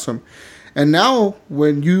game is awesome. And now,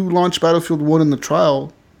 when you launch Battlefield 1 in the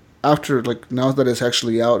trial, after, now that it's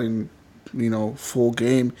actually out in, full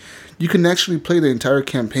game, you can actually play the entire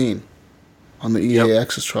campaign on the EA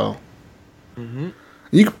Access trial. Mm-hmm.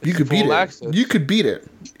 You could beat it. Access. You could beat it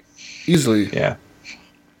easily. Yeah.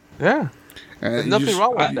 Yeah. There's nothing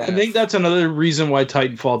wrong with that. I think that's another reason why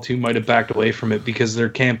Titanfall 2 might have backed away from it, because their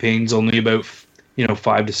campaign's only about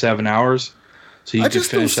 5 to 7 hours. So you could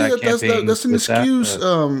finish that campaign. That's an excuse,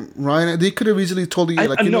 Ryan. They could have easily told you,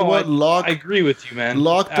 lock. I agree with you, man.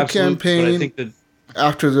 Lock the campaign. But I think that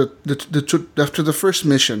after the first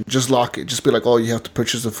mission, just lock it. Just be like, oh, you have to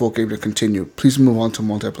purchase the full game to continue. Please move on to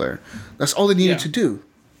multiplayer. That's all they needed to do.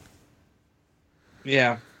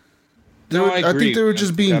 Yeah. I think they were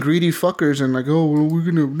just being greedy fuckers and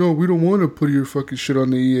we don't want to put your fucking shit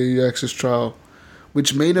on the EA Access trial,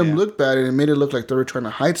 which made them look bad, and it made it look like they were trying to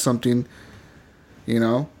hide something,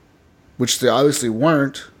 which they obviously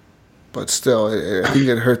weren't, but still, I think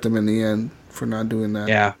it hurt them in the end for not doing that.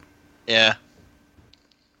 Yeah. Yeah.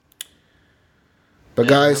 But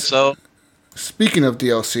guys, speaking of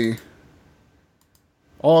DLC,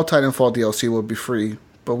 all Titanfall DLC will be free.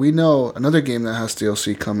 But we know another game that has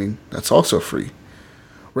DLC coming that's also free.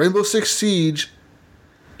 Rainbow Six Siege.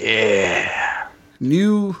 Yeah.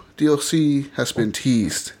 New DLC has been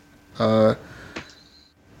teased.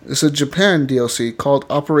 It's a Japan DLC called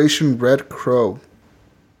Operation Red Crow.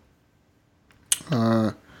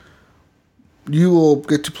 You will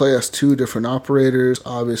get to play as 2 different operators,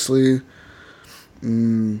 obviously. I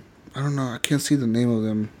don't know. I can't see the name of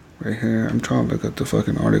them right here. I'm trying to look at the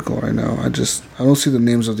fucking article right now. I don't see the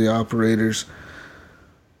names of the operators.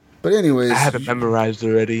 But anyways, I have it memorized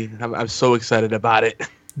already. I'm so excited about it.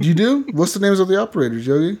 You do? What's the names of the operators,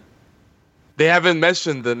 Yogi? They haven't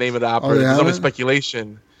mentioned the name of the operator. It's only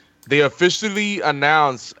speculation. They officially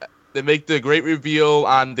announced they make the great reveal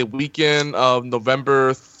on the weekend of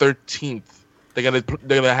November 13th. They're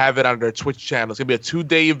gonna have it on their Twitch channel. It's gonna be a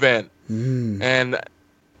 2-day event, and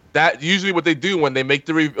that usually what they do when they make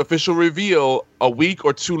the official reveal a week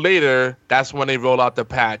or 2 later. That's when they roll out the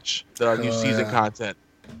patch, the new season content,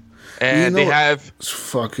 and they have.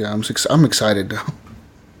 Fuck yeah! I'm excited now.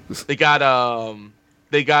 They got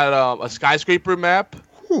a skyscraper map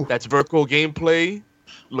that's vertical gameplay.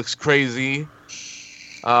 Looks crazy.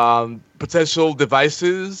 potential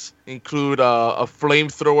devices include a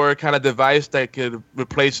flamethrower kind of device that could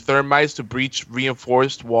replace thermites to breach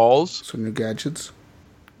reinforced walls. So new gadgets,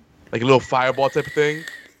 like a little fireball type of thing,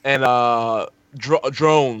 and a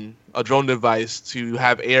drone device to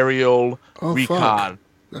have aerial recon. Fuck.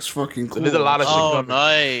 That's fucking cool. So there's a lot of shit coming.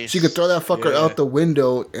 Nice. So you could throw that fucker out the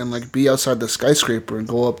window and like be outside the skyscraper and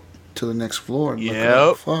go up to the next floor. And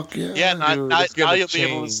Yep. Fuck yeah. Yeah, dude, now change. you'll be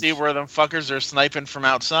able to see where them fuckers are sniping from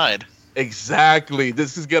outside. Exactly.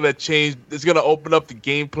 This is gonna change. It's gonna open up the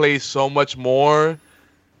gameplay so much more.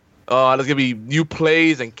 There's gonna be new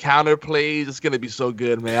plays and counter plays. It's gonna be so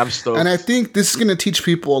good, man. I'm stoked. And I think this is gonna teach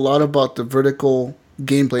people a lot about the vertical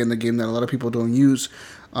gameplay in the game that a lot of people don't use.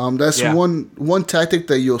 That's one tactic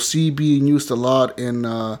that you'll see being used a lot in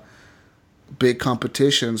big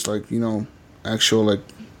competitions, like actual like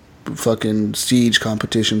fucking siege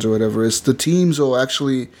competitions or whatever. Is the teams will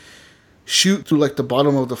actually shoot through like the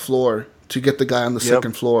bottom of the floor to get the guy on the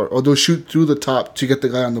second floor, or they'll shoot through the top to get the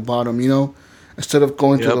guy on the bottom. Instead of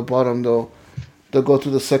going to the bottom, they'll go to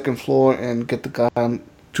the second floor and get the guy on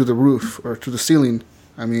to the roof or to the ceiling.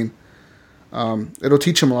 I mean. It'll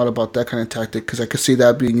teach them a lot about that kind of tactic because I could see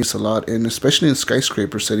that being used a lot, and especially in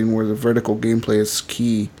skyscraper setting where the vertical gameplay is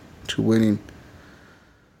key to winning.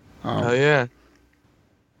 Oh yeah,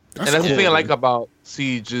 and that's the thing I like about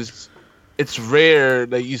Siege is it's rare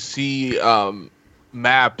that you see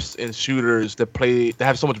maps and shooters that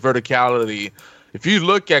have so much verticality. If you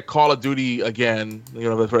look at Call of Duty again,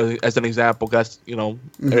 as an example, because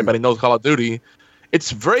everybody knows Call of Duty,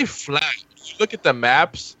 it's very flat. If you look at the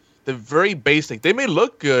maps. They're very basic. They may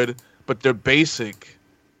look good, but they're basic.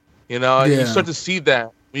 And you start to see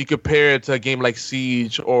that when you compare it to a game like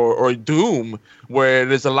Siege or Doom, where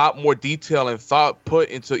there's a lot more detail and thought put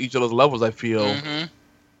into each of those levels, I feel. Mm-hmm.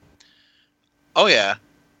 Oh, yeah.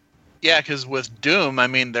 Yeah, because with Doom, I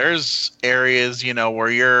mean, there's areas,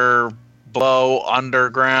 where you're below,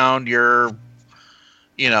 underground, you're,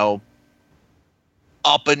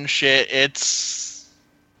 up and shit. It's...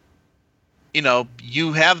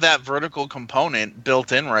 you have that vertical component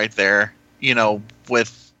built in right there,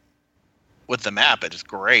 with the map. It's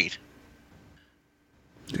great.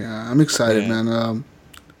 Yeah, I'm excited, man.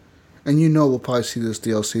 And we'll probably see this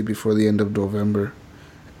DLC before the end of November.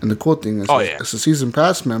 And the cool thing is, as a Season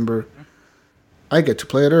Pass member, I get to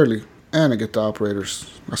play it early, and I get the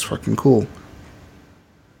operators. That's fucking cool.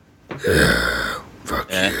 Yeah,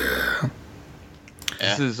 fuck yeah.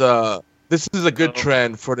 This is a good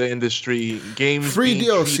trend for the industry. Games free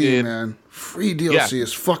DLC, man. Free DLC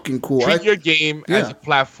is fucking cool. Treat your game as a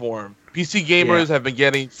platform. PC gamers have been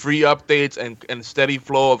getting free updates and steady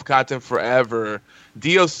flow of content forever.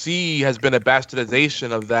 DLC has been a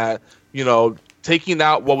bastardization of that. Taking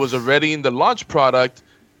out what was already in the launch product,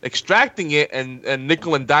 extracting it, and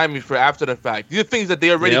nickel and diming for after the fact. These are things that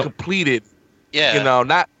they already completed. Yeah.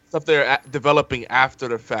 Not stuff they're developing after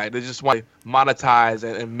the fact. They just want to monetize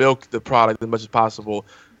and milk the product as much as possible.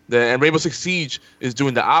 And Rainbow Six Siege is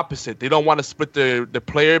doing the opposite. They don't want to split the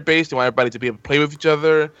player base. They want everybody to be able to play with each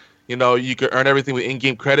other. You can earn everything with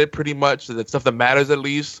in-game credit pretty much. So that's stuff that matters at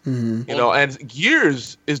least. Mm-hmm. And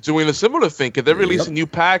Gears is doing a similar thing because they're releasing new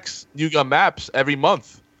packs, new maps every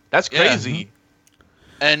month. That's crazy. Yeah.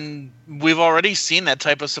 And we've already seen that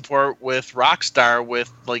type of support with Rockstar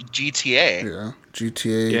with like GTA. Yeah,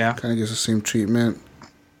 GTA kind of gets the same treatment.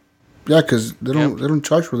 Yeah, because they don't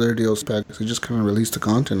charge for their DLC packs. They just kind of release the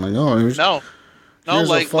content like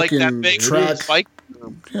like that big track. Bike.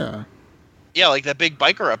 Yeah, like that big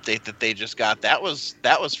biker update that they just got. That was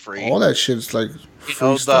free. All that shit's like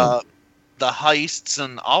free stuff. The heists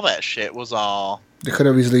and all that shit was all. They could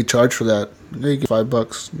have easily charged for that. They get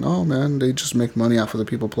 $5. No, man, they just make money off of the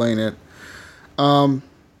people playing it. I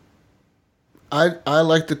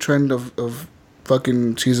like the trend of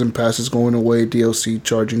fucking season passes going away, DLC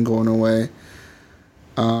charging going away.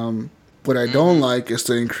 What I don't like is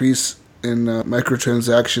the increase in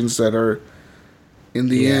microtransactions that are, in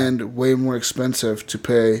the end, way more expensive to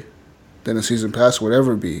pay than a season pass would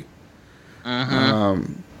ever be.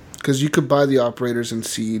 Because you could buy the operators in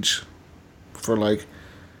Siege for like,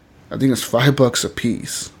 I think it's $5 a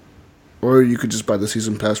piece, or you could just buy the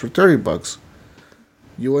season pass for $30.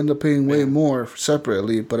 You end up paying way more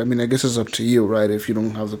separately, but I mean, I guess it's up to you, right? If you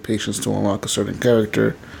don't have the patience to unlock a certain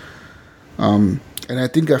character. And I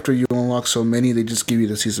think after you unlock so many, they just give you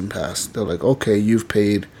the season pass. They're like, okay, you've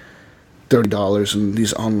paid $30 in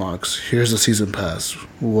these unlocks. Here's the season pass,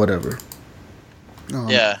 whatever.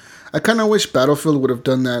 I kind of wish Battlefield would have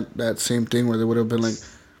done that same thing where they would have been like,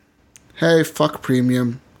 hey, fuck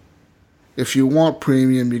premium. If you want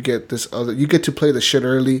premium, you get this other. You get to play the shit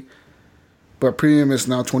early, but premium is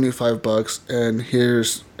now $25, and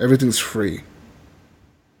here's everything's free.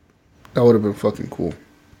 That would have been fucking cool.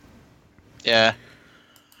 Yeah.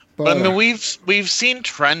 But I mean, we've seen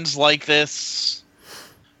trends like this,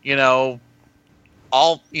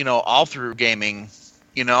 all through gaming.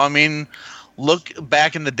 I mean, look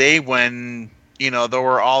back in the day when there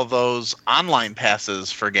were all those online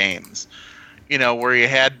passes for games, where you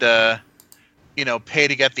had to, pay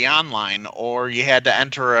to get the online, or you had to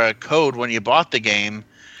enter a code when you bought the game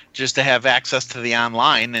just to have access to the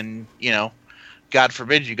online, and God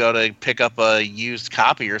forbid you go to pick up a used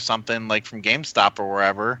copy or something like from GameStop or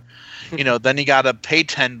wherever, then you got to pay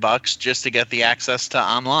 $10 just to get the access to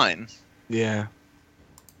online. Yeah.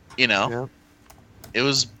 It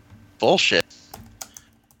was bullshit.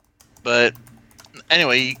 But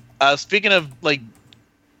anyway, speaking of like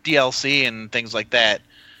DLC and things like that,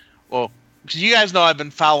 well, because you guys know I've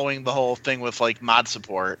been following the whole thing with like mod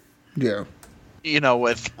support. Yeah.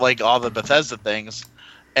 With like all the Bethesda things.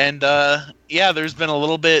 And there's been a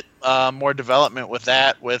little bit more development with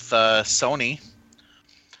that with Sony,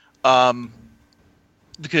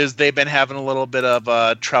 because they've been having a little bit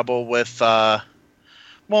of trouble with,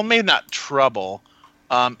 maybe not trouble.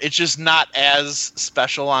 It's just not as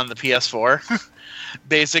special on the PS4,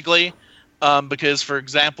 basically, because for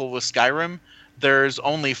example with Skyrim, there's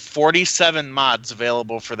only 47 mods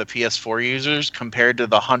available for the PS4 users compared to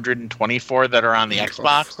the 124 that are on the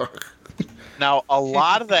Xbox. Fuck. Now, a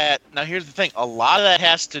lot of that. Now, here's the thing: a lot of that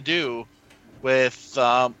has to do with,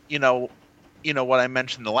 what I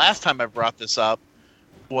mentioned the last time I brought this up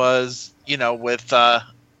was, with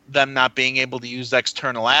them not being able to use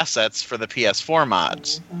external assets for the PS4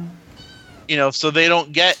 mods. So they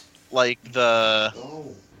don't get like the,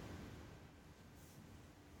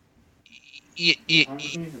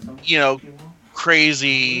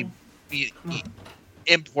 crazy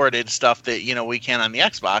imported stuff that we can on the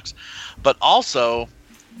Xbox. But also,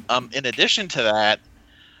 in addition to that,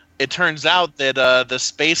 it turns out that the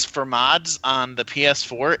space for mods on the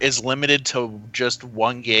PS4 is limited to just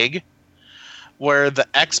 1 gig, where the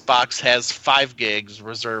Xbox has 5 gigs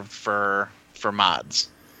reserved for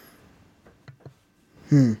mods.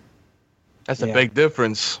 That's a big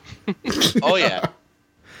difference. Oh yeah,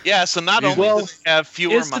 yeah. So not only do they have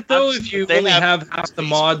fewer is mods, it though if you only have half the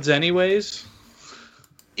mods anyways?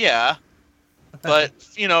 Yeah. But,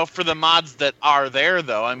 for the mods that are there,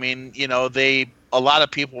 though, I mean, a lot of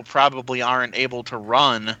people probably aren't able to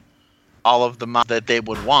run all of the mods that they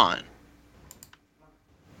would want.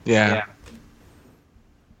 Yeah.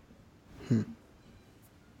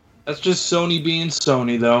 That's just Sony being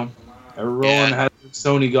Sony, though. Everyone has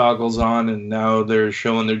Sony goggles on, and now they're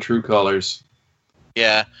showing their true colors.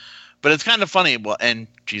 Yeah. But it's kind of funny. Well, and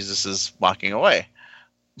Jesus is walking away.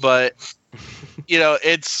 But,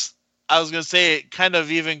 I was going to say it kind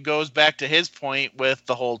of even goes back to his point with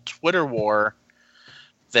the whole Twitter war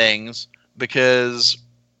things, because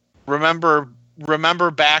remember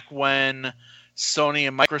back when Sony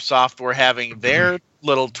and Microsoft were having their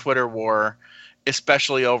little Twitter war,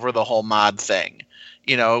 especially over the whole mod thing.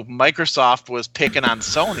 Microsoft was picking on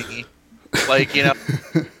Sony, like,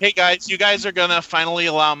 hey guys, you guys are going to finally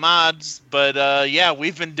allow mods, but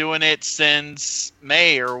we've been doing it since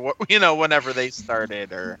May or, whenever they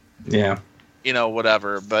started, or... Yeah.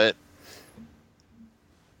 Whatever. But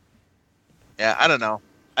yeah, I don't know.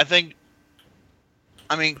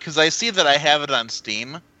 Because I see that I have it on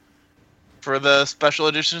Steam for the special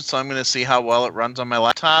edition, so I'm going to see how well it runs on my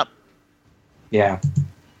laptop. Yeah.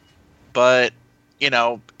 But,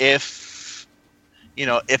 if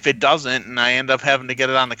it doesn't and I end up having to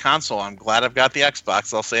get it on the console, I'm glad I've got the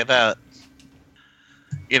Xbox. I'll say that.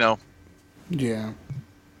 Yeah.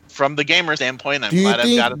 From the gamer standpoint, I'm glad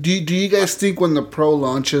I've got it. Do you guys think when the Pro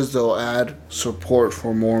launches, they'll add support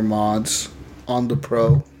for more mods on the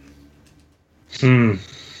Pro? On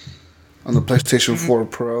the PlayStation 4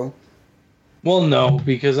 Pro? Well, no,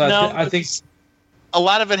 because I think a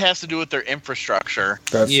lot of it has to do with their infrastructure.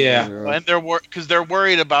 And they're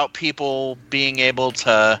worried about people being able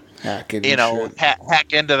to hack it,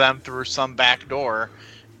 hack into them through some back door.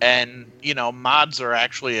 And, mods are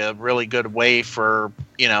actually a really good way for,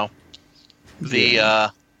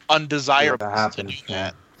 the undesirables to do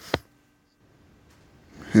that.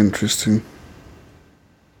 Interesting.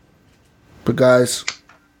 But guys,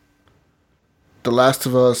 The Last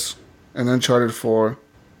of Us and Uncharted 4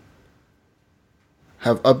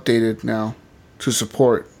 have updated now to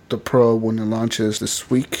support the Pro when it launches this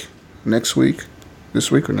week, next week,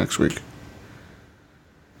 this week or next week.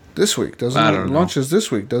 This week, doesn't it? It launches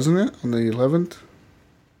this week, doesn't it? On the 11th?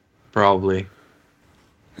 Probably.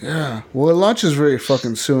 Yeah, well, it launches very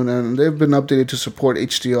fucking soon, and they've been updated to support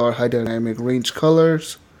HDR, high dynamic range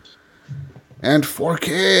colors, and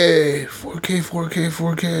 4K,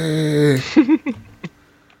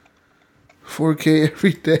 4K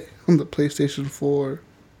every day on the PlayStation 4.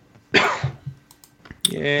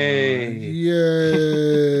 Yay!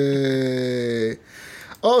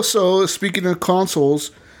 Also, speaking of consoles,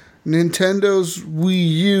 Nintendo's Wii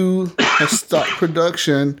U has stopped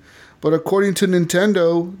production. But according to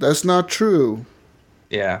Nintendo, that's not true.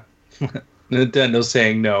 Yeah. Nintendo's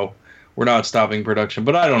saying no. We're not stopping production.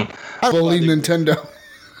 But I don't believe Nintendo.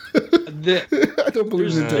 I don't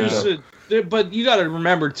believe Nintendo. But you got to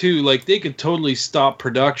remember, too, like, they could totally stop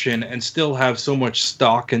production and still have so much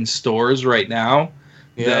stock in stores right now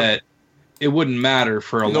that it wouldn't matter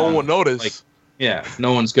for a long time. No one would notice. Like, yeah,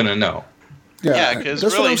 no one's going to know. Yeah, because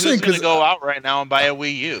really, who's going to go out right now and buy a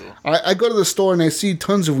Wii U? I go to the store and I see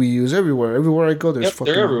tons of Wii U's everywhere. Everywhere I go, there's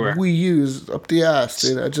fucking Wii U's up the ass,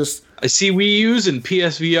 dude. I see Wii U's and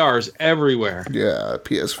PSVRs everywhere. Yeah,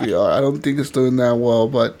 PSVR. I don't think it's doing that well,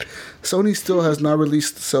 but Sony still has not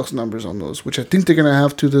released the sales numbers on those, which I think they're going to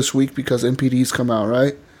have to this week because NPD's come out,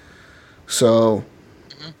 right? So,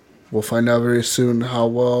 we'll find out very soon how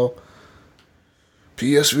well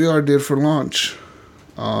PSVR did for launch.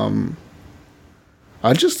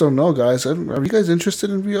 I just don't know, guys. Are you guys interested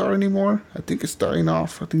in VR anymore? I think it's dying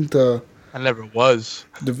off. I think I never was.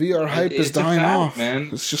 The VR hype is dying off, man.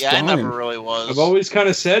 It's just dying. I never really was. I've always kind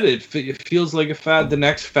of said it. It feels like a fad. The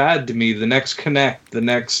next fad to me. The next Kinect. The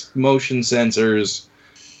next motion sensors.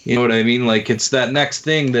 You know what I mean? Like, it's that next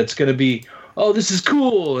thing that's going to be, oh, this is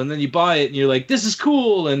cool. And then you buy it and you're like, this is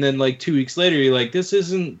cool. And then like 2 weeks later, you're like, this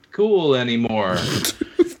isn't cool anymore.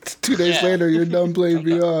 2 days later, you're done playing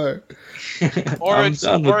VR. Or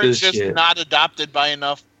it's just not adopted by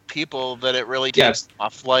enough people that it really takes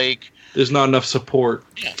off. Like, there's not enough support.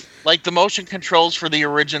 Yeah. Like the motion controls for the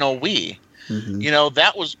original Wii. Mm-hmm. You know,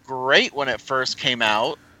 that was great when it first came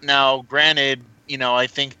out. Now, granted, you know, I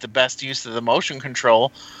think the best use of the motion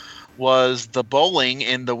control was the bowling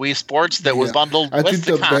in the Wii Sports that was bundled with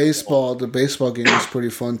the console. the baseball game was pretty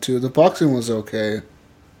fun too. The boxing was okay.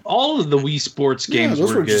 All of the Wii Sports games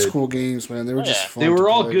those were good. just cool games, man. They were just fun. They were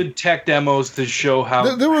all good tech demos to show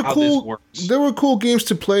how they were how cool. This works. They were cool games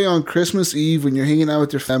to play on Christmas Eve when you're hanging out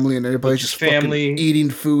with your family and everybody's just fucking eating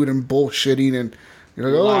food and bullshitting and you're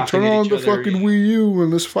like, oh, turn on the fucking Wii U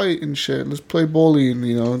and let's fight and shit. Let's play bowling,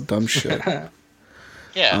 you know, dumb shit.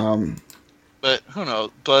 Yeah. But who knows?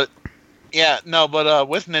 But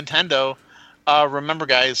with Nintendo, remember,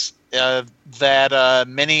 guys, that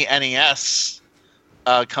mini NES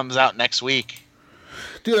comes out next week.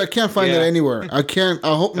 Dude, I can't find it anywhere. I can't.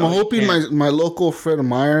 I'm hoping my local Fred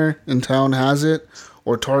Meyer in town has it,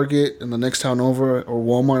 or Target in the next town over, or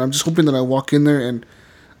Walmart. I'm just hoping that I walk in there and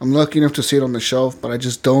I'm lucky enough to see it on the shelf, but I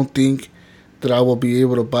just don't think that I will be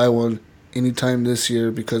able to buy one anytime this year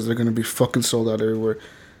because they're going to be fucking sold out everywhere.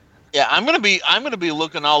 Yeah, I'm gonna be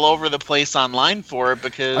looking all over the place online for it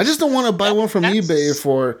because I just don't want to buy one from eBay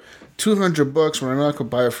for $200 when I'm not gonna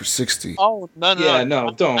buy it for $60. Oh no! Yeah,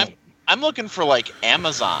 no, don't. I'm looking for like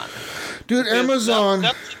Amazon. Dude, Amazon.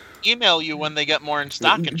 They'll email you when they get more in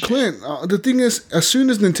stock. And Clint, the thing is, as soon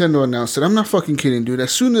as Nintendo announced it, I'm not fucking kidding, dude.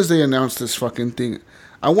 As soon as they announced this fucking thing,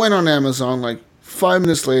 I went on Amazon like 5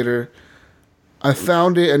 minutes later. I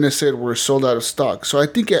found it and it said we're sold out of stock. So I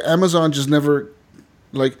think Amazon just never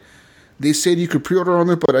like. They said you could pre-order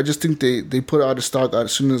on it, but I just think they put it out of stock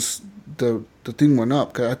as soon as the thing went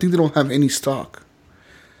up. Cause I think they don't have any stock.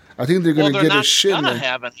 I think they're gonna get a shit. They're not gonna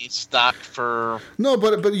have any stock for. No,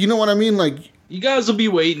 but you know what I mean. Like you guys will be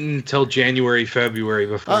waiting until January, February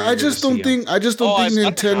before. I just don't think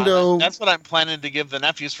Nintendo. That's what I'm planning to give the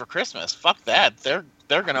nephews for Christmas. Fuck that. They're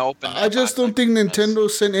gonna open. I just don't think Nintendo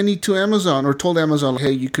sent any to Amazon or told Amazon,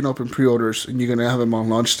 hey, you can open pre-orders and you're gonna have them on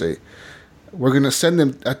launch day. We're going to send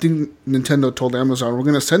them, I think Nintendo told Amazon, we're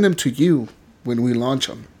going to send them to you when we launch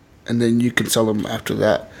them. And then you can sell them after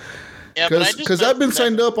that. Yeah, because I've been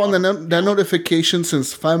signed up on that notification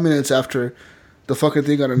since 5 minutes after the fucking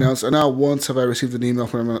thing got announced. And not once have I received an email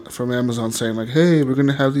from Amazon saying like, hey, we're going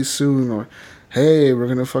to have these soon. Or, hey, we're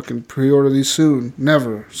going to fucking pre-order these soon.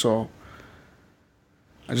 Never. So,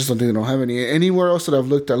 I just don't think they don't have any. Anywhere else that I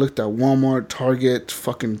looked at Walmart, Target,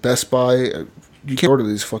 fucking Best Buy. You can't order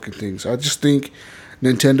these fucking things. I just think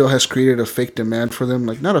Nintendo has created a fake demand for them.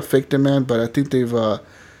 Like, not a fake demand, but I think they've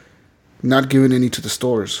not given any to the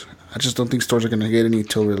stores. I just don't think stores are going to get any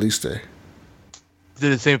till release day.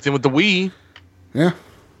 Did the same thing with the Wii. Yeah.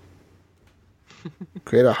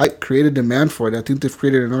 Create a demand for it. I think they've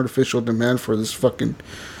created an artificial demand for this fucking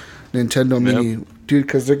Nintendo Mini. Dude,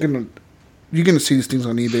 because they're going to... you're gonna see these things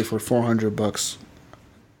on eBay for $400.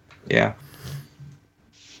 Yeah.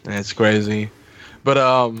 It's crazy. But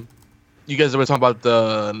you guys were talking about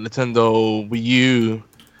the Nintendo Wii U,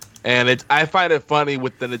 and I find it funny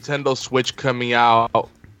with the Nintendo Switch coming out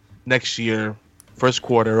next year, first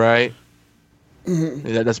quarter, right?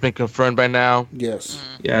 Mm-hmm. That's been confirmed by now. Yes.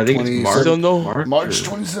 Yeah, I think it's March. Still no March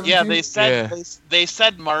 2017. Yeah, they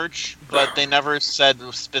said March, but they never said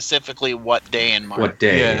specifically what day in March. What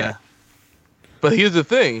day? Yeah. But here's the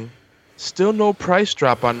thing: still no price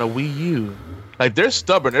drop on the Wii U. Like, they're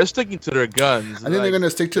stubborn. They're sticking to their guns. I think they're gonna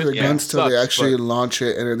stick to their guns till they actually launch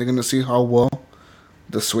it, and they're gonna see how well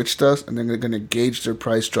the Switch does, and then they're gonna gauge their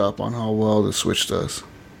price drop on how well the Switch does.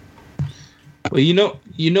 Well, you know,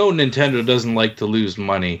 Nintendo doesn't like to lose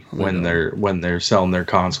money when they're selling their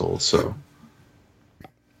consoles. So,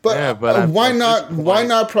 but why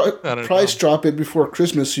not price drop it before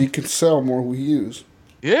Christmas so you can sell more Wii U's?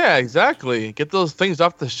 Yeah, exactly. Get those things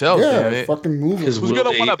off the shelf. Yeah, fucking move it. Who's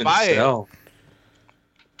gonna want to buy it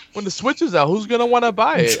when the Switch is out? Who's gonna want to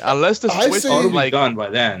buy it unless the Switch is like gone by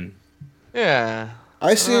then? Yeah.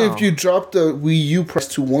 I say if you drop the Wii U price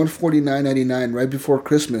to $149.99 right before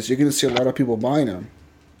Christmas, you're gonna see a lot of people buying them.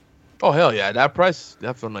 Oh hell yeah, that price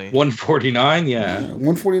definitely. $149, yeah.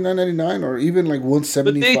 $149.99 or even like $175.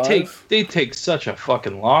 But they take such a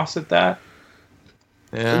fucking loss at that.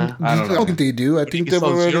 Yeah, I don't think they do. I think they've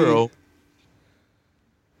already. Zero.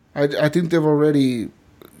 I think they've already,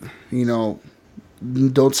 don't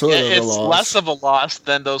sell it at a loss. It's less of a loss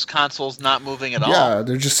than those consoles not moving at all. Yeah,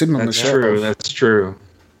 they're just sitting on the shelf. That's true.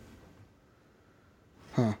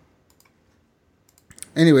 Huh.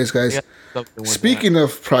 Anyways, guys, speaking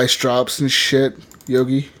of price drops and shit,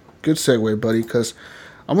 Yogi, good segue, buddy, because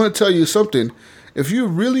I'm going to tell you something. If you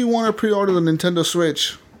really want to pre-order the Nintendo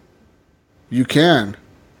Switch, you can.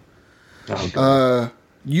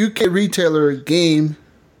 UK retailer Game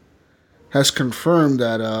has confirmed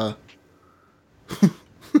that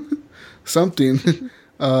something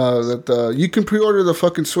that you can pre-order the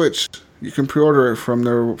fucking Switch. You can pre-order it from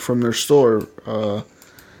their store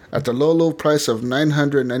at the low price of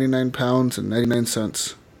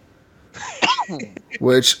 £999.99,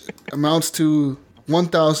 which amounts to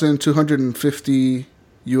 $1,250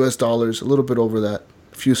 US, a little bit over that,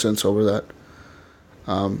 a few cents over that.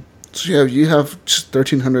 So you have just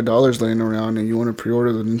 $1,300 laying around, and you want to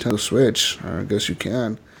pre-order the Nintendo Switch. I guess you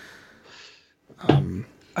can.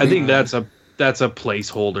 I think that's a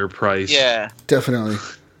placeholder price. Yeah, definitely.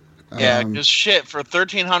 Yeah, because shit, for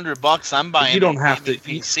 $1,300, I'm buying. You don't have to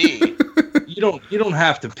PC. You don't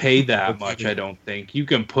have to pay that much. I don't think you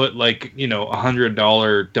can put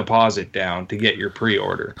 $100 deposit down to get your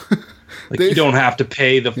pre-order. You don't have to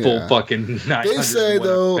pay the full fucking $900. They say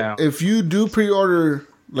though, if you do pre-order,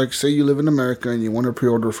 like say you live in America and you want to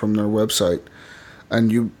pre-order from their website,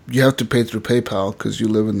 and you have to pay through PayPal because you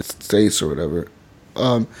live in the States or whatever.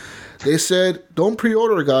 They said don't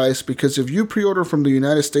pre-order, guys, because if you pre-order from the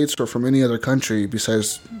United States or from any other country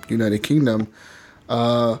besides United Kingdom,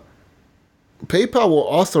 PayPal will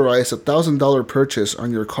authorize $1,000 purchase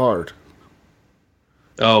on your card.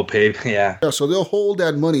 Oh, yeah. Yeah, so they'll hold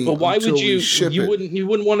that money. But why would you? Ship you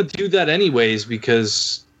wouldn't want to do that anyways,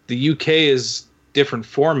 because the UK is different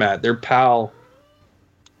format. They're PAL.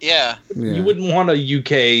 Yeah. You wouldn't want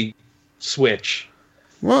a UK Switch.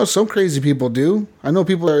 Well, some crazy people do. I know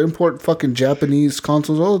people that import fucking Japanese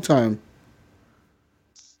consoles all the time.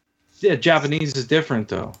 Yeah, Japanese is different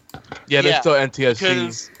though. Yeah, they're still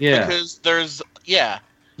NTSC. Because there's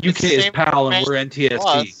UK is PAL and we're NTSC.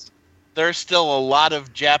 Plus, there's still a lot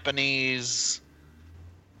of Japanese,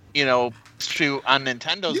 on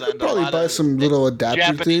Nintendo's you could probably buy some little adapter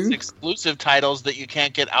Japanese thing. exclusive titles that you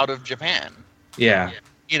can't get out of Japan. Yeah.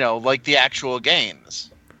 Like the actual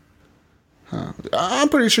games. Huh. I'm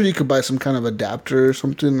pretty sure you could buy some kind of adapter or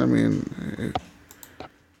something. I mean,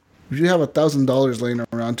 if you have $1,000 laying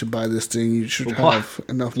around to buy this thing, you should have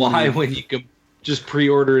enough money. Why, when you can just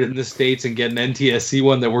pre-order it in the States and get an NTSC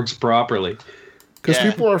one that works properly? Because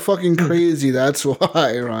people are fucking crazy. That's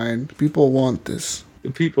why, Ryan. People want this.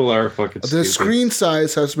 People are fucking stupid. The screen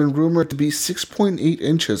size has been rumored to be 6.8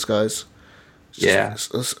 inches, guys. Yeah.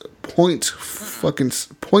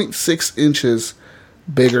 0.6 inches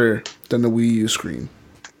bigger than the Wii U screen,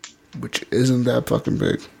 which isn't that fucking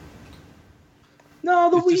big. No,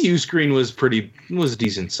 the Wii U screen was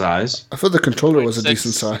decent size. I thought the controller was a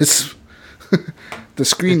decent size. The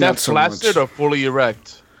screen, not so much. Is that flaccid or fully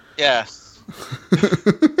erect? Yeah.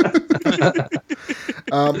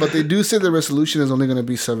 But they do say the resolution is only going to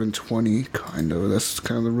be 720, kind of. That's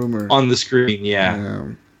kind of the rumor. On the screen, yeah.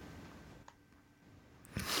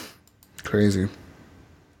 Crazy.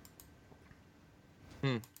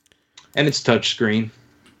 And it's touchscreen.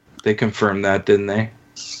 They confirmed that, didn't they?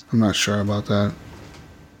 I'm not sure about that.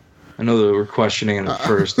 I know they were questioning it at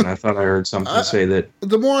first, and I thought I heard something say that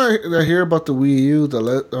The more I hear about the Wii U, the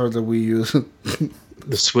Wii U,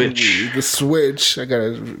 the Switch. The Switch. I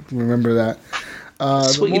gotta remember that.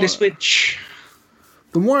 The Switch.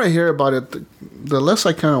 The more I hear about it, the less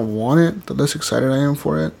I kind of want it, the less excited I am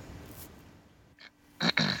for it.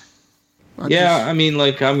 I'm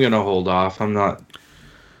gonna hold off. I'm not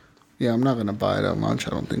gonna buy it at launch. I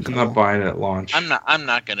don't think I'm not buying it at launch. I'm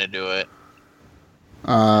not gonna do it.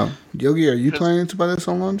 Yogi, are you planning to buy this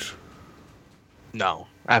on launch? No,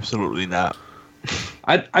 absolutely not.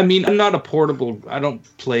 I'm not a portable. I don't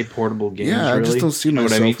play portable games. Yeah, I really. just don't see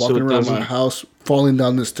myself walking around my house, falling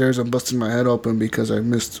down the stairs and busting my head open because I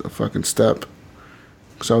missed a fucking step.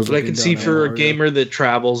 But I can see for a gamer that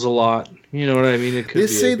travels a lot. You know what I mean? They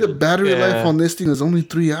say the battery life on this thing is only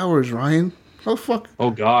 3 hours, Ryan. Oh fuck! Oh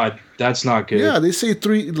god, that's not good. Yeah, they say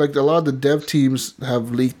 3. Like a lot of the dev teams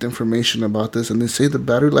have leaked information about this, and they say the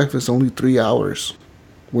battery life is only 3 hours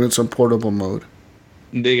when it's on portable mode.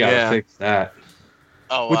 They gotta fix that.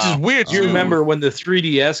 Oh, which is weird. You remember when the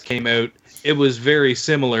 3DS came out? It was very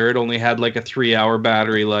similar. It only had like a 3-hour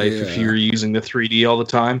battery life if you were using the 3D all the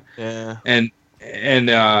time. Yeah. And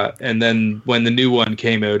then when the new one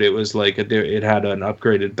came out, it was like it had an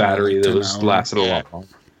upgraded battery that lasted a lot longer.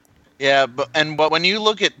 Yeah, but when you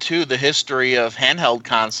look at the history of handheld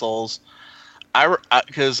consoles,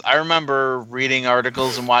 because I remember reading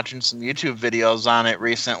articles and watching some YouTube videos on it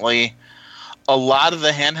recently. A lot of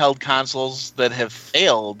the handheld consoles that have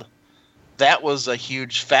failed, that was a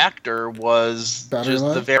huge factor, was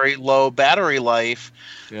the very low battery life.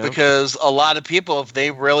 Yep. Because a lot of people, if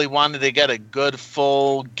they really wanted to get a good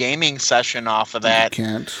full gaming session off of that, you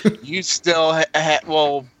can't. You still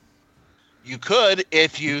you could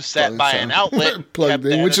if you sat by an outlet plugged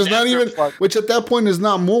in, which is not even, which at that point is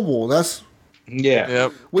not mobile. That's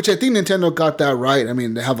Yep. Which I think Nintendo got that right. I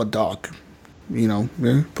mean, they have a dock,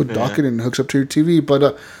 put dock it and it hooks up to your TV.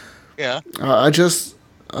 But I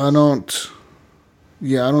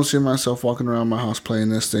don't see myself walking around my house playing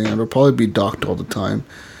this thing. It'll probably be docked all the time.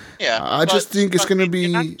 Yeah, I just think it's going to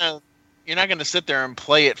be. You're not going to sit there and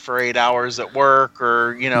play it for 8 hours at work,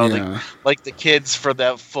 or like the kids for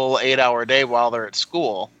that full 8-hour day while they're at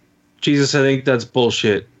school. Jesus, I think that's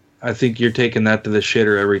bullshit. I think you're taking that to the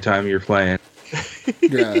shitter every time you're playing.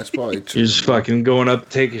 Yeah, that's probably true. You're just fucking going up to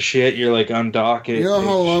take a shit. You're like, undock it. You know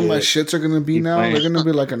how long my shits are going to be now? They're going to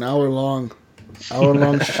be like an hour long.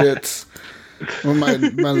 Hour-long shits. When my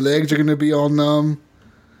legs are going to be all numb.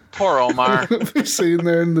 Poor Omar. Be sitting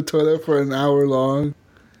there in the toilet for an hour long.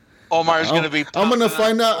 Omar's going to be... I'm going to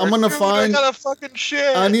find out. I'm going to find... I got a fucking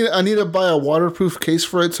shit. I need to buy a waterproof case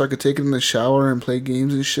for it so I could take it in the shower and play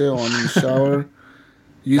games and shit while I'm in the shower.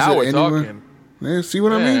 Use now it anywhere. Talking. Yeah, see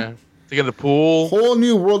what I mean? They got the pool. Whole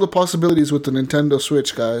new world of possibilities with the Nintendo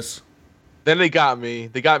Switch, guys. Then they got me.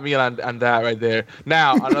 They got me on that right there.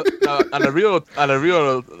 Now, on a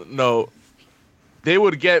real note, they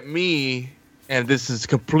would get me, and this is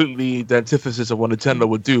completely the antithesis of what Nintendo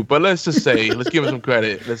would do. But let's just say, let's give them some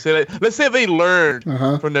credit. Let's say they learned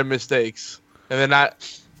from their mistakes, and they're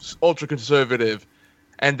not ultra conservative,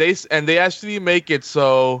 and they actually make it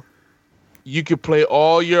so you could play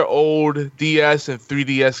all your old DS and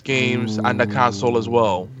 3DS games on the console as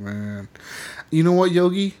well. Man, you know what,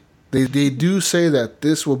 Yogi? They do say that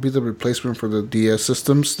this will be the replacement for the DS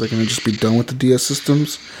systems. They're going to just be done with the DS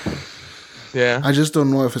systems. Yeah. I just don't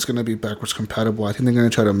know if it's going to be backwards compatible. I think they're going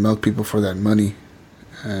to try to milk people for that money.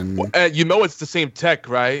 And it's the same tech,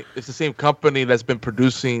 right? It's the same company that's been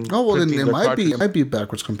producing. Oh, well, then it might be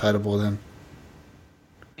backwards compatible then.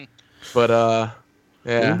 But,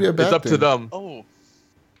 yeah, it's up to them. Oh,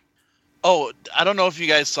 I don't know if you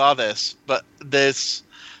guys saw this, but this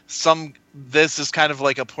is kind of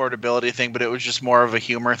like a portability thing, but it was just more of a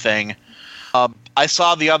humor thing. I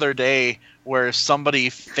saw the other day where somebody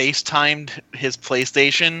FaceTimed his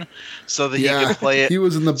PlayStation so that he could play it. He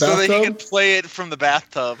was in the bathtub? So that he could play it from the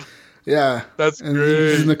bathtub. Yeah. That's and great.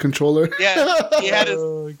 Using the controller. Yeah, he had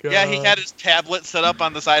his tablet set up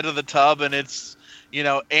on the side of the tub, and it's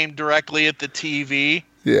aimed directly at the TV.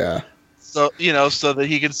 Yeah. So so that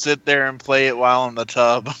he could sit there and play it while in the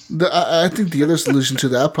tub. I think the other solution to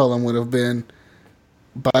that problem would have been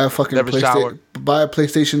buy a PlayStation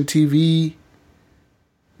TV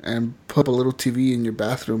and put a little TV in your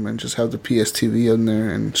bathroom and just have the PS TV in there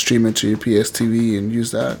and stream it to your PS TV and use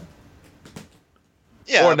that.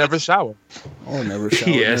 Yeah, or never shower. Or never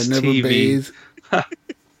shower. PS never TV. bathe.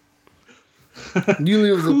 You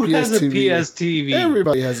live with a Who has a PSTV. PSTV?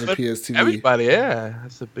 Everybody has a But PSTV. Everybody, yeah,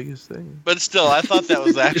 that's the biggest thing. But still, I thought that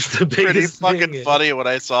was the actually pretty biggest fucking thing, yeah. funny when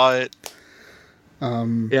I saw it.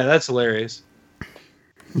 Yeah, that's hilarious.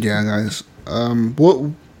 Yeah, guys.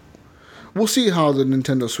 We'll see how the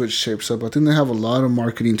Nintendo Switch shapes up. I think they have a lot of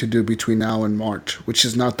marketing to do between now and March, which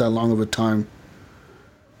is not that long of a time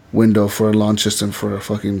window for a launch system for a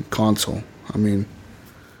fucking console. I mean,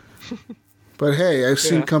 but hey, I've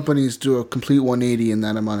seen companies do a complete 180 in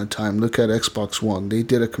that amount of time. Look at Xbox One. They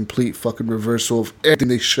did a complete fucking reversal of everything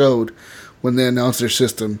they showed when they announced their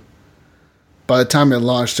system. By the time it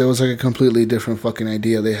launched, it was like a completely different fucking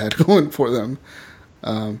idea they had going for them.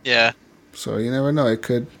 Yeah. So you never know. It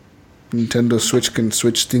could. Nintendo Switch can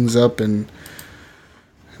switch things up and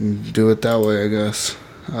do it that way, I guess.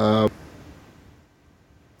 But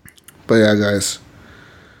yeah, guys.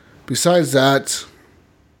 Besides that,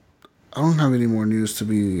 I don't have any more news, to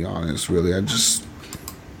be honest, really.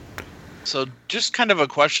 So just kind of a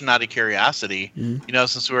question out of curiosity,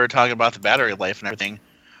 since we were talking about the battery life and everything,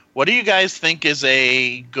 what do you guys think is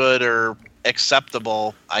a good or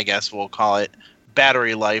acceptable, I guess we'll call it,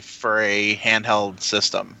 battery life for a handheld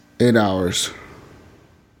system? 8 hours.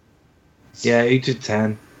 Yeah, 8 to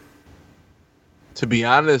 10. To be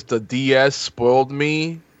honest, the DS spoiled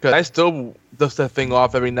me because I still dust that thing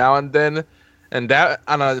off every now and then, and that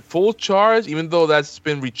on a full charge, even though that's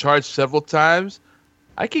been recharged several times,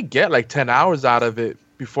 I could get like 10 hours out of it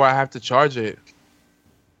before I have to charge it.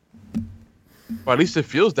 Or at least it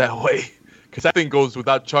feels that way, because that thing goes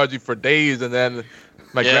without charging for days, and then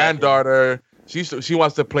my granddaughter. She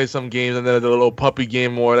wants to play some games, and then the little puppy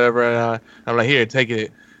game or whatever, and I'm like, here, take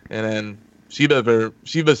it. And then she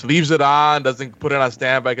just leaves it on, doesn't put it on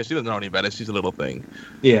standby because she doesn't know any better. She's a little thing.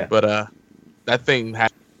 Yeah. But that thing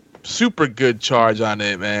had super good charge on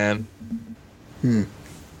it, man.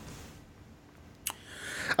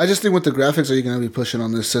 I just think with the graphics that you're going to be pushing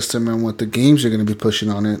on this system and what the games you're going to be pushing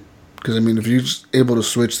on it, because, I mean, if you're just able to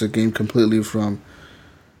switch the game completely from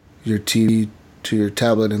your TV to your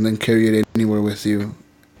tablet and then carry it anywhere with you,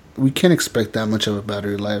 we can't expect that much of a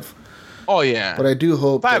battery life. Oh yeah, but I do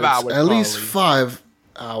hope 5 that it's hours, at least probably. 5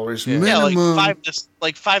 hours minimum. Yeah,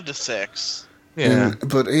 like 5 to 6. Yeah,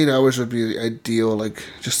 but 8 hours would be ideal. Like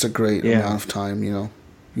just a great amount of time. You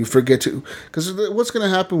forget to, because what's gonna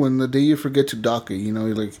happen when the day you forget to dock it?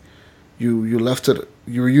 You're like you left it,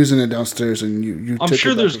 you were using it downstairs, and you. I'm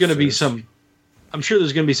sure there's gonna be some. I'm sure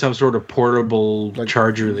there's going to be some sort of portable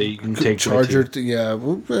charger that you can take charger. with you. Yeah,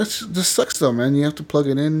 well, this sucks though, man. You have to plug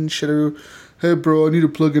it in and shit. Hey, bro, I need to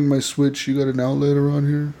plug in my Switch. You got an outlet around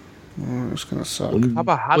here? Oh, it's gonna suck.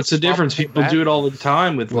 What's the difference? People do it all the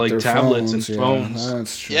time with like tablets and phones.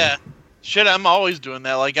 That's true. Yeah. Shit, I'm always doing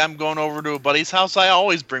that. Like, I'm going over to a buddy's house, I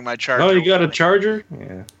always bring my charger. Oh, you got a charger?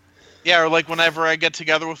 Yeah. Yeah, or like whenever I get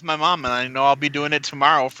together with my mom, and I know I'll be doing it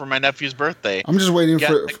tomorrow for my nephew's birthday. I'm just waiting Get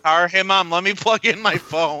for in the car. Hey, Mom, let me plug in my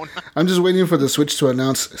phone. I'm just waiting for the Switch to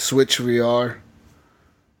announce Switch VR.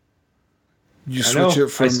 You switch it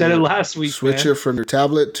from. I said it last week. Switch it from your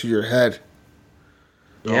tablet to your head.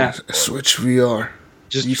 Yeah. Switch VR.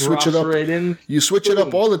 Just you switch it up. right in. You switch it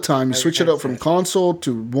up all the time. You switch it up from console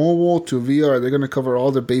to mobile to VR. They're gonna cover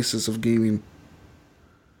all the bases of gaming.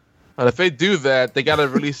 But if they do that, they gotta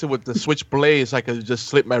release it with the Switch Blade so I could just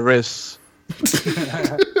slip my wrists.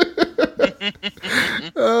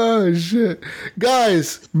 Oh shit,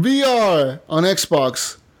 guys! VR on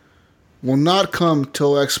Xbox will not come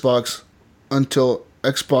until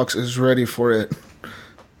Xbox is ready for it.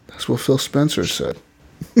 That's what Phil Spencer said.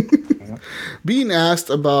 Being asked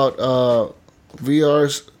about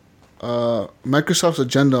Microsoft's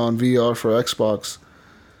agenda on VR for Xbox,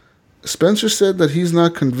 Spencer said that he's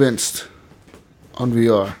not convinced on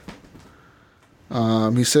VR.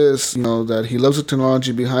 He says, that he loves the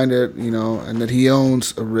technology behind it, and that he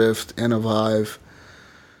owns a Rift and a Vive.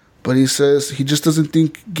 But he says he just doesn't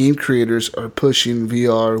think game creators are pushing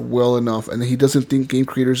VR well enough, and he doesn't think game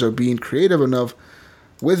creators are being creative enough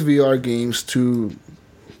with VR games to,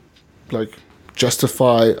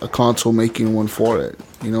 justify a console making one for it.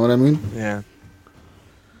 You know what I mean? Yeah.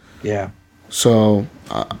 Yeah. So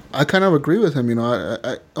I kind of agree with him.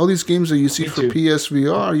 I all these games that you see for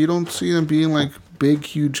PSVR, you don't see them being like big,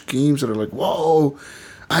 huge games that are like, whoa,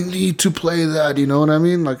 I need to play that. You know what I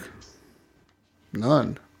mean? Like,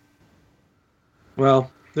 none.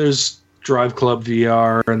 Well, there's Drive Club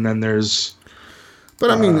VR, and then there's. But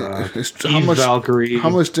I mean, Valkyrie. How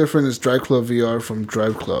much different is Drive Club VR from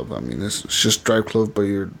Drive Club? I mean, it's just Drive Club, but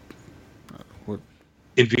you're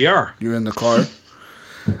in VR. You're in the car.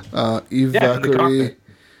 Eve Valkyrie.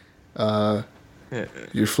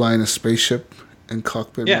 You're flying a spaceship And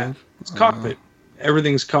cockpit Yeah, mode? it's cockpit.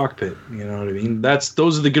 Everything's cockpit. You know what I mean?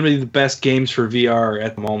 Those are going to be the best games for VR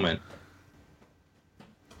at the moment.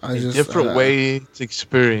 A different way to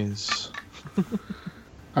experience.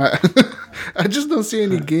 I just don't see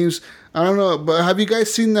any games. I don't know, but have you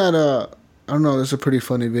guys seen that? I don't know. It's a pretty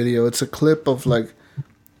funny video. It's a clip of like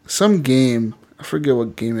some game. I forget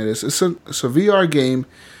what game it is. It's a VR game,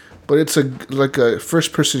 but it's like a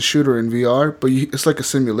first person shooter in VR. But it's like a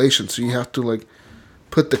simulation, so you have to like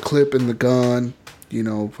put the clip in the gun. You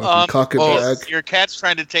know, fucking cock it back. Your cat's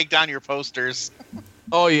trying to take down your posters.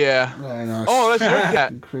 Oh yeah. I know. Oh, that's your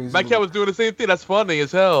cat. My cat was doing the same thing. That's funny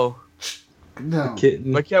as hell. No.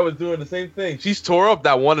 My cat was doing the same thing. She's tore up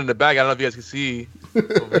that one in the back. I don't know if you guys can see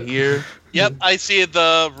over here. Yep, I see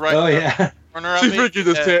the right corner of She's it. freaking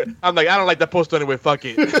just tear. I'm like, I don't like that poster anyway. Fuck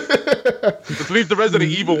it. Just leave the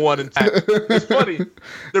Resident Evil one intact. It's funny.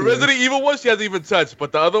 The Resident Evil one she hasn't even touched,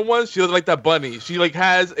 but the other one she doesn't like that bunny. She like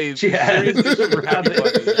has a. She has a rabbit.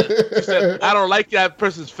 She said, I don't like that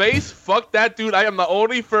person's face. Fuck that dude. I am the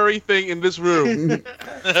only furry thing in this room.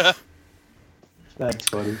 That's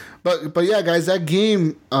funny. But yeah, guys, that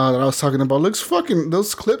game that I was talking about looks fucking.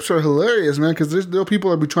 Those clips are hilarious, man. Because there are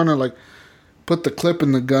people that be trying to like put the clip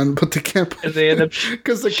in the gun, but they can't. And they end up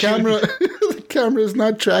because the camera is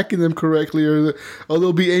not tracking them correctly, or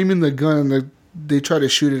they'll be aiming the gun and they try to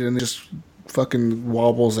shoot it and it just fucking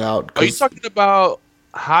wobbles out. Are you talking about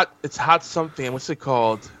hot? It's hot something. What's it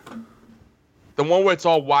called? The one where it's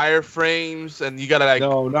all wireframes and you gotta like.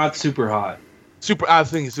 No, not super hot. I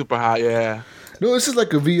think it's super hot. Yeah. No, this is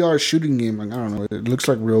like a VR shooting game. Like I don't know. It looks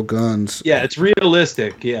like real guns. Yeah, it's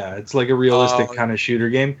realistic. Yeah, it's like a realistic kind of shooter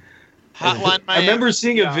game. Hotline I remember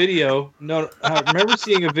seeing a video. No, I remember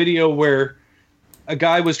seeing a video where a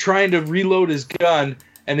guy was trying to reload his gun,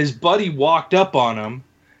 and his buddy walked up on him,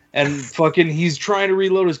 and fucking he's trying to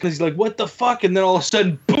reload his gun. He's like, "What the fuck?" And then all of a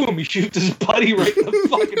sudden, boom! He shoots his buddy right in the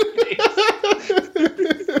fucking face.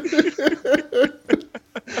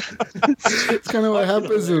 It's kind of what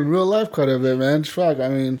happens in real life, quite a bit, man. Fuck, I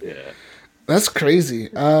mean, that's crazy.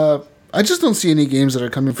 I just don't see any games that are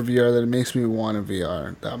coming for VR that it makes me want a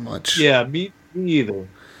VR that much. Yeah, me either.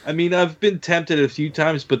 I mean, I've been tempted a few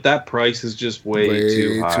times, but that price is just way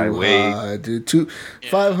too high. Dude.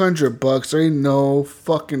 $500. There ain't no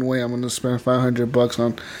fucking way I'm gonna spend $500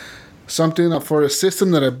 on something for a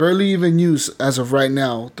system that I barely even use as of right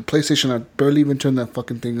now. The PlayStation, I barely even turn that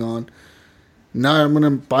fucking thing on. Now I'm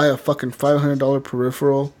gonna buy a fucking $500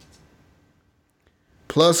 peripheral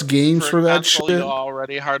plus games for that shit. You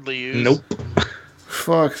already hardly use. Nope.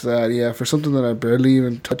 Fuck that. Yeah, for something that I barely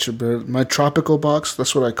even touch. My tropical box.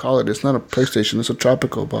 That's what I call it. It's not a PlayStation. It's a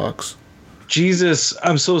tropical box. Jesus,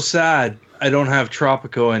 I'm so sad. I don't have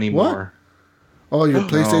Tropico anymore. What? Oh, your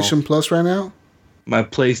PlayStation Plus ran out? My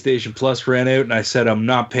PlayStation Plus ran out, and I said I'm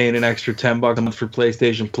not paying an extra $10 a month for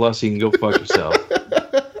PlayStation Plus. You can go fuck yourself.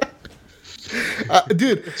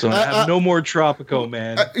 Dude, so I have no more Tropico,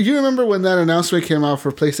 man. You remember when that announcement came out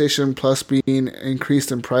for PlayStation Plus being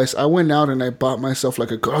increased in price? I went out and I bought myself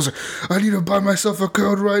like a code. I was like, I need to buy myself a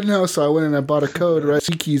code right now. So I went and I bought a code, right?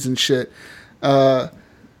 C-keys and shit. And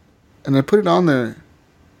I put it on there.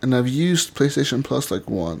 And I've used PlayStation Plus like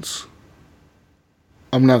once.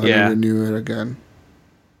 I'm not going to renew it again.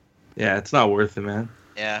 Yeah, it's not worth it, man.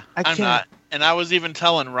 Yeah, I'm not. And I was even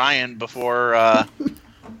telling Ryan before...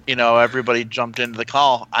 everybody jumped into the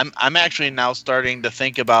call. I'm actually now starting to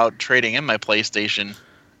think about trading in my PlayStation.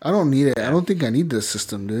 I don't need it. I don't think I need this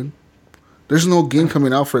system, dude. There's no game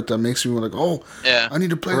coming out for it that makes me like, I need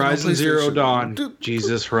to play Horizon Zero Dawn. Dude.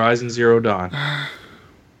 Jesus, Horizon Zero Dawn.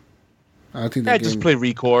 I think that game, just play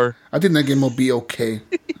Recore. I think that game will be okay.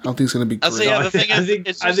 I don't think it's gonna be great.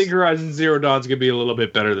 I think Horizon Zero Dawn's gonna be a little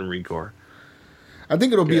bit better than Recore. I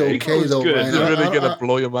think it'll be okay though. Good. Is it really gonna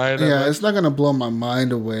blow your mind? Yeah, it's not gonna blow my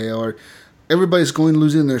mind away. Or everybody's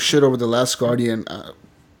losing their shit over The Last Guardian. I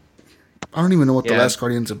don't even know what The Last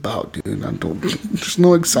Guardian's about, dude. There's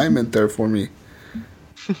no excitement there for me.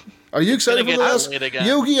 Are you excited for The Last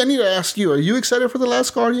Yogi? I need to ask you. Are you excited for The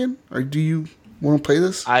Last Guardian, or do you want to play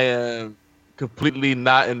this? I am completely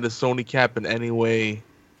not in the Sony camp in any way.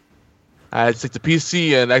 I stick to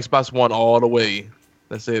PC and Xbox One all the way.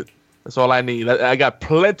 That's it. That's all I need. I got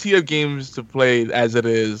plenty of games to play as it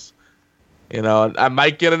is. I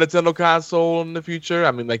might get a Nintendo console in the future.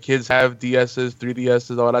 I mean, my kids have DSs,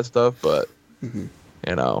 3DSs, all that stuff, but,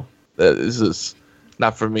 this is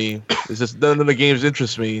not for me. It's just none of the games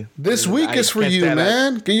interest me. This week is for you,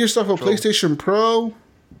 man. Get yourself a PlayStation Pro,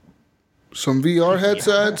 some VR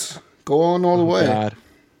headsets. Go on all the way. God.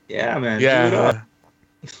 Yeah, man. Yeah.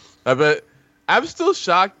 I bet. I'm still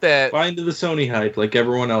shocked that Buy into the Sony hype like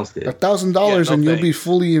everyone else did. $1,000 and you'll be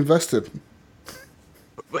fully invested.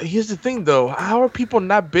 But here's the thing, though. How are people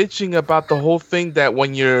not bitching about the whole thing that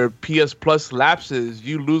when your PS Plus lapses,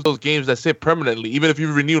 you lose those games that sit permanently, even if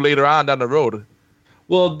you renew later on down the road?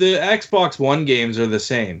 Well, the Xbox One games are the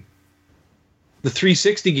same. The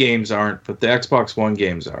 360 games aren't, but the Xbox One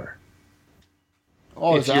games are.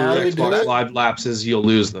 Oh, if your Xbox Live lapses, you'll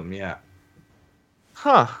lose them, yeah.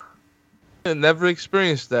 Huh. I never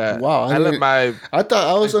experienced that. Wow. I let my I thought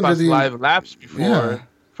I was Xbox under the Live lapse before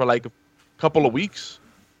for like a couple of weeks.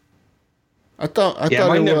 I thought mine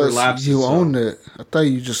it never was lapses, you so- owned it. I thought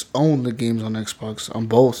you just owned the games on Xbox on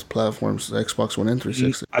both platforms, the Xbox One and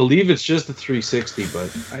 360. I believe it's just the 360,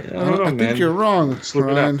 but I don't know, I man. think you're wrong, Let's look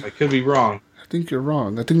it Ryan. up. I could be wrong. I think you're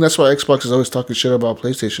wrong. I think that's why Xbox is always talking shit about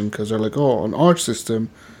PlayStation, because they're like, oh, on our system,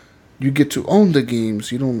 you get to own the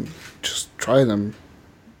games. You don't just try them.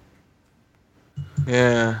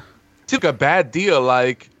 Yeah. It's like a bad deal.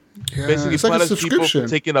 Like, Yeah, basically it's like a punish people for subscription.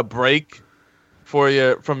 taking a break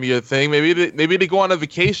from your thing. Maybe they go on a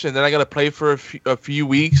vacation. Then I gotta play for a few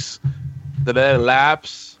weeks. Then it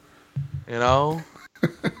lapse. You know.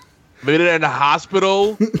 Maybe they're in the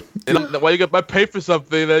hospital. Why you gotta pay for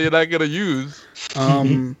something that you're not gonna use?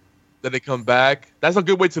 Then they come back. That's a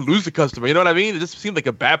good way to lose the customer. You know what I mean? It just seems like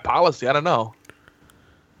a bad policy. I don't know.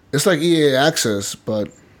 It's like EA Access, but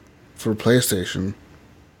for PlayStation.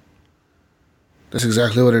 That's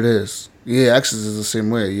exactly what it is. EA Access is the same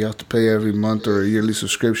way. You have to pay every month or a yearly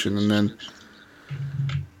subscription, and then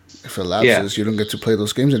if it lapses, you don't get to play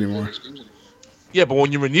those games anymore. Yeah, but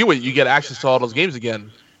when you renew it, you get access to all those games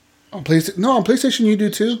again. On PlayStation you do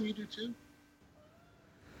too.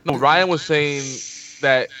 No, Ryan was saying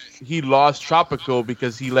that he lost Tropico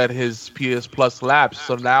because he let his PS Plus lapse.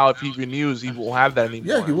 So now if he renews, he won't have that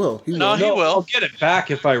anymore. Yeah, he will. He will. No, he will. I'll get it back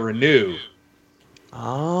if I renew.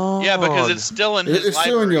 Oh, Yeah, because it's still in his It's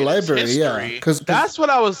still in your it's library, yeah. history. Because That's what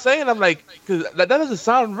I was saying. I'm like, cause that doesn't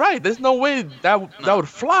sound right. There's no way that would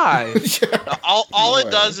fly. All No it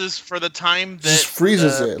way. does is for the time that Just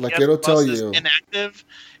freezes the it, like PS it'll Plus tell is you. inactive.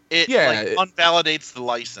 It Yeah, unvalidates the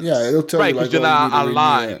license. Yeah, it'll tell Right, you because like you're oh, you not need to renew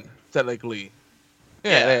online, it. technically.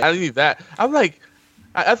 Yeah, I need that. I'm like,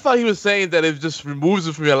 I thought he was saying that it just removes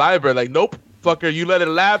it from your library. Like, nope, fucker, you let it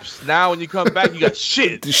lapse. Now when you come back, you got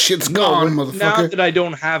shit. This shit's gone, Now motherfucker. that I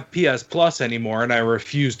don't have PS Plus anymore and I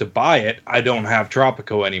refuse to buy it, I don't have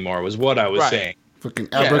Tropico anymore, was what I was Right. saying. Fucking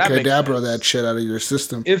Yeah, that makes abracadabra sense. that shit out of your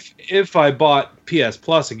system. If I bought PS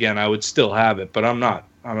Plus again, I would still have it, but I'm not.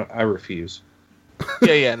 I refuse.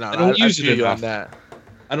 Yeah, no, I don't use it feel you enough. on that.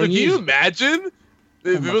 I don't Can use you it. imagine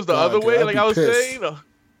if Oh my it was the God, other dude, way? I'd Like be I was pissed. saying,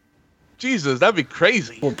 Jesus, that'd be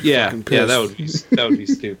crazy. We'll be Yeah, fucking yeah, pissed. that would be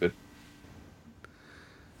stupid.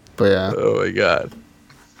 But yeah, Oh my god,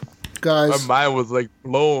 my guys, mind was like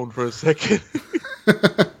blown for a second.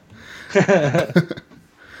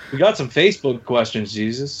 We got some Facebook questions,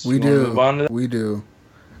 Jesus. we You wanna do. Move on to that? We do.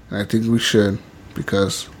 And I think we should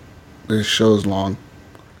because this show is long.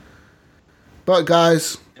 But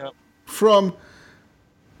guys, Yep.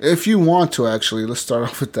 if you want to actually, let's start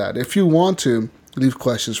off with that. If you want to leave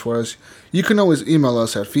questions for us, you can always email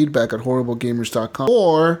us at feedback@horriblegamers.com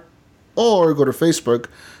or go to Facebook.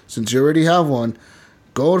 Since you already have one,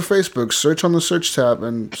 go to Facebook, search on the search tab,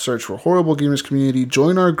 and search for Horrible Gamers Community.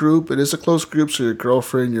 Join our group. It is a closed group, so your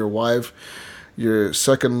girlfriend, your wife, your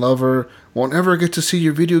second lover won't ever get to see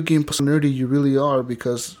your video game posts how nerdy you really are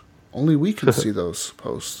because only we can see those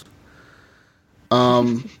posts.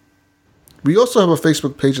 We also have a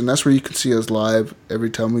Facebook page, and that's where you can see us live. Every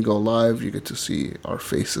time we go live, you get to see our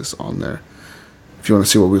faces on there. If you want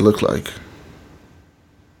to see what we look like.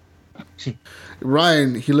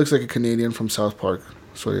 Ryan, he looks like a Canadian from South Park.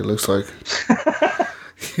 That's what he looks like.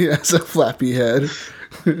 He has a flappy head.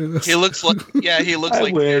 He looks like he looks I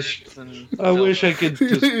like wish. Terrence and I wish I could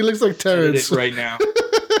just He looks like edit Terrence. it right now.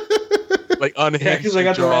 Like unhinged. Yeah, 'cause I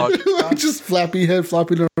got the dog. Just flappy head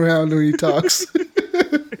flopping around when he talks.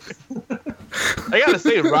 I gotta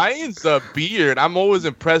say, Ryan's beard. I'm always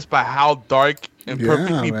impressed by how dark and Yeah,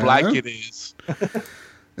 perfectly man. black it is.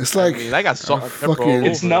 It's like I mean, I got salt and pepper fucking- all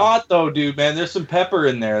It's over. not though, dude, man. There's some pepper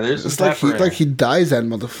in there. There's some it's like pepper. he dyes that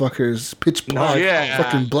motherfucker's pitch black, yeah.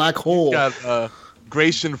 fucking black hole, Got a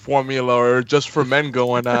Gratian formula or just for men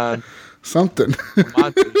going on. something.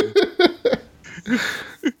 Monty.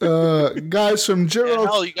 Guys from Yeah, Jiro,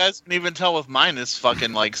 hell, you guys can even tell with mine is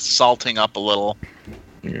fucking like salting up a little.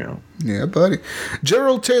 Yeah. yeah, buddy.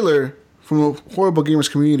 Gerald Taylor from the Horrible Gamers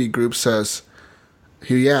Community Group says,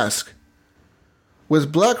 he asks,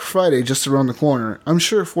 with Black Friday just around the corner, I'm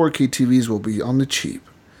sure 4K TVs will be on the cheap.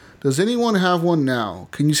 Does anyone have one now?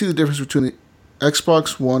 Can you see the difference between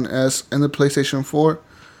Xbox One S and the PlayStation 4?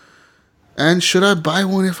 And should I buy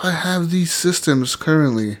one if I have these systems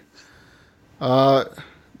currently?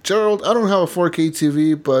 Gerald, I don't have a 4K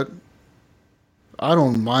TV, but I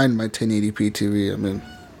don't mind my 1080p TV. I mean,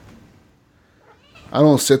 I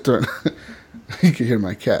don't sit there and you can hear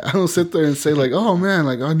my cat. I don't sit there and say like, oh man,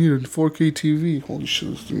 like I need a 4K TV. Holy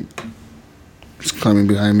shit, it's climbing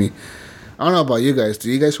behind me. I don't know about you guys. Do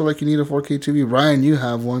you guys feel like you need a 4K TV? Ryan, you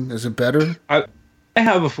have one. Is it better? I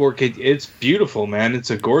have a 4K. It's beautiful, man. It's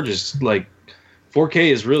a gorgeous, like,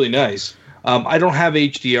 4K is really nice. I don't have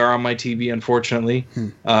HDR on my TV, unfortunately.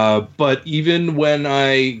 But even when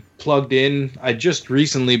I plugged in, I just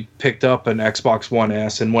recently picked up an Xbox One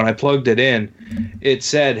S, and when I plugged it in, it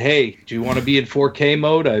said, hey, do you want to be in 4K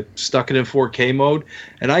mode? I stuck it in 4K mode,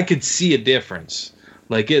 and I could see a difference.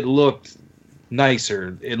 Like, it looked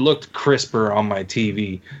nicer. It looked crisper on my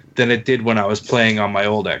TV than it did when I was playing on my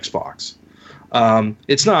old Xbox.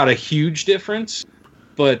 It's not a huge difference,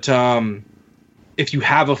 but if you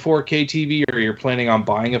have a 4K TV or you're planning on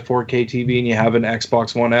buying a 4K TV and you have an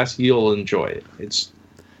Xbox One S, you'll enjoy it.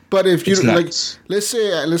 But if you like, nice. let's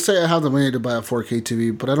say I have the money to buy a 4K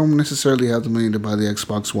TV, but I don't necessarily have the money to buy the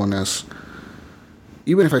Xbox One S.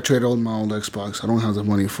 Even if I trade out my old Xbox, I don't have the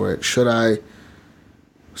money for it. Should I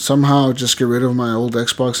somehow just get rid of my old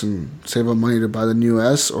Xbox and save up money to buy the new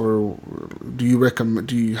S, or do you recommend?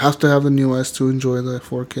 Do you have to have the new S to enjoy the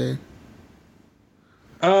 4K?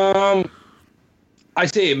 I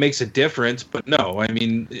say it makes a difference, but no. I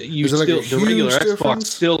mean, you Is it still like a the regular huge Xbox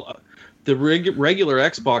difference? still the regular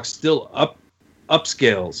Xbox still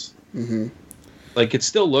upscales. Mm-hmm. Like it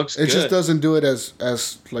still looks It good. just doesn't do it as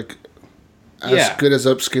good as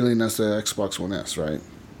upscaling as the Xbox One S, right?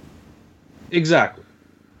 Exactly.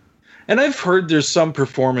 And I've heard there's some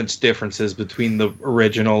performance differences between the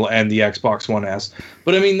original and the Xbox One S,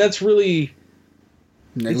 but I mean that's really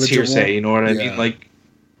it's hearsay. You know what I mean? Like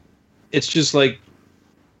it's just like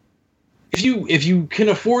if you can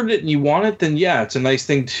afford it and you want it, then yeah, it's a nice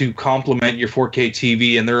thing to complement your 4K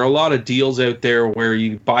TV. And there are a lot of deals out there where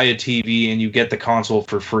you buy a TV and you get the console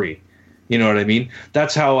for free. You know what I mean?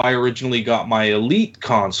 That's how I originally got my Elite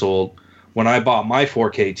console when I bought my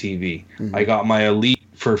 4K TV. Mm-hmm. I got my Elite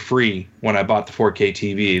for free when I bought the 4K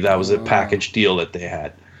TV. That was a package deal that they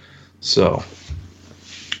had. So,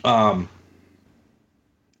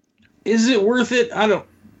 is it worth it? I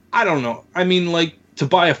don't know. I mean, like, to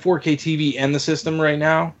buy a 4K TV and the system right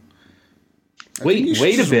now? Wait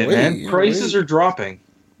a bit, man. Prices are dropping.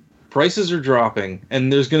 Prices are dropping,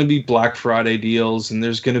 and there's going to be Black Friday deals, and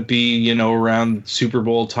there's going to be, around Super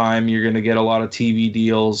Bowl time, you're going to get a lot of TV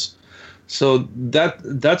deals. So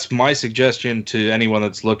that's my suggestion to anyone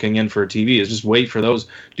that's looking in for a TV is just wait for those.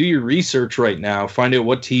 Do your research right now. Find out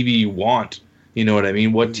what TV you want. You know what I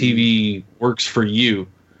mean? What TV works for you.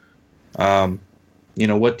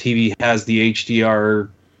 What TV has the HDR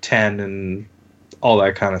 10 and all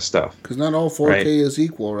that kind of stuff. Because not all 4K is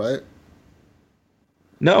equal, right?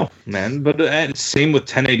 No, man. But same with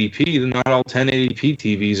 1080p. Not all 1080p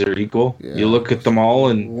TVs are equal. Yeah, you look at them all,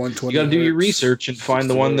 and you got to do your research and find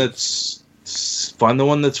the one that's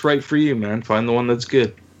right for you, man. Find the one that's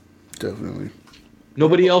good. Definitely.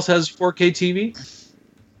 Nobody else has 4K TV?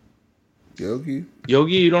 Yogi,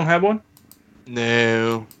 you don't have one?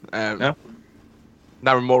 No. No?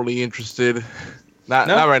 Not remotely interested. Not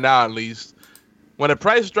right now, at least. When the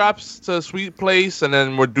price drops to a sweet place and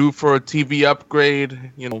then we're due for a TV upgrade,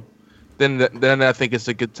 then I think it's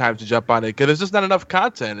a good time to jump on it. Because there's just not enough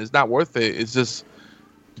content. It's not worth it. It's just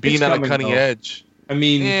being on a cutting edge. I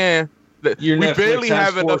mean, yeah. Your we Netflix barely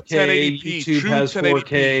have 4K, enough 1080p. YouTube True has 1080p.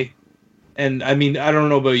 4K. And I mean, I don't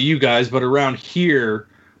know about you guys, but around here,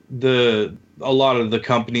 a lot of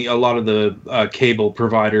the cable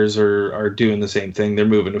providers are doing the same thing. They're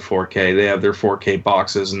moving to 4K. They have their 4K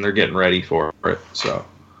boxes and they're getting ready for it. So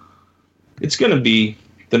it's going to be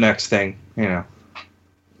the next thing,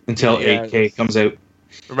 until 8K comes out.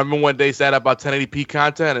 Remember when they said about 1080p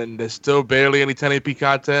content and there's still barely any 1080p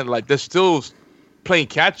content? Like, they're still playing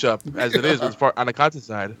catch up as it is on the content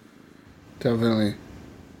side. Definitely.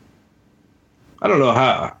 I don't know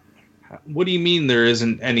how. What do you mean there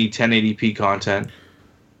isn't any 1080p content?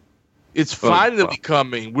 It's finally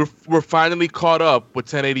coming. We're finally caught up with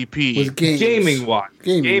 1080p. With gaming wise.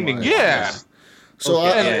 Gaming yeah. So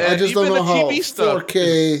okay. I just don't know how TV stuff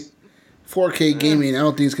 4K gaming, I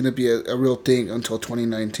don't think it's going to be a real thing until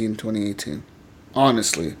 2019, 2018.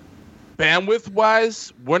 Honestly.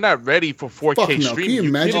 Bandwidth-wise, we're not ready for 4K no. streaming. Can you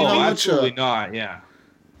imagine how much? Absolutely not, yeah.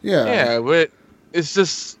 Yeah. Yeah, but it's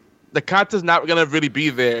just the content's not gonna really be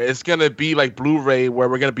there. It's gonna be like Blu-ray, where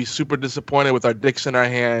we're gonna be super disappointed with our dicks in our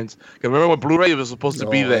hands. 'Cause remember when Blu-ray was supposed to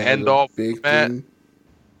be the end all format?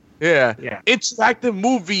 Yeah. Interactive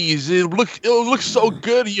movies. It'll look so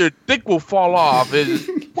good. Your dick will fall off.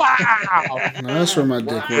 Wow. No, that's where my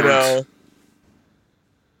dick was.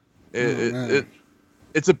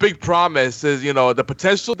 It's a big promise. Is the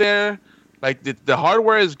potential there. Like the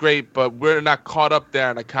hardware is great, but we're not caught up there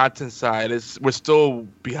on the content side. We're still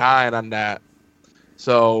behind on that.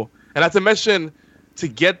 So, and not to mention, to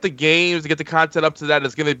get the games, to get the content up to that,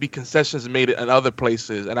 there's going to be concessions made in other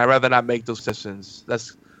places, and I'd rather not make those concessions.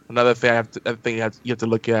 That's another thing you have to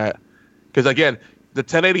look at. Because again, the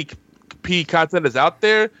 1080p content is out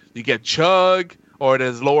there. You get chug, or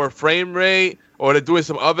there's lower frame rate, or they're doing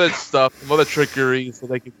some other stuff, some other trickery, so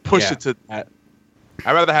they can push it to that.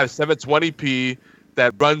 I'd rather have 720p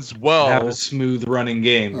that runs well. Have a smooth running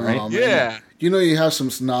game, right? Man. Yeah. You have some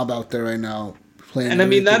snob out there right now playing and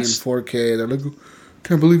everything in 4K. They're like,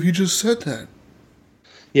 can't believe you just said that.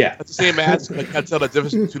 Yeah. That's the same ass. I can't tell the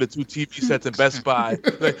difference between the two TV sets in Best Buy.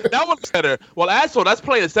 Like, that one's better. Well, asshole, that's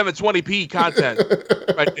playing 720p content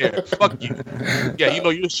right there. Fuck you. Yeah, you know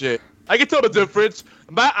your shit. I can tell the difference.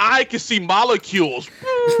 My eye can see molecules.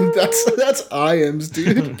 That's IAMS,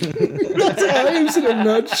 dude. That's IAMS in a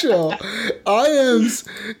nutshell. IAMS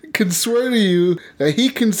can swear to you that he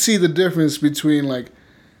can see the difference between like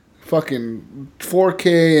fucking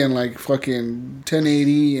 4K and like fucking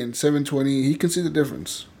 1080 and 720. He can see the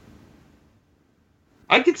difference.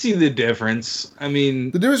 I can see the difference. I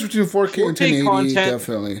mean, the difference between 4K and 1080 content,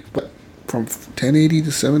 definitely. But from 1080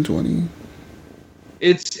 to 720.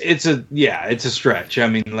 It's a stretch. I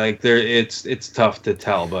mean, like it's tough to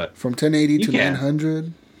tell, but from 1080 to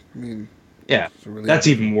 900, I mean, yeah, really that's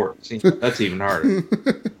even worse. That's even harder.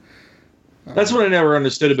 That's what I never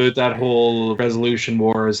understood about that whole resolution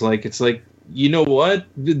war. Is like it's like, you know what,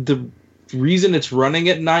 the reason it's running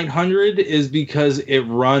at 900 is because it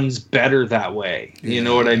runs better that way. Yeah. You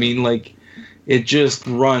know what I mean? Like it just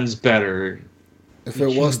runs better. If it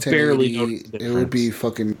was 1080, it would be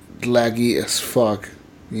fucking laggy as fuck.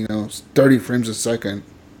 30 frames a second.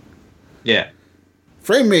 Yeah.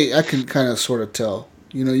 Frame rate, I can kind of sort of tell.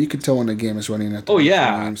 You can tell when the game is running at the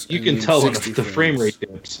frames. You can tell when the frame rate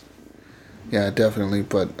dips. Yeah, definitely.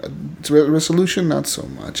 But resolution, not so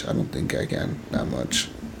much. I don't think I can that much.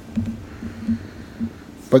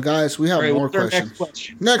 But guys, we have more questions.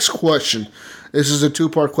 Next question. This is a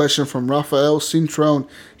two-part question from Rafael Cintrone.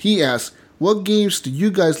 He asks, what games do you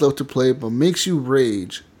guys love to play but makes you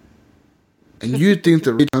rage? And you think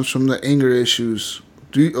the rage comes from the anger issues?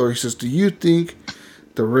 He says, do you think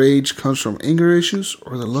the rage comes from anger issues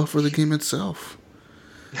or the love for the game itself?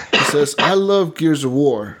 He says, I love Gears of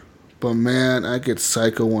War, but man, I get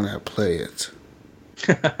psycho when I play it.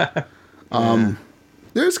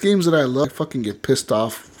 There's games that I love. I fucking get pissed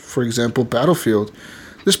off. For example, Battlefield.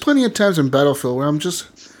 There's plenty of times in Battlefield where I'm just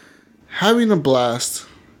having a blast.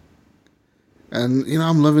 And,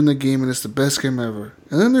 I'm loving the game and it's the best game ever.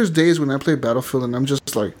 And then there's days when I play Battlefield and I'm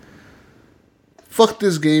just like, fuck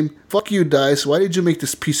this game. Fuck you, DICE. Why did you make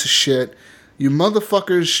this piece of shit? You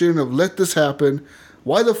motherfuckers shouldn't have let this happen.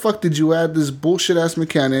 Why the fuck did you add this bullshit-ass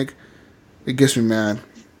mechanic? It gets me mad.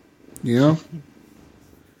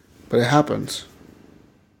 But it happens.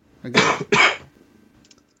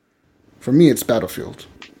 For me, it's Battlefield.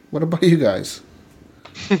 What about you guys?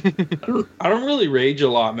 I don't really rage a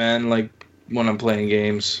lot, man. Like, when I'm playing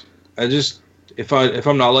games, I just if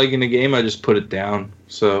I'm not liking a game, I just put it down.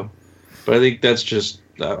 So, but I think that's just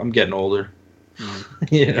I'm getting older.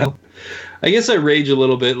 I guess I rage a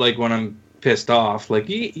little bit, like when I'm pissed off. Like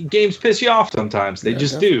games piss you off sometimes. They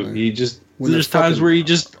just definitely do. There's times where you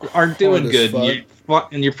just aren't doing good,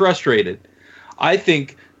 and you're frustrated. I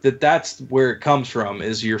think that's where it comes from.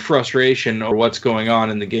 Is your frustration or what's going on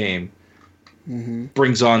in the game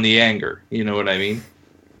brings on the anger. You know what I mean?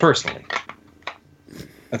 Personally.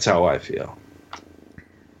 That's how I feel.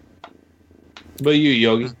 But you,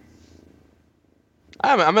 Yogi?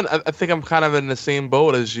 I think I'm kind of in the same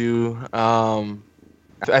boat as you.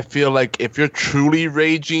 I feel like if you're truly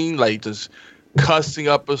raging, like just cussing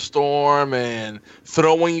up a storm and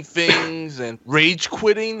throwing things and rage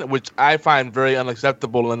quitting, which I find very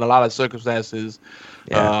unacceptable in a lot of circumstances,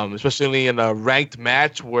 especially in a ranked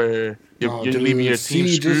match where you're leaving your team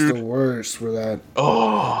screwed. Just the worst for that.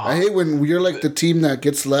 I hate when you're like the team that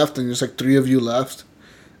gets left and there's like 3 of you left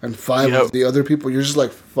and 5 of the other people. You're just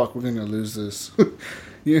like, fuck, we're gonna lose this. I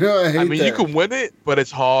hate that. You can win it, but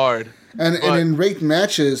it's hard. And in ranked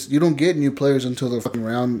matches, you don't get new players until the fucking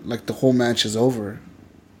round, like the whole match is over.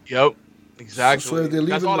 Yep, exactly. So if they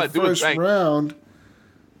leave in the first round,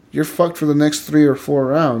 you're fucked for the next 3 or 4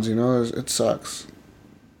 rounds. You know, it sucks.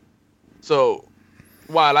 So,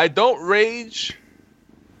 while I don't rage,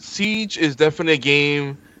 Siege is definitely a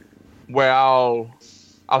game where I'll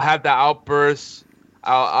have that outburst.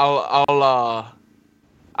 I'll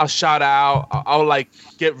shout out. I'll like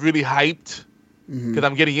get really hyped because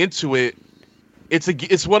I'm getting into it.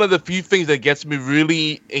 It's one of the few things that gets me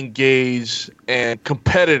really engaged and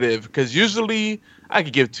competitive. Because usually I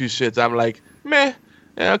could give 2 shits. I'm like, meh,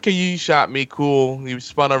 yeah, okay, you shot me, cool. You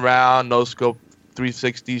spun around, no scope,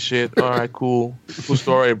 360 shit. All right, cool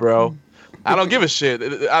story, bro. I don't give a shit.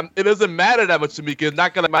 It doesn't matter that much to me because it's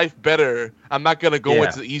not gonna make my life better. I'm not gonna go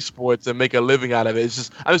into esports and make a living out of it.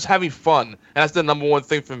 I'm just having fun, and that's the number one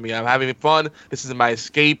thing for me. I'm having fun. This is my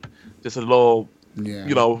escape. Just a little,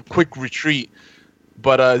 quick retreat.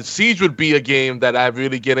 But Siege would be a game that I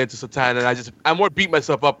really get into sometimes, and I more beat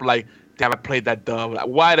myself up like, damn, I played that dumb. Like,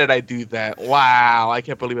 why did I do that? Wow, I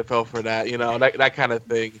can't believe I fell for that. You know, that kind of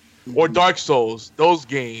thing. Or Dark Souls, those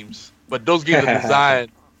games. But those games are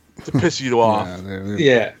designed to piss you off.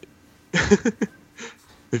 Yeah.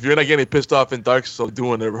 If you're not getting pissed off in Dark Souls,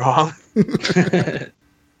 doing it wrong.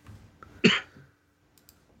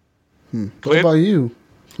 What about you,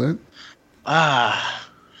 Clint?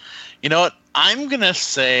 You know what? I'm going to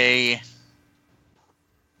say,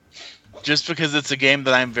 just because it's a game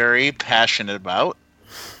that I'm very passionate about,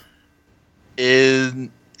 is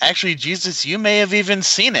actually, Jesus, you may have even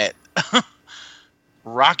seen it.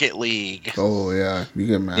 Rocket League. Oh, yeah. You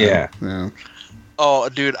get mad. Yeah. Oh,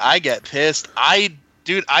 dude, I get pissed. I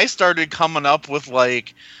started coming up with,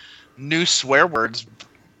 like, new swear words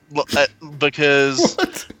because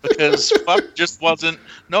fuck just wasn't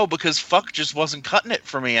cutting it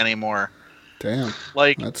for me anymore. Damn.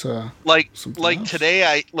 Like that's like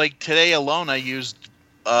today alone I used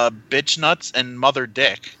bitch nuts and mother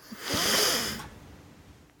dick.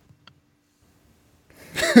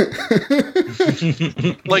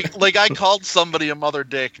 like I called somebody a mother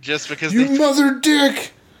dick just because mother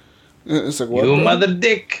dick. It's like, what, you mother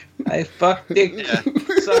dick. I fuck dick. Yeah.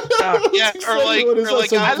 Yeah,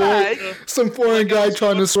 some foreign guy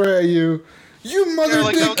trying to swear at you. You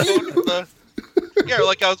mother dick.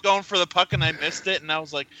 Like I was going for the puck and I missed it, and I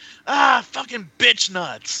was like, fucking bitch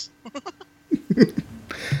nuts.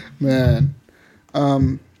 Man.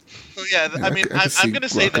 So yeah, I mean, I'm going to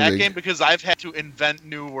say that game because I've had to invent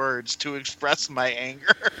new words to express my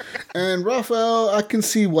anger. And Raphael, I can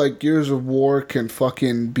see why Gears of War can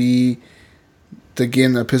fucking be the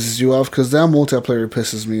game that pisses you off, because that multiplayer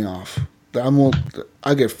pisses me off.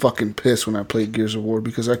 I get fucking pissed when I play Gears of War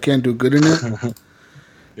because I can't do good in it.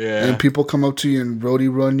 Yeah. And people come up to you and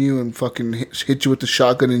roadie run you and fucking hit you with the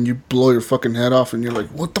shotgun and you blow your fucking head off and you're like,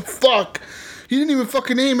 what the fuck? He didn't even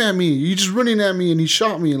fucking aim at me. You just running at me and he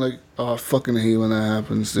shot me. Like, oh, I fucking hate when that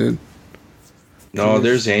happens, dude. No,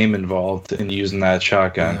 there's aim involved in using that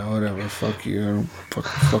shotgun. Yeah, whatever. Fuck you.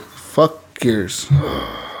 Fuck Gears.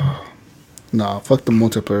 Nah, fuck the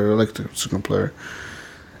multiplayer. I like the single player.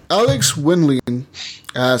 Alex Winley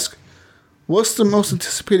asks, what's the most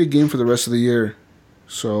anticipated game for the rest of the year?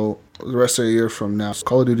 So, the rest of the year from now.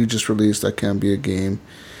 Call of Duty just released. That can't be a game.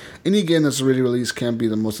 Any game that's already released can't be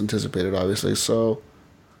the most anticipated, obviously. So,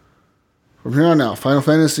 from here on out, Final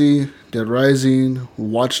Fantasy, Dead Rising,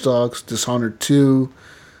 Watch Dogs, Dishonored 2,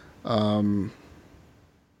 The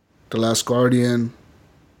Last Guardian.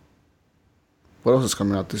 What else is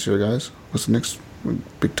coming out this year, guys? What's the next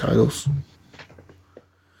big titles?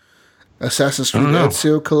 Assassin's Creed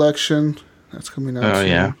Ezio Collection. That's coming out soon.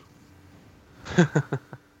 Yeah.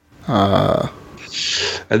 I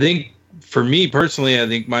think, for me personally, I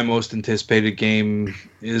think my most anticipated game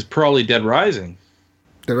is probably Dead Rising.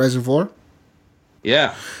 Dead Rising 4?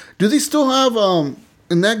 Yeah. Do they still have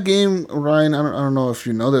in that game, Ryan? I don't know if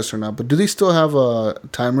you know this or not, but do they still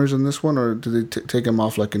have timers in this one, or do they take them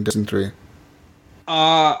off like in Destiny 3?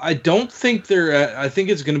 I don't think they're. I think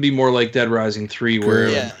it's going to be more like Dead Rising 3,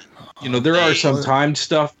 where there are some timed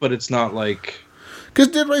stuff, but it's not like. Because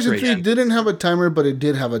Dead Rising 3 didn't have a timer, but it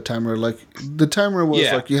did have a timer. Like, the timer was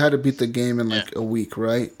like you had to beat the game in like a week,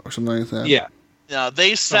 right? Or something like that. Yeah. No,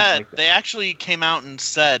 they said, they actually came out and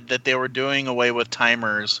said that they were doing away with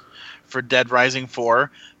timers for Dead Rising 4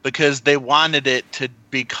 because they wanted it to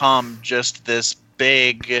become just this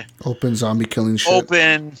big... open zombie killing shit.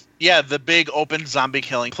 The big open zombie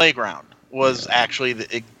killing playground was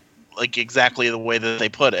actually exactly the way that they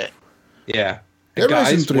put it. Yeah.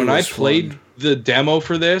 Guys, when I played the demo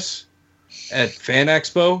for this at Fan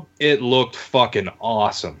Expo, it looked fucking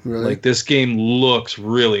awesome. Really? Like, this game looks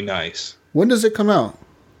really nice. When does it come out?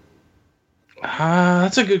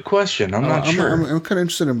 That's a good question. I'm not sure. I'm kind of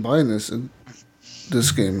interested in buying this. And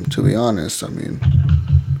this game, to be honest. I mean,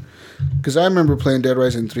 because I remember playing Dead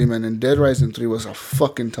Rising 3, man, and Dead Rising 3 was a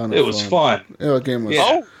fucking ton of fun. It was fun. Yeah, the game was.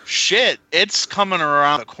 Oh shit! It's coming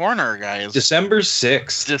around the corner, guys. December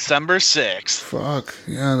 6th. December 6th. Fuck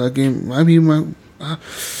yeah, that game. I mean, I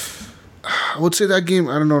would say that game.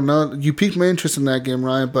 I don't know. Now you piqued my interest in that game,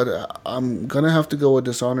 Ryan, but I'm gonna have to go with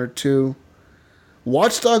Dishonored 2.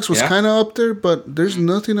 Watch Dogs was kind of up there, but there's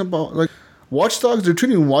nothing about like Watch Dogs. They're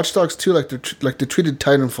treating Watch Dogs 2 like they treated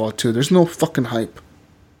Titanfall 2. There's no fucking hype.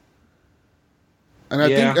 And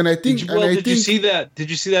I think, did you see that?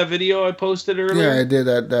 Did you see that video I posted earlier? Yeah, I did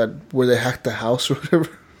that where they hacked the house or whatever.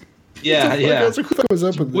 Yeah, I was like, what was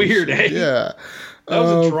up with weird, this? eh? Yeah, that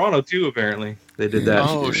was in Toronto too. Apparently, they did that.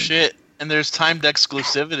 Oh shit! And there's timed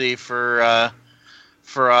exclusivity for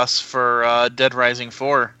us for Dead Rising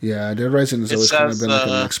 4. Yeah, Dead Rising has always kind of been like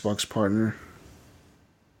an Xbox partner.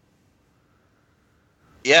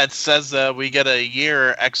 Yeah, it says we get a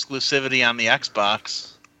year exclusivity on the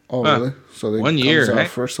Xbox. Oh, really? So they 1 year, comes out right?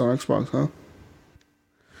 first on Xbox, huh?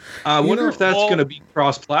 I wonder if that's going to be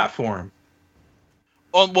cross-platform.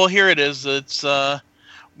 Well, here it is. It's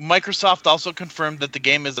Microsoft also confirmed that the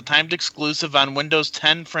game is a timed exclusive on Windows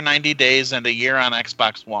 10 for 90 days and a year on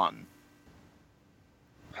Xbox One.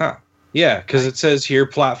 Huh. Yeah, because it says here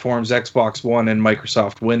platforms Xbox One and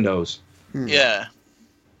Microsoft Windows. Yeah.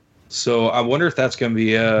 So I wonder if that's going to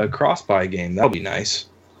be a cross-buy game. That would be nice.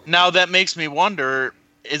 Now that makes me wonder,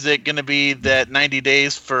 is it going to be that 90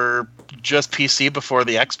 days for just PC before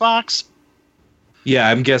the Xbox? Yeah,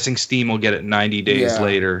 I'm guessing Steam will get it 90 days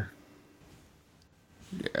later.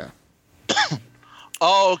 Yeah.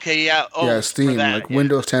 Oh, okay, yeah. Oh, yeah, Steam,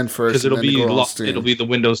 Windows 10 first. Because it'll be it'll be the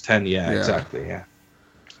Windows 10. Yeah, exactly. Yeah.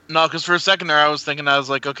 No, because for a second there, I was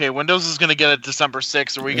like, okay, Windows is going to get it December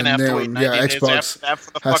 6th. Are we going to have to wait 90 days Xbox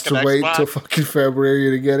after the has fucking to wait Xbox? till fucking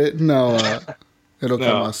February to get it. No, it'll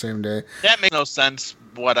come out same day. That makes no sense.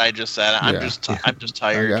 What I just said. I'm just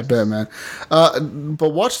tired. I bet, man. But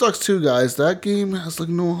Watch Dogs 2, guys, that game has like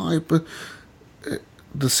no hype. But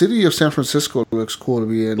the city of San Francisco looks cool to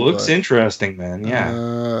be in. Looks interesting, man.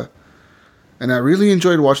 Yeah. And I really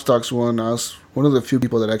enjoyed Watch Dogs 1. I was one of the few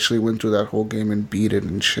people that actually went through that whole game and beat it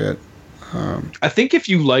and shit. I think if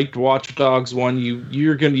you liked Watch Dogs 1,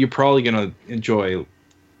 you're probably gonna enjoy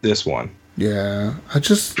this one. Yeah,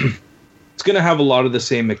 it's gonna have a lot of the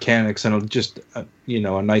same mechanics and just a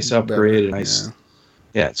nice upgrade.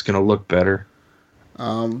 It's gonna look better.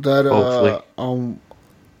 Hopefully.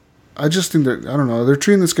 I just think that I don't know. They're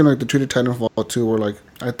treating this game like they treated Titanfall 2, where like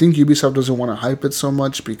I think Ubisoft doesn't want to hype it so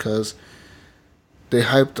much because they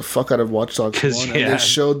hyped the fuck out of Watch Dogs 1, and they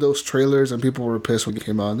showed those trailers, and people were pissed when it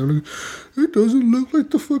came out. They're like, it doesn't look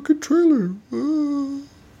like the fucking trailer. And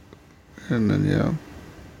then,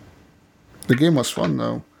 the game was fun,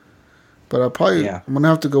 though. But I'm going to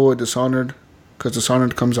have to go with Dishonored, because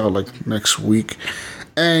Dishonored comes out, like, next week.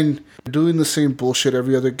 And doing the same bullshit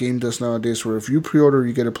every other game does nowadays, where if you pre-order,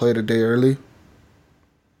 you get to play it a day early.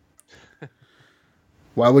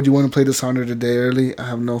 Why would you want to play Dishonored a day early? I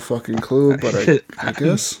have no fucking clue, but I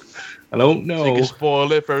guess. I don't know. So you can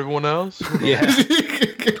spoil it for everyone else? Yeah.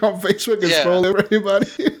 Get on Facebook and spoil it for everybody.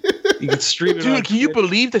 You can stream it. Dude, can you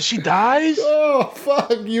believe that she dies? Oh,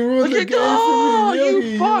 fuck. You ruined the game for me,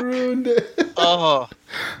 Yogi. You ruined it. Oh,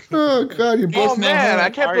 God. You broke my man. heart. I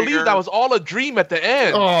can't believe that was all a dream at the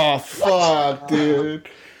end. Oh, fuck, dude.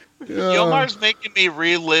 Yomar's making me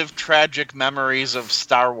relive tragic memories of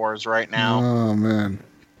Star Wars right now. Oh, man.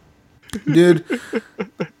 Dude,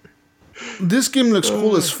 this game looks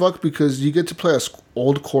cool as fuck because you get to play as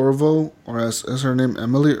old Corvo, or as her name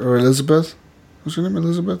Emily, or Elizabeth. What's her name,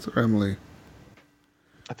 Elizabeth or Emily?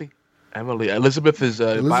 I think Emily. Elizabeth is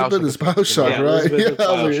Bioshock, right?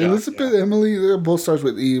 Elizabeth, Emily, they both starts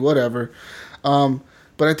with E, whatever.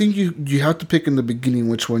 But I think you have to pick in the beginning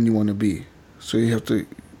which one you want to be. So you have to...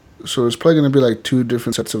 So it's probably going to be like 2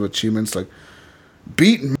 different sets of achievements, like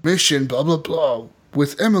beat mission, blah, blah, blah,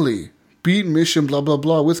 with Emily. Beat mission, blah, blah,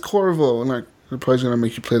 blah, with Corvo. And like, they're probably going to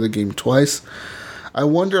make you play the game twice. I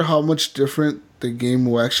wonder how much different the game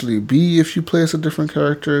will actually be if you play as a different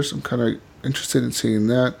characters. I'm kind of interested in seeing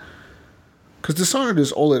that. Because Dishonored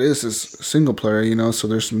is all it is single player, so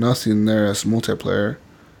there's nothing there as multiplayer.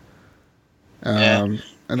 And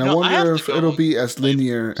I wonder if it'll be as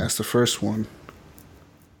linear as the first one.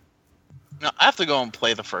 No, I have to go and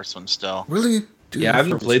play the first one still. Really? Dude, I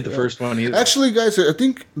haven't played the first one either. Actually, guys, I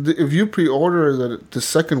think if you pre-order the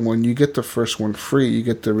second one, you get the first one free. You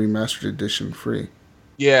get the remastered edition free.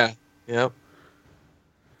 Yeah. Yep.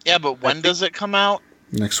 Yeah, but when does it come out?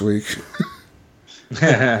 Next week.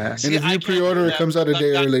 And if you pre-order, it comes out a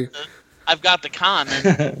day early. I've got the con.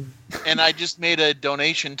 And And I just made a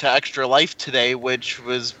donation to Extra Life today, which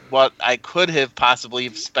was what I could have possibly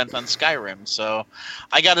spent on Skyrim. So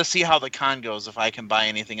I got to see how the con goes if I can buy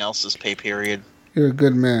anything else this pay period. You're a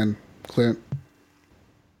good man, Clint.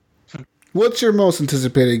 What's your most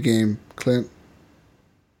anticipated game, Clint?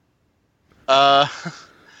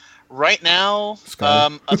 Right now,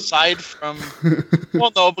 aside from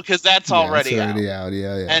no, because that's Yeah, already, it's already out.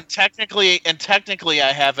 Yeah. And technically,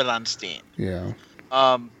 I have it on Steam. Yeah.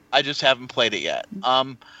 I just haven't played it yet.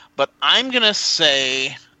 But I'm gonna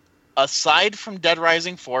say, aside from Dead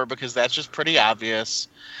Rising 4, because that's just pretty obvious,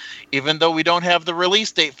 even though we don't have the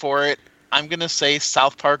release date for it, I'm gonna say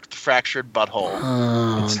South Park: The Fractured Butthole.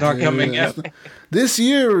 Oh, It's not coming out. This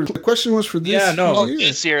year. The question was for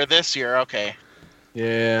this year. This year, okay.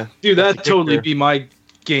 Yeah. Dude, that'd totally be my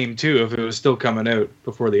game too if it was still coming out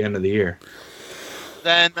before the end of the year.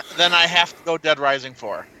 Then I have to go Dead Rising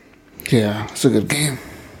 4. Yeah, it's a good game.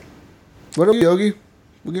 What about you, Yogi?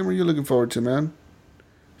 What game are you looking forward to, man?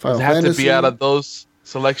 Final Does it have to Fantasy? be out of those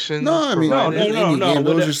selections? No, I mean, No.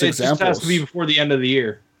 Those are just It just has examples. to be before the end of the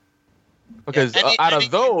year. Because out Any of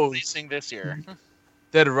game those, releasing this year.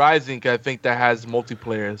 Dead Rising, I think that has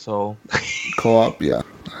multiplayer, so Co-op, yeah.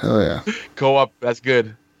 Hell yeah. co-op, that's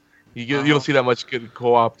good. You don't see that much good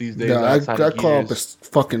co-op these days. Yeah, outside that of co-op Gears. is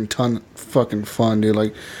fucking fun, dude.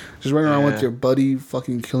 Like, just running around with Yeah. your buddy,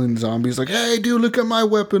 fucking killing zombies. Like, hey, dude, look at my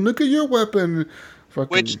weapon. Look at your weapon. Fucking,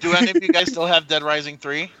 Which, do any of you guys still have Dead Rising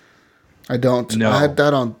 3? I don't. No. I had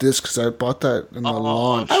that on disc because I bought that in the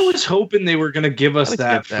launch. I was hoping they were going to give us Let's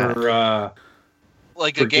that get that. for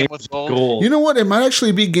Like for a game Games with with gold? gold. You know what? It might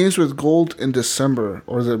actually be Games with Gold in December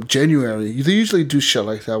or the January. They usually do shit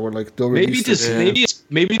like that where like they'll Maybe release just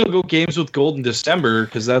maybe it'll go Games with Gold in December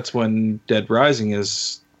because that's when Dead Rising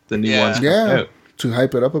is the new Yeah. one's coming Yeah, out. to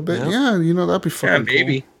hype it up a bit. Yeah. Yeah, you know that'd be Yeah, fucking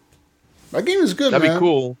maybe. cool. That game is good, That'd man. be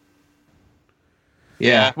cool.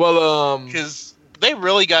 Yeah. Well, Because they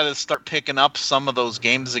really got to start picking up some of those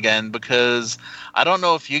games again, because I don't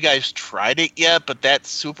know if you guys tried it yet, but that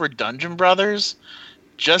Super Dungeon Brothers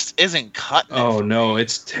just isn't cutting it. Oh no,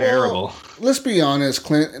 it's terrible. Let's be honest,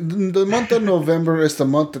 Clint. The month of November is the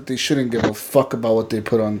month that they shouldn't give a fuck about what they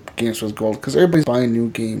put on Games with Gold because everybody's buying new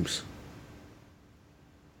games.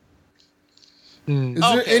 Is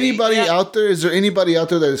there Okay, anybody yeah. out there? Is there anybody out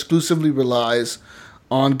there that exclusively relies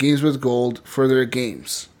on Games with Gold for their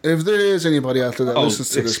games? If there is anybody out there that listens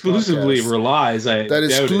to this exclusively podcast, relies. I that doubt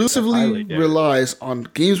it. I exclusively highly doubt it. relies on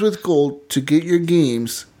Games with Gold to get your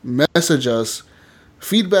games, message us,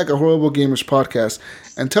 feedback at Horrible Gamers Podcast,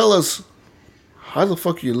 and tell us how the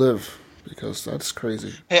fuck you live, because that's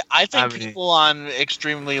crazy. Hey, I think I mean- people on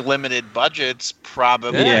extremely limited budgets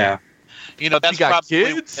probably, Yeah. you know, that's You got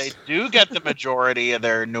probably kids? they do get the majority of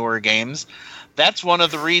their newer games. That's one of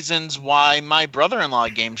the reasons why my brother-in-law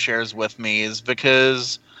game shares with me, is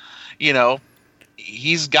because, you know,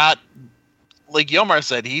 he's got, like Yomar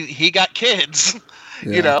said, he got kids,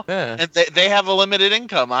 Yeah. you know, yeah. and they have a limited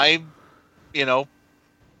income. I, you know,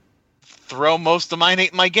 throw most of mine in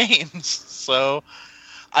my games, so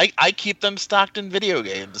I keep them stocked in video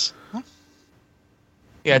games.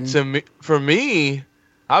 Yeah, for me,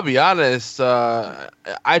 I'll be honest.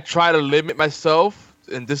 I try to limit myself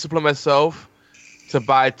and discipline myself to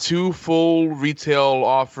buy 2 full retail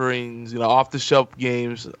offerings, off-the-shelf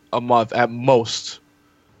games a month at most.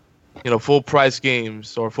 Full price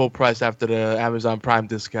games or full price after the Amazon Prime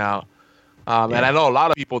discount. And I know a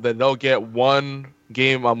lot of people that they'll get 1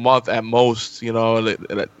 game a month at most.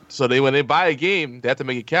 So when they buy a game, they have to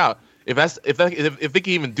make it count. If they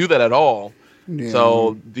can even do that at all. Yeah.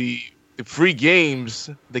 So the free games,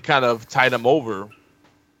 they kind of tie them over.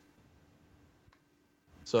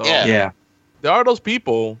 So Yeah. Yeah. there are those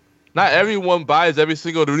people. Not everyone buys every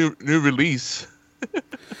single new release.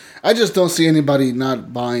 I just don't see anybody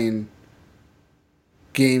not buying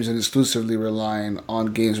games and exclusively relying on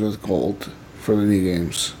Games with Gold for the new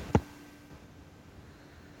games.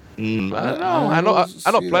 I don't know. I know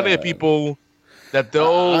see plenty of that. people that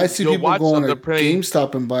they'll I see they'll people watch going them, to they're playing.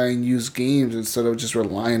 GameStop and buying used games instead of just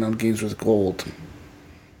relying on Games with Gold.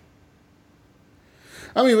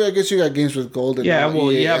 I mean, I guess you got Games with Gold. And Yeah,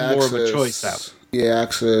 well, EA you have more of a Access, choice that EA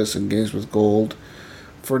Access and Games with Gold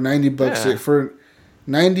for $90 Yeah. for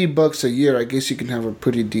 $90 a year. I guess you can have a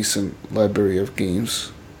pretty decent library of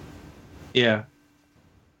games. Yeah.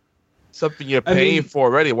 Something you're I paying mean- for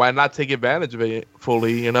already. Why not take advantage of it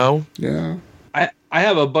fully? Yeah. I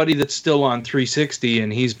have a buddy that's still on 360,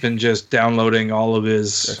 and he's been just downloading all of his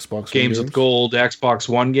Xbox games One with gold Xbox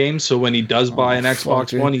One games. So when he does buy an Oh,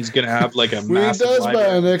 Xbox fuck, One, he's gonna have like a When he massive. does buy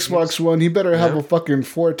library an of Xbox games. One, he better have Yeah. a fucking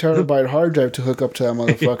 4 terabyte hard drive to hook up to that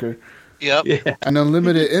motherfucker. Yep. Yeah. and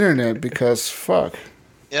unlimited internet because fuck.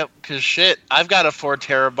 Yep, because shit, I've got a 4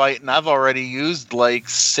 terabyte and I've already used like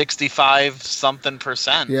 65 something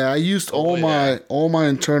percent. Yeah, I used all my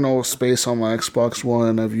internal space on my Xbox One,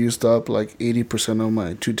 and I've used up like 80% of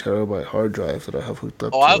my 2 terabyte hard drive that I have hooked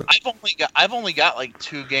up to I've only got like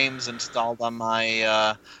 2 games installed on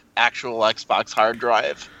my actual Xbox hard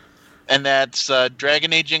drive, and that's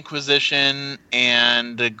Dragon Age Inquisition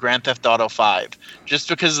and Grand Theft Auto 5, just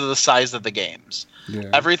because of the size of the games. Yeah.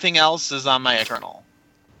 Everything else is on my internal.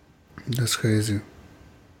 That's crazy.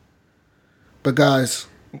 But guys,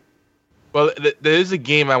 Well, there is a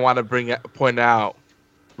game I want to point out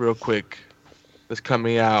real quick that's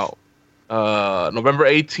coming out November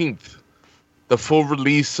 18th. The full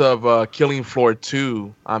release of Killing Floor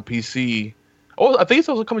 2 on PC. Oh, I think it's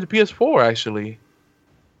also coming to PS4 actually.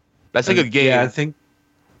 That's a good game. Yeah,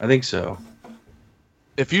 I think so.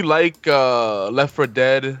 If you like Left 4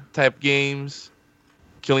 Dead type games,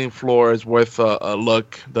 Killing Floor is worth a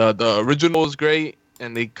look. The original is great,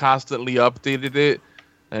 and they constantly updated it.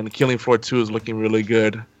 And Killing Floor 2 is looking really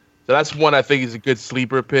good. So that's one I think is a good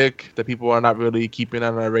sleeper pick that people are not really keeping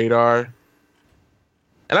on their radar.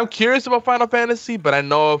 And I'm curious about Final Fantasy, but I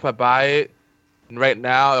know if I buy it, and right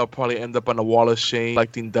now it'll probably end up on the wall of shame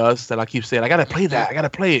collecting dust. And I keep saying, I gotta play that, I gotta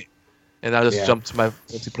play it. And I'll just jump to my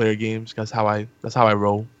multiplayer games. That's how I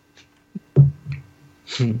roll.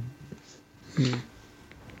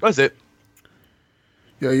 That's it.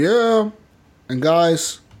 yeah. And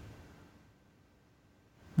guys,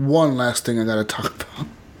 one last thing I gotta talk about.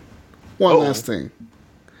 One last thing.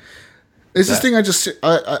 It's this thing I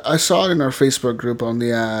saw it in our Facebook group on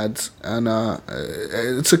the ads, and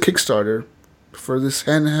it's a Kickstarter for this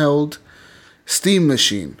handheld Steam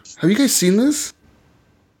machine. Have you guys seen this?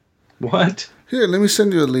 What? Here, let me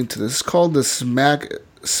send you a link to this. It's called the Smack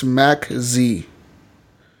Z.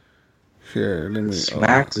 Here, let me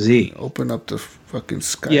Smack Z. Open up the fucking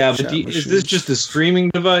Skype. Yeah, but is this just a streaming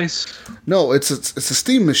device? No, it's a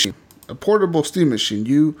Steam machine, a portable Steam machine.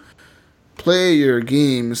 You play your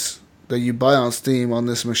games that you buy on Steam on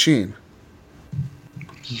this machine.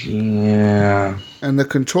 Yeah. And the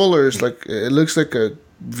controller is like, it looks like a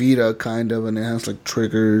Vita kind of, and it has like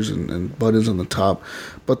triggers and buttons on the top.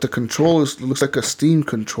 But the controller looks like a Steam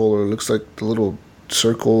controller. It looks like the little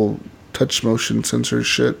circle touch motion sensor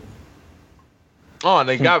shit. Oh, and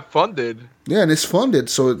they got funded. Yeah, and it's funded,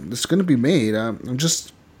 so it's going to be made. I'm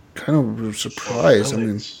just kind of surprised. I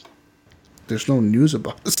mean, there's no news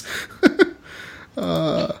about this.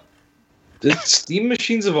 The Steam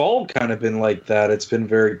machines have all kind of been like that. It's been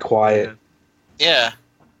very quiet. Yeah.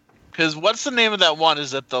 Because what's the name of that one?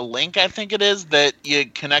 Is it the Link, I think it is, that you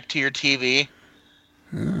connect to your TV?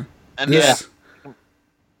 Yeah. And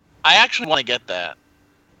I actually want to get that.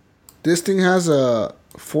 This thing has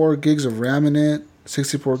 4 gigs of RAM in it,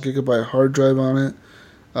 64 gigabyte hard drive on it,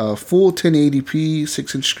 full 1080p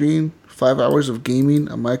 6-inch screen, 5 hours of gaming,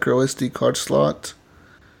 a micro SD card slot,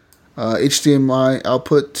 HDMI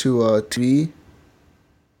output to TV.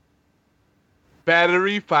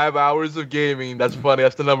 Battery, 5 hours of gaming. That's funny.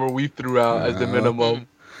 That's the number we threw out as the minimum.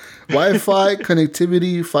 Wi-Fi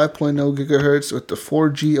connectivity, 5.0 gigahertz with the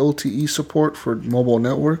 4G LTE support for mobile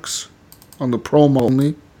networks on the Pro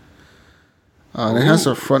only. And it has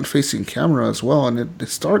a front-facing camera as well, and it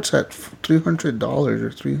starts at $300 or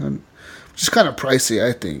 $300, which is kind of pricey,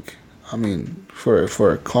 I think. I mean, for a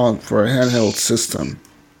handheld system.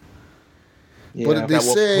 Yeah, but they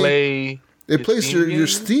say it plays your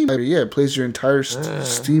Steam library. Yeah, it plays your entire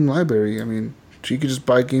Steam library. I mean, so you could just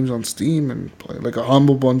buy games on Steam and play like a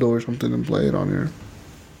Humble Bundle or something and play it on here.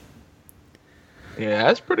 Yeah,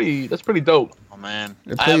 that's pretty dope. Oh man,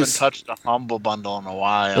 I haven't touched a Humble Bundle in a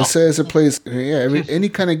while. It says it plays any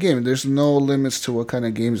kind of game. There's no limits to what kind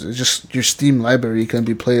of games. It's just your Steam library can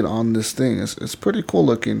be played on this thing. It's pretty cool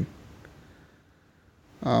looking.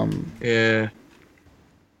 Yeah,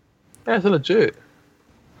 it's legit.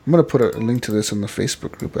 I'm gonna put a link to this in the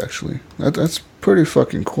Facebook group. Actually, that's pretty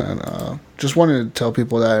fucking cool. And just wanted to tell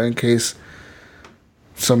people that in case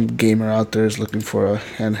some gamer out there is looking for a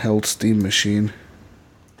handheld Steam machine.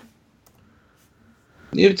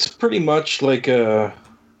 It's pretty much like the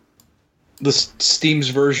Steam's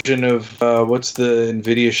version of what's the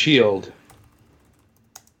Nvidia Shield.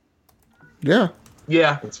 Yeah,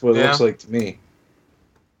 that's what it looks like to me.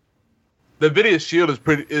 The Nvidia Shield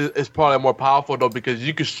is probably more powerful though because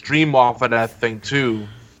you can stream off of that thing too.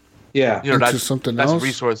 Yeah, that's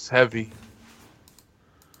resource heavy.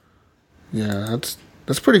 Yeah,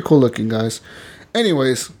 that's pretty cool looking, guys.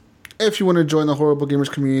 Anyways, if you want to join the Horrible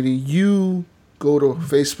Gamers community, you go to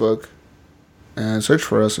Facebook and search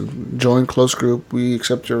for us and join close group. We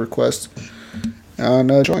accept your request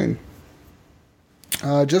and join.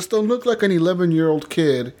 Just don't look like an 11-year-old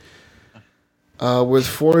kid with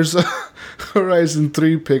Forza Horizon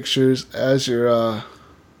 3 pictures as your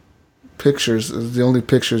pictures. The only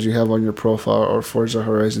pictures you have on your profile are Forza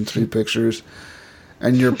Horizon 3 pictures.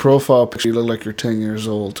 And your profile picture, you look like you're 10 years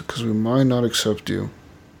old, because we might not accept you.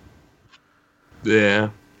 Yeah.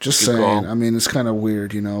 Just Good saying. call. I mean, it's kind of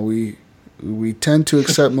weird, you know. We tend to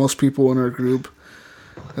accept most people in our group.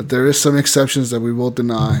 But there is some exceptions that we will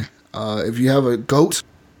deny. If you have a goat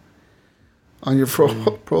on your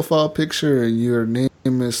profile picture and your name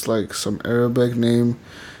is like some Arabic name,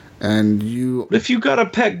 and you... What if you got a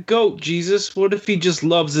pet goat, Jesus? What if he just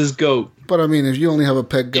loves his goat? But I mean, if you only have a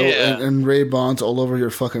pet goat Yeah. and Ray-Bans all over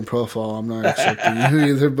your fucking profile, I'm not accepting you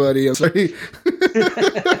either, buddy. I'm sorry.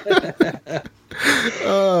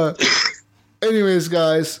 Anyways,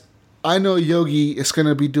 guys, I know Yogi is going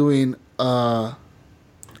to be doing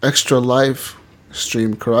Extra Life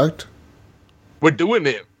stream, correct? We're doing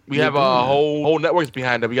it. We have a whole networks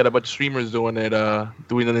behind it. We got a bunch of streamers doing it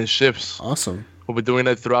in shifts. Awesome. We'll be doing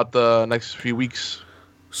it throughout the next few weeks.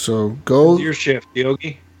 So go What's your shift,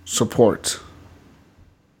 Yogi? support.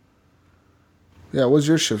 Yeah, what's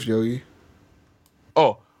your shift, Yogi?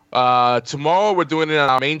 Oh, tomorrow we're doing it on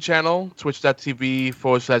our main channel,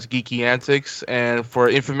 twitch.tv/geeky antics. And for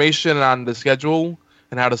information on the schedule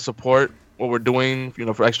and how to support what we're doing,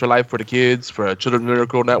 for Extra Life for the kids, for Children's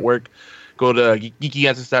Miracle Network, go to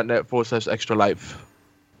geekyantics.net/extra life.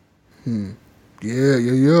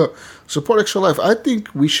 Yeah. Support Extra Life. I think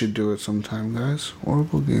we should do it sometime, guys.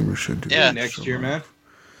 Horrible Gamers should do Yeah. it. Next year, man.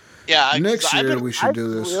 Yeah, Next I've year been- we should do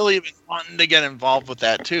this. I've really been wanting to get involved with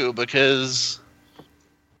that too, because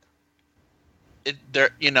it's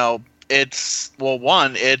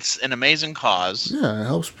an amazing cause. Yeah, it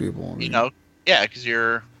helps people. Because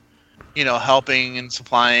you're helping and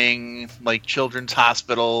supplying like children's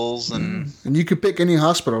hospitals and And you could pick any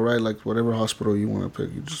hospital, right? Like whatever hospital you want to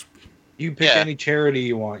pick. You pick any charity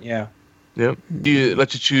you want, yeah. Yep. You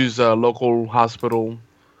let you choose a local hospital.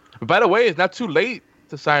 But by the way, it's not too late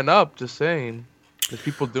to sign up. Just saying, there's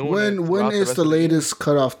people doing it. When is the latest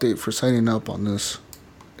cutoff date for signing up on this?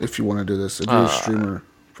 If you want to do this, if you're a streamer,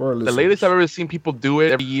 for our The listeners. latest I've ever seen people do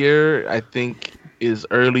it every year, I think, is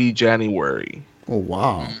early January. Oh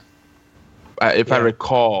wow! If I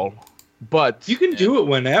recall, but you can do it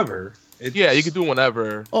whenever. Yeah, you can do it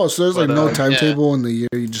whenever. Oh, so there's like But, no timetable in the year.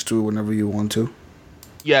 You just do it whenever you want to.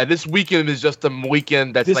 Yeah, this weekend is just a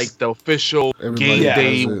weekend that's like the official game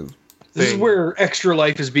day. This is where Extra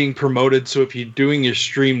Life is being promoted. So if you're doing your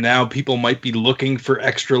stream now, people might be looking for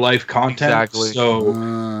Extra Life content. Exactly.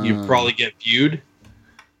 So you probably get viewed.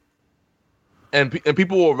 And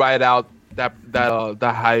people will ride out that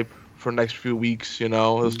hype for the next few weeks.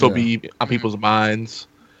 It'll still be on people's minds.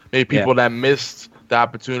 Maybe people that missed the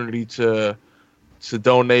opportunity to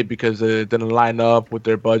donate because it didn't line up with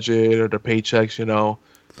their budget or their paychecks.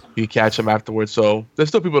 You catch them afterwards. So there's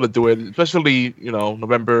still people that do it, especially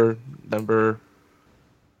November. You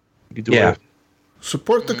can do it.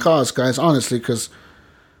 Support the cause, guys. Honestly, because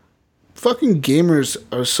fucking gamers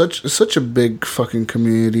are such a big fucking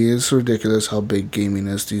community. It's ridiculous how big gaming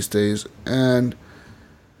is these days. And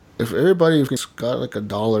if everybody got like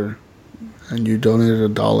 $1 and you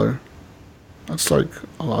donated $1, that's like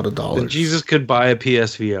a lot of dollars. Then Jesus could buy a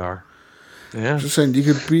PSVR. Yeah. Just saying, you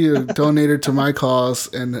could be a donator to my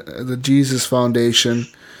cause and the Jesus Foundation.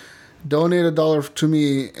 Donate $1 to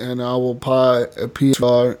me, and I will buy a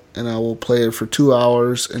PSVR, and I will play it for 2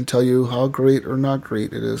 hours and tell you how great or not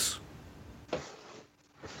great it is.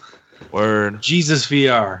 Word. Jesus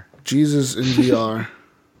VR. Jesus in VR.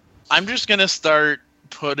 I'm just gonna start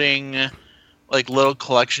putting like little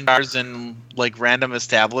collection jars in like random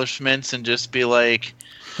establishments and just be like,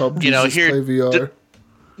 Help Jesus here. play VR.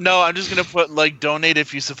 No, I'm just gonna put like donate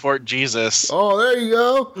if you support Jesus. Oh, there you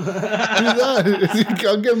go. Do that.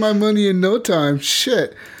 I'll get my money in no time.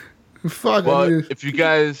 Shit. Fuck. Well, if you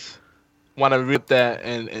guys want to read that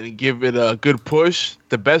and give it a good push,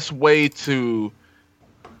 the best way to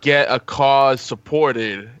get a cause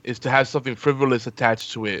supported is to have something frivolous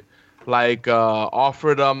attached to it. Like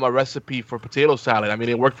offer them a recipe for potato salad. I mean,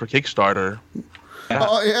 it worked for Kickstarter.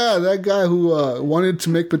 Oh, yeah, that guy who wanted to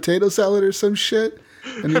make potato salad or some shit.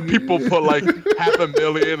 And people put like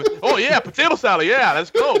 $500,000. Oh yeah, potato salad. Yeah, let's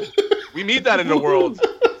go. We need that in the world.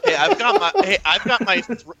 Hey, I've got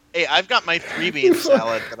my 3-bean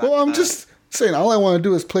salad. Well, I'm just saying, all I want to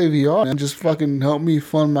do is play VR and just fucking help me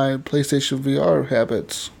fund my PlayStation VR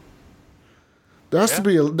habits. There has to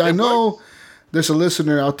be I know there's a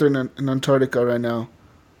listener out there in Antarctica right now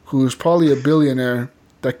who's probably a billionaire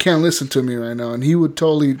that can't listen to me right now, and he would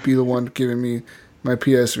totally be the one giving me my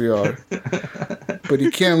PSVR. But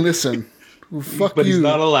he can't listen. Well, fuck but you. He's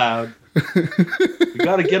not allowed. You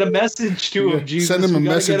gotta get a message to him, Jesus. Send him a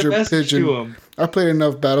messenger pigeon. To him. I played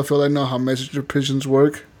enough Battlefield. I know how messenger pigeons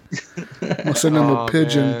work. I'll send him a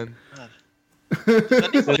pigeon.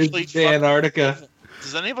 Antarctica.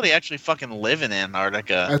 Does anybody actually fucking live in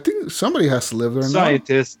Antarctica? I think somebody has to live there.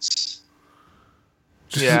 Scientists.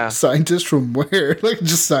 Yeah. Scientists from where? Like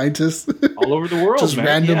just scientists all over the world. Just man.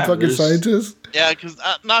 random fucking scientists. Yeah, because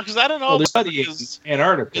I don't know.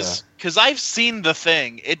 Antarctica. Because I've seen the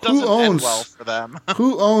thing. It doesn't end well for them.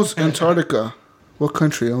 Who owns Antarctica? What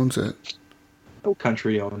country owns it? No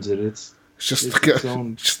country owns it. It's just it's like its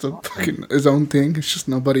own just a fucking his own thing. It's just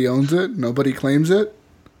nobody owns it. Nobody claims it.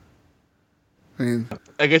 I mean,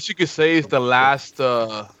 I guess you could say it's the last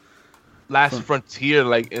frontier,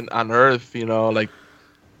 like on Earth. You know, like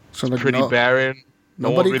so it's pretty barren. No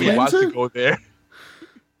one really wants to go there.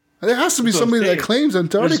 There has to be somebody that claims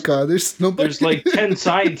Antarctica. There's nobody. There's like 10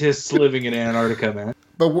 scientists living in Antarctica, man.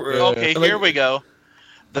 But okay, here we go.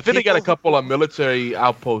 I think they got a couple of military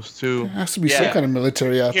outposts too. There has to be some kind of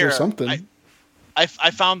military out there, something. I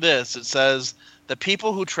found this. It says the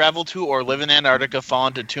people who travel to or live in Antarctica fall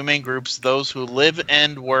into two main groups: those who live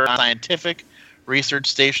and work on scientific research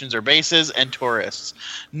stations or bases, and tourists.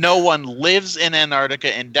 No one lives in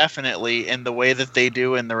Antarctica indefinitely in the way that they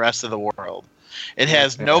do in the rest of the world. It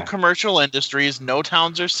has no commercial industries, no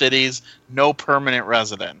towns or cities, no permanent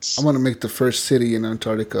residents. I'm gonna make the first city in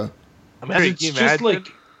Antarctica. It's just like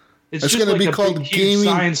it's gonna be called big, Gaming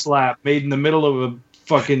Science Lab made in the middle of a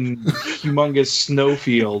fucking humongous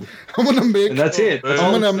snowfield. I'm gonna make. And that's it. That's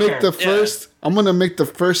I'm gonna make the first. I'm gonna make the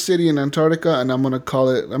first city in Antarctica, and I'm gonna call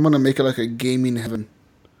it. I'm gonna make it like a gaming heaven.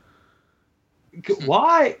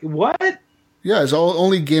 Why? What? Yeah, it's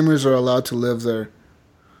only gamers are allowed to live there.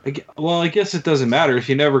 Well, I guess it doesn't matter if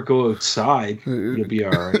you never go outside. You'll be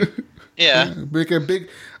all right. Yeah. Make a big.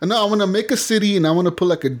 No, I'm gonna make a city, and I'm gonna put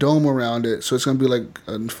like a dome around it, so it's gonna be like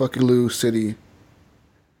a fucking Lou city.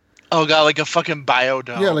 Oh god, like a fucking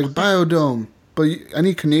biodome. Yeah, like biodome. But I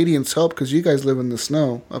need Canadians' help because you guys live in the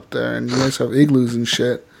snow up there, and you guys have igloos and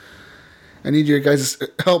shit. I need your guys'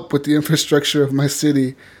 help with the infrastructure of my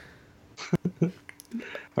city.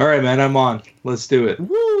 All right, man, I'm on. Let's do it.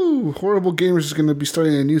 Woo! Horrible Gamers is going to be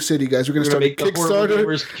starting a new city, guys. We're going to start a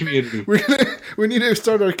Kickstarter. Community. We need to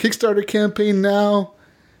start our Kickstarter campaign now.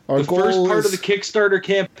 The first part of the Kickstarter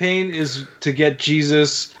campaign is to get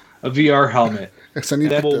Jesus a VR helmet. Yes, I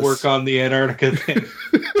need then we'll work on the Antarctica thing.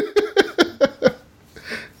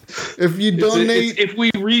 If you donate... if we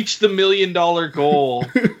reach the $1 million goal,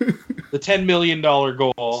 the $10 million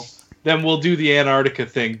goal... then we'll do the Antarctica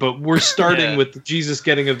thing. But we're starting with Jesus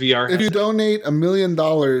getting a VR headset. If you donate $1 million,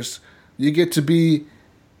 you get to be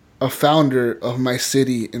a founder of my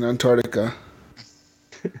city in Antarctica.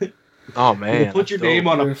 Oh, man. We'll put your name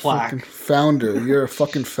on a plaque. Founder. You're a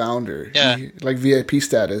fucking founder. Yeah. Like VIP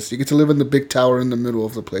status. You get to live in the big tower in the middle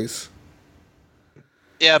of the place.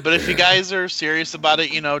 Yeah, but if you guys are serious about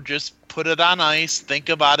it, just put it on ice. Think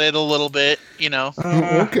about it a little bit,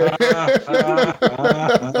 Okay.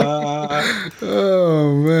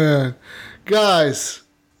 Oh, man. Guys,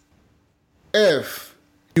 if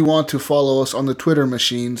you want to follow us on the Twitter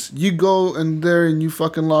machines, you go in there and you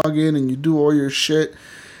fucking log in and you do all your shit.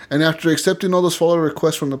 And after accepting all those follow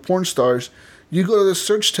requests from the porn stars, you go to the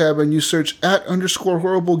search tab and you search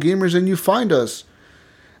 @_horriblegamers and you find us.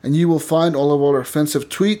 And you will find all of our offensive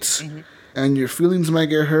tweets. Mm-hmm. And your feelings might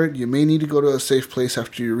get hurt. You may need to go to a safe place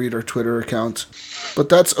after you read our Twitter account. But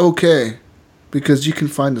that's okay, because you can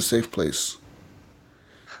find a safe place.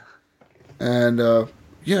 And,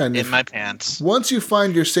 and in my pants. Once you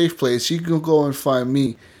find your safe place, you can go and find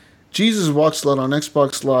me, Jesus Walks Slut on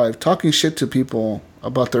Xbox Live, talking shit to people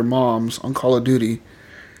about their moms on Call of Duty.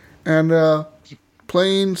 And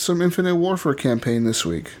playing some Infinite Warfare campaign this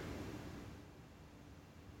week.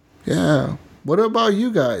 Yeah. What about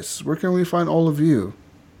you guys? Where can we find all of you?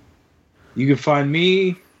 You can find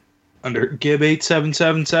me under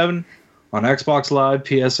Gib8777 on Xbox Live,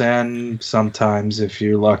 PSN. Sometimes, if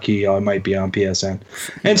you're lucky, I might be on PSN.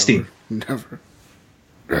 And Steam. Never.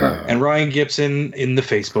 And Ryan Gibson in the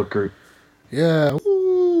Facebook group. Yeah.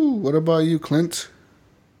 Ooh. What about you, Clint?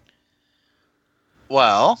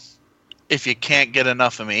 Well, if you can't get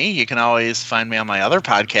enough of me, you can always find me on my other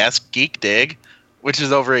podcast, Geek Dig, which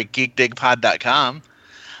is over at geekdigpod.com.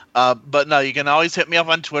 But no, you can always hit me up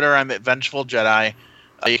on Twitter. I'm at Vengeful Jedi.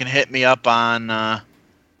 You can hit me up on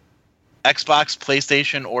Xbox,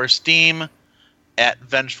 PlayStation, or Steam at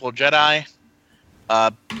Vengeful Jedi.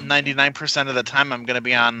 99% of the time I'm going to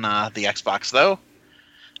be on the Xbox, though.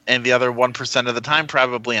 And the other 1% of the time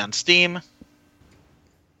probably on Steam.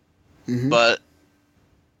 Mhm. But,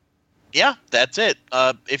 yeah, that's it.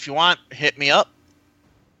 If you want, hit me up.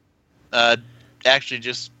 Actually,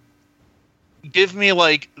 just give me,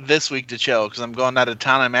 like, this week to chill, because I'm going out of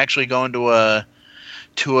town. I'm actually going to a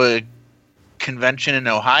convention in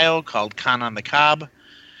Ohio called Con on the Cob.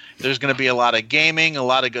 There's going to be a lot of gaming, a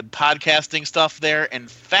lot of good podcasting stuff there. In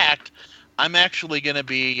fact, I'm actually going to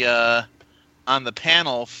be on the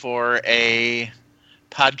panel for a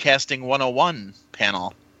Podcasting 101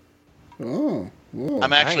 panel. Oh,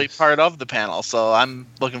 I'm actually part of the panel, so I'm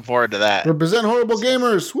looking forward to that. represent Horrible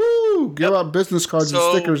Gamers. Woo! Give out business cards and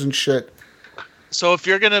stickers and shit. So if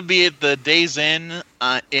you're going to be at the Days in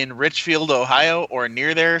Richfield, Ohio, or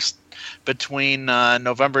near there between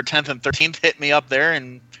November 10th and 13th, hit me up there,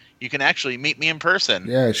 and you can actually meet me in person.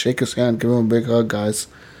 Yeah, shake his hand, give him a big hug, guys.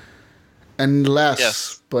 And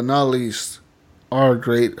last but not least, our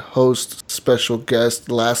great host, special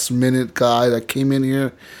guest, last minute guy that came in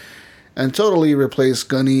here and totally replaced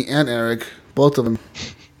Gunny and Eric, both of them.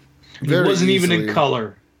 He wasn't even in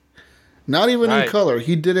color. Not even in color.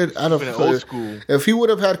 He did it out of old school. If he would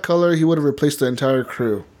have had color, he would have replaced the entire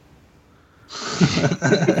crew.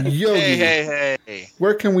 Yogi, Hey.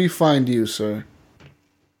 where can we find you, sir?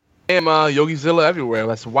 I am Yogizilla everywhere.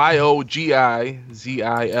 That's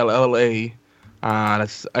YOGIZILLA.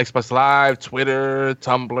 That's Xbox Live, Twitter,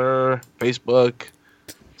 Tumblr, Facebook,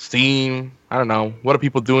 Steam. I don't know. What are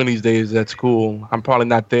people doing these days that's cool? I'm probably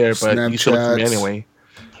not there, but you should look for me anyway.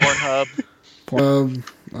 Pornhub.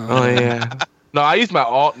 Oh, yeah. No, I use my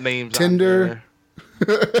alt names. Tinder.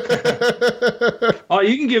 Oh,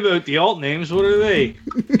 you can give out the alt names. What are they?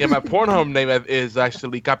 Yeah, my Pornhub name is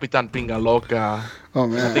actually Capitan Pinga Loca. Oh,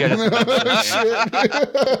 man. I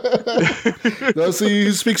think Those of you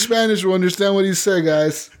who speak Spanish will understand what he said,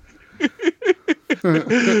 guys.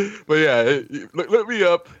 But yeah, look me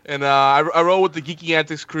up. And I roll with the Geeky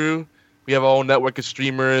Antics crew. We have our own network of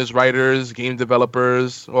streamers, writers, game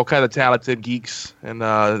developers, all kind of talented geeks. And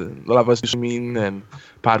a lot of us streaming and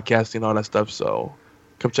podcasting, all that stuff. So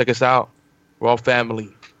come check us out. We're all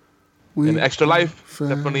family. And Extra Life,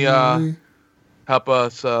 definitely help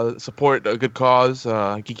us support a good cause.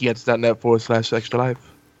 GeekyAntics.net/Extra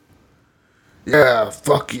Life. Yeah,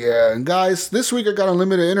 fuck yeah. And guys, this week I got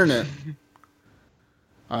unlimited internet.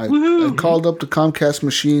 I called up the Comcast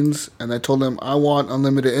machines and I told them I want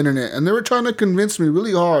unlimited internet. And they were trying to convince me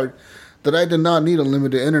really hard that I did not need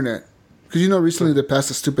unlimited internet. Because, recently they passed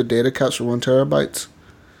the stupid data caps for 1 terabyte.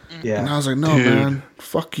 Yeah. And I was like, no, man,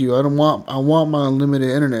 fuck you. I want my unlimited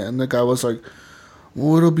internet. And the guy was like,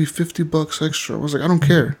 well, it'll be $50 extra. I was like, I don't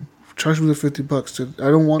care. Charge me the $50, dude. I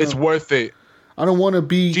don't want. It's worth it. I don't want to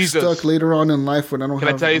be stuck later on in life when I don't have.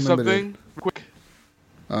 Can I tell you unlimited. something? Quick.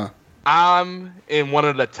 I'm in one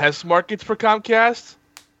of the test markets for Comcast.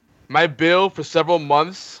 My bill for several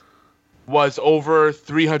months was over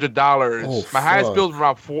 $300. Oh, my highest bill was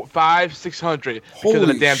around $500-$600 because of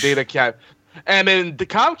the damn data cap. And in the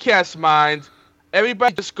Comcast mind,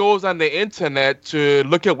 everybody just goes on the internet to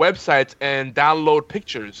look at websites and download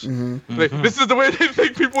pictures. This is the way they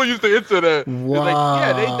think people use the internet.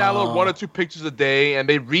 Wow. They download 1 or 2 pictures a day and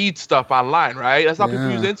they read stuff online, right? That's how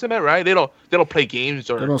people use the internet, right? They don't play games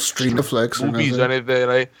or they don't stream Netflix movies or anything.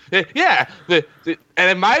 Right? Yeah.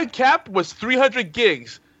 And my cap was 300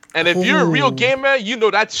 gigs. And if you're a real gamer, you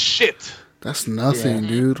know that's shit. That's nothing,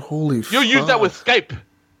 dude. Holy fuck. You'll use that with Skype.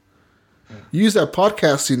 You use that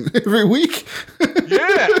podcasting every week.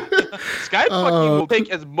 Yeah. Skype fucking will take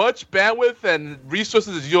as much bandwidth and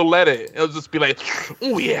resources as you'll let it. It'll just be like,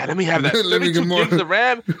 oh yeah, let me have that. 32 gigs of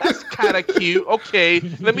RAM. That's kind of cute. Okay,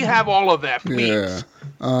 let me have all of that, please.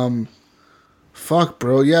 Yeah. Fuck,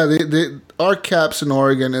 bro. Yeah, our caps in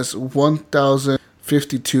Oregon is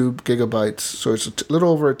 1,052 gigabytes. So it's a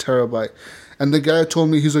little over a terabyte. And the guy told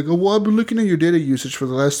me, he's like, oh, well, I've been looking at your data usage for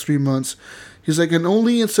the last 3 months. He's like, and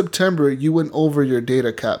only in September you went over your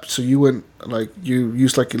data cap. So you went, you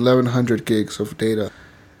used 1,100 gigs of data.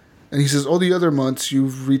 And he says, all the other months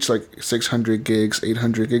you've reached 600 gigs,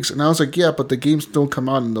 800 gigs. And I was like, yeah, but the games don't come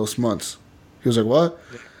out in those months. He was like, what?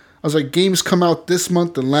 I was like, games come out this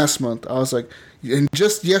month and last month. I was like, and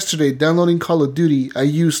just yesterday, downloading Call of Duty, I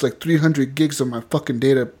used 300 gigs of my fucking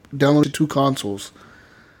data, downloaded 2 consoles.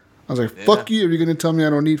 I was like, fuck you, if you're going to tell me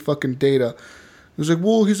I don't need fucking data. He was like,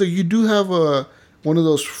 well, you do have one of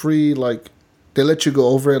those free, they let you go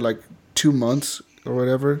over it 2 months or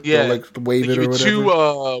whatever. Yeah. They'll, waive it or whatever. 2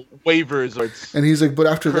 waivers. And he's like, but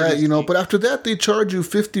after that, they charge you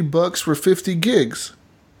 $50 for 50 gigs.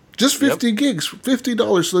 Just 50 gigs,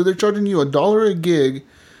 $50. So they're charging you $1 a gig.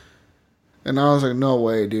 And I was like, no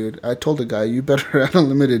way, dude. I told the guy, you better add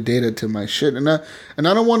unlimited data to my shit. And I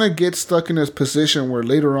don't want to get stuck in this position where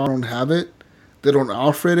later on I don't have it. They don't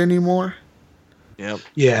offer it anymore. Yep.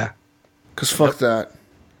 Yeah. Because fuck that.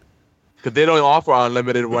 Because they don't offer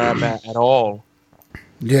unlimited where I'm at all.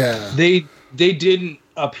 Yeah. They didn't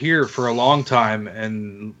up here for a long time,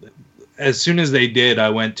 and as soon as they did, I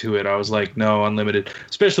went to it. I was like, no, unlimited.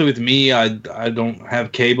 Especially with me, I don't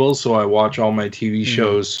have cable, so I watch all my TV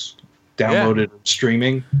shows downloaded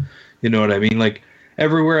streaming. You know what I mean? Like,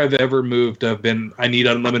 everywhere I've ever moved, I need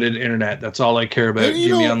unlimited internet. That's all I care about. And,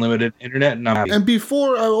 Give me unlimited internet, and I'm happy. And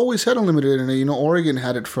before, I always had unlimited internet. You know, Oregon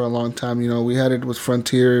had it for a long time. You know, we had it with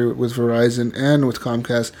Frontier, with Verizon, and with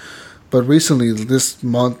Comcast. But recently, this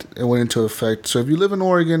month, it went into effect. So if you live in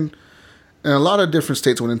Oregon, and a lot of different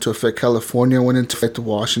states went into effect. California went into effect.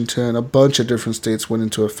 Washington, a bunch of different states went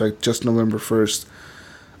into effect just November 1st.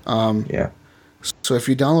 So if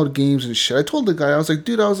you download games and shit, I told the guy, I was like,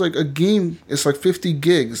 dude, a game is like 50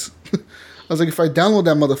 gigs. I was like, if I download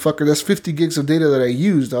that motherfucker, that's 50 gigs of data that I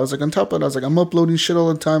used. I was like, on top of it, I was like, I'm uploading shit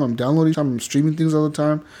all the time. I'm downloading, I'm streaming things all the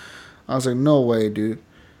time. I was like, no way, dude.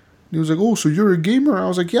 He was like, oh, so you're a gamer? I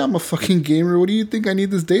was like, yeah, I'm a fucking gamer. What do you think I need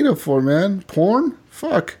this data for, man? Porn?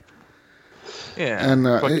 Fuck. Yeah.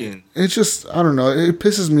 And it's just, I don't know. It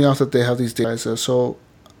pisses me off that they have these data. So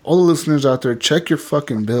all the listeners out there, check your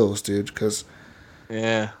fucking bills, dude, because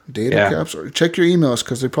data caps, or check your emails,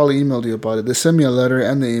 because they probably emailed you about it. They sent me a letter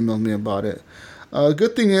and they emailed me about it.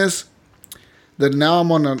 Good thing is that now I'm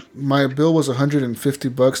on my bill was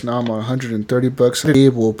 $150. Now I'm on $130.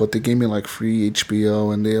 Cable, but they gave me like free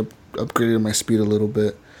HBO, and they upgraded my speed a little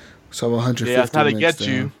bit. So I'm 150. Yeah, that's how to minutes get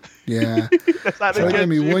down. you. Yeah. That's how So to they gave get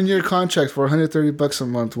me you. 1 year contract for $130 a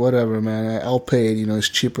month, whatever, man. I'll pay it. You know, it's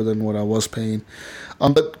cheaper than what I was paying.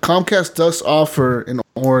 But Comcast does offer, in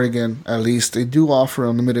Oregon at least, they do offer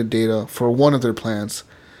unlimited data for one of their plans.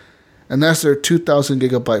 And that's their 2,000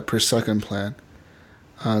 gigabyte per second plan.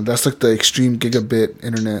 That's like the extreme gigabit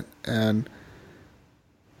internet.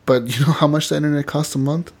 But you know how much the internet costs a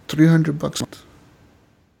month? $300 a month.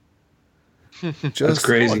 That's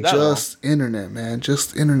crazy. Just internet, man.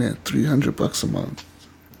 Just internet. $300 a month.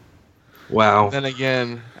 Wow. Then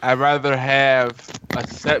again, I'd rather have a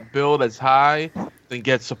set bill that's high than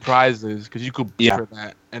get surprises, because you could pay for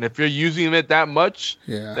that. And if you're using it that much,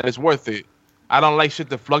 then it's worth it. I don't like shit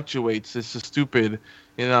that fluctuates. It's just stupid.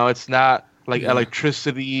 You know, it's not like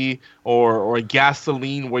electricity or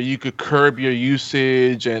gasoline where you could curb your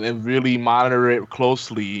usage and really monitor it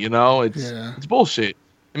closely. You know, it's bullshit.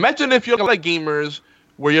 Imagine if you're like gamers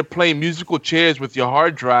where you're playing musical chairs with your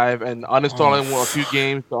hard drive and uninstalling a few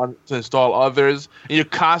games to install others, and you're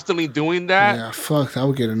constantly doing that. Yeah, fuck, that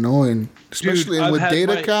would get annoying. Especially with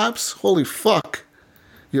data caps. Holy fuck.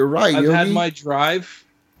 You're right, I've Yogi. had my drive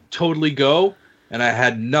totally go, and I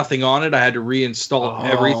had nothing on it. I had to reinstall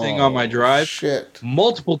everything on my drive. Shit.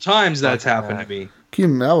 Multiple times that's happened to me.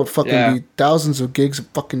 That would fucking be thousands of gigs of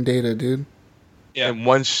fucking data, dude. Yeah, in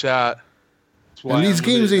one shot. And these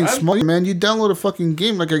games ain't small, man. You download a fucking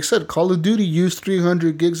game. Like I said, Call of Duty used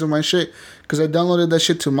 300 gigs of my shit because I downloaded that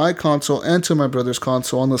shit to my console and to my brother's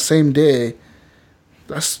console on the same day.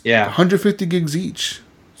 That's 150 gigs each.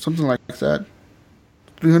 Something like that.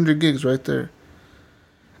 300 gigs right there.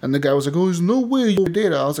 And the guy was like, oh, there's no way your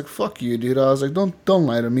data. I was like, fuck you, dude. I was like, don't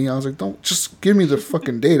lie to me. I was like, don't, just give me the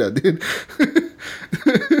fucking data, dude.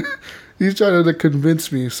 He's trying to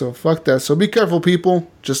convince me, so fuck that. So be careful, people.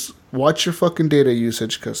 Just watch your fucking data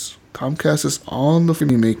usage, because Comcast is on the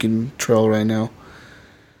making trail right now.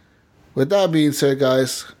 With that being said,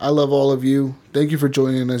 guys, I love all of you. Thank you for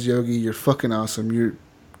joining us, Yogi. You're fucking awesome.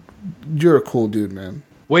 You're a cool dude, man.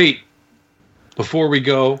 Wait. Before we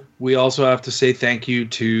go, we also have to say thank you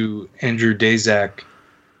to Andrew Dazak,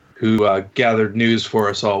 who gathered news for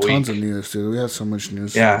us all week. Tons of news, dude. We had so much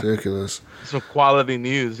news. It's ridiculous. Some quality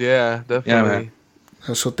news, definitely. Yeah, man.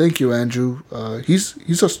 So thank you, Andrew.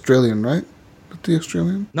 He's Australian, right? Is he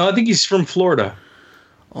Australian? No, I think he's from Florida.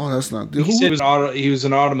 Oh, that's not. He said he was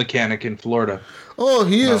an auto mechanic in Florida. Oh,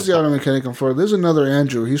 he is the auto mechanic in Florida. There's another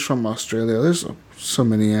Andrew. He's from Australia. There's so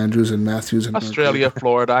many Andrews and Matthews in Australia,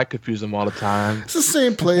 Florida. I confuse them all the time. It's the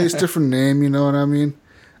same place, different name. You know what I mean?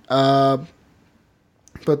 But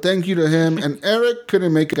thank you to him. And Eric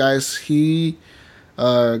couldn't make it, guys. He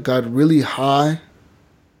got really high.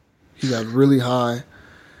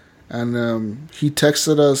 And he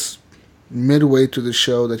texted us midway through the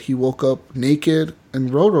show that he woke up naked in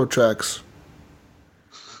Roto tracks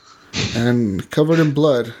and covered in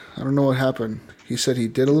blood. I don't know what happened. He said he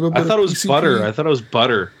did a little bit. I thought it was PCP. butter. I thought it was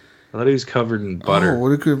butter. I thought he was covered in butter. Oh,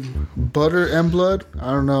 what it could butter and blood?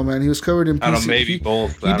 I don't know, man. He was covered in PCP. I don't know, maybe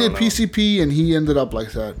both. He did PCP and he ended up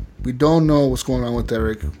like that. We don't know what's going on with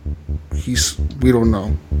Eric. We don't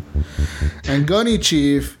know. And Gunny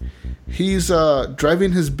Chief, he's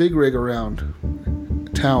driving his big rig around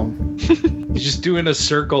town. He's just doing a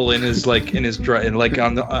circle in his on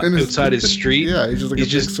the outside his street. Yeah, he's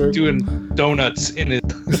just like doing donuts in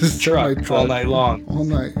his truck all night long. All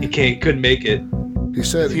night. He couldn't make it. He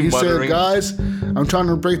said, guys, I'm trying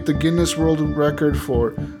to break the Guinness World Record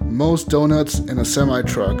for most donuts in a semi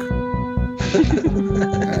truck.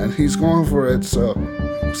 And he's going for it, so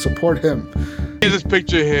support him. I just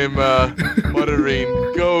picture him muttering,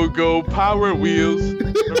 "Go, go, Power Wheels."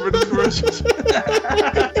 Remember the commercials?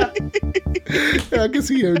 I can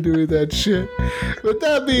see him doing that shit. With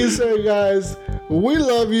that being said, guys, we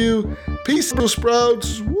love you. Peace, little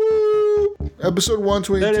sprouts. Woo! Episode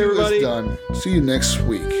 122 is done. See you next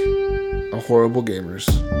week. Horrible Gamers.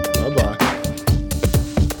 Bye-bye.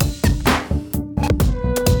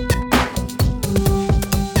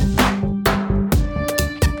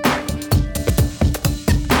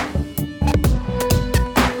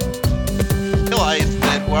 Realize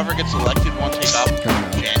that whoever gets elected won't take off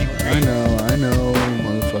in January. I know,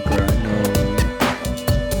 motherfucker, I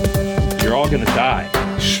know. You're all gonna die.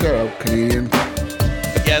 Shut up, Canadian.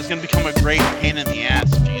 Yeah, it's gonna become a great pain in the ass,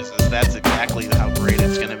 Jesus. That's exactly how great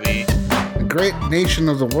it's gonna be. A great nation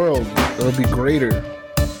of the world. It'll be greater.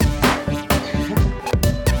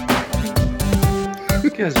 You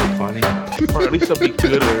guys are funny. Or at least it'll be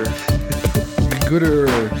gooder. Gooder.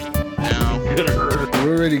 No. Gooder.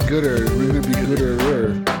 We're already gooder. We're gonna be gooder.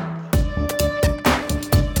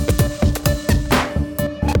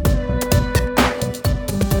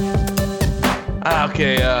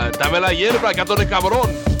 Okay, dame la hierba, gato de cabrón.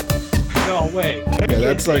 No way. Yeah,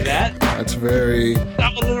 that's like that's very.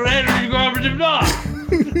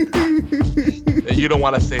 You don't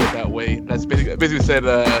want to say it that way. That's basically said,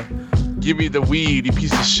 "Give me the weed, you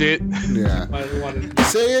piece of shit." Yeah.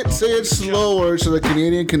 Say it slower so the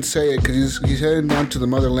Canadian can say it, because he's heading down to the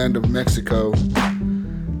motherland of Mexico,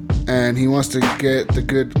 and he wants to get the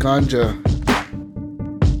good ganja.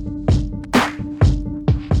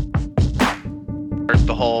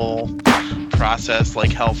 The whole process,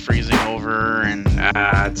 like hell freezing over and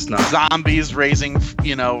it's not. Zombies raising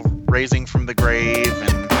from the grave,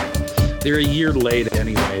 and they're a year late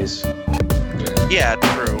anyways. Yeah,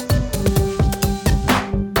 true.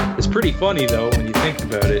 It's pretty funny though when you think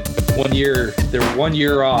about it. 1 year, they're 1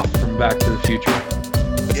 year off from Back to the Future.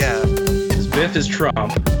 Yeah. Because Biff is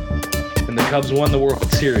Trump, and the Cubs won the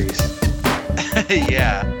World Series.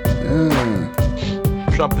 Yeah.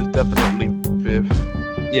 Trump is definitely Biff.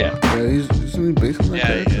 Yeah. Isn't he basically like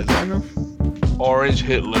that? He is. Kind of? Orange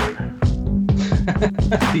Hitler.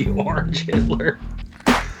 The Orange Hitler.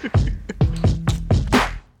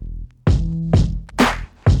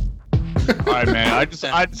 All right, man. I just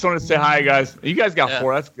want to say hi, guys. You guys got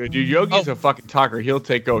 4. That's good. Dude, Yogi's a fucking talker. He'll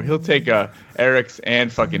take Eric's and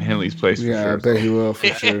fucking Henley's place for sure. I bet he will for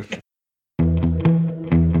sure.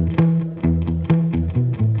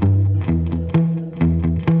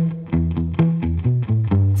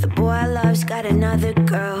 The boy I love's got another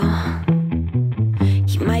girl.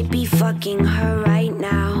 He might be fucking her right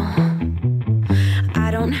now. I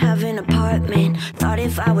don't have an apartment. Thought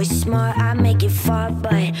if I was smart I'd make it far,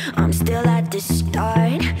 but I'm still at the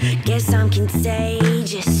start. Guess I'm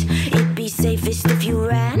contagious. It'd be safest if you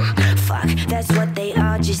ran. Fuck, that's what they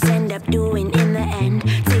all just end up doing in the end.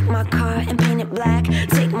 Take my car and paint it black.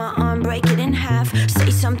 Take my arm, break it in half. Say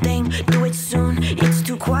something, do it soon. It's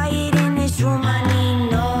too quiet in this room. I need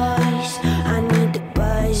noise. I need the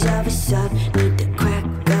buzz of a sub. Need the crack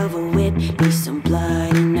of a whip. Need some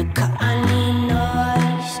blood in the cup. I need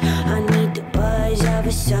noise. I need the buzz of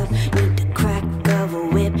a sub. Need the crack of a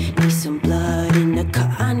whip. Need some blood in the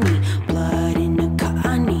cup. I need blood in the cup.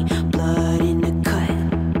 I need blood in the cut.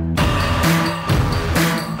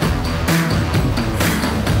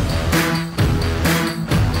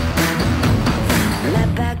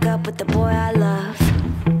 Let back up with the boy I love.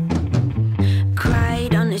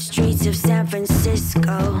 Cried on the streets of San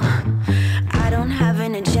Francisco. I don't have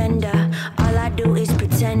an agenda. All I do is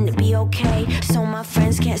pretend to be okay, so my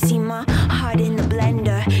friends can't see my heart in the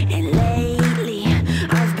blender. And lately,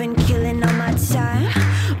 I've been killing all my time,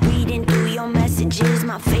 reading through your messages.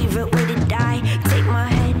 My favorite way to die. Take my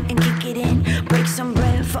head and kick it in. Break some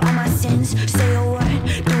bread for all my sins. Say a word,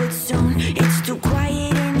 do it soon. It's too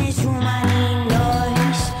quiet in this room. I need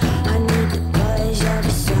noise. I need the buzz of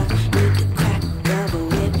a sub. Need the crack of a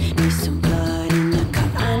whip. Need some blood in the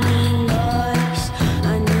cup. I need noise.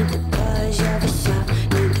 I need the buzz of a sub.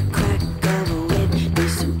 Need the crack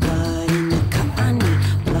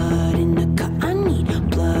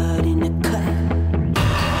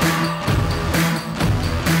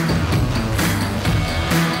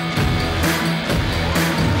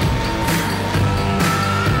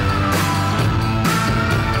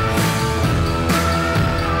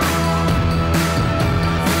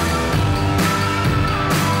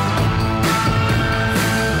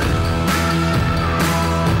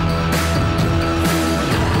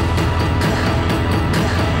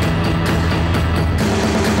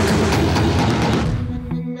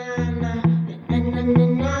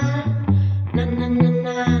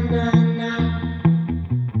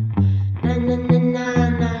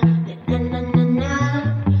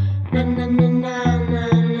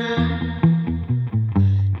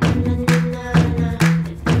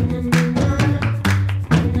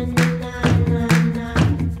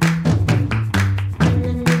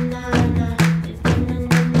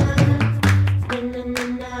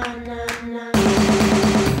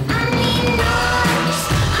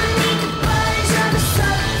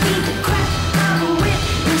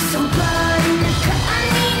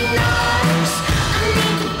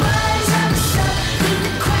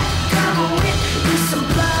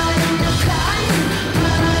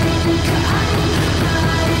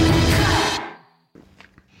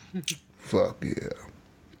Fuck yeah.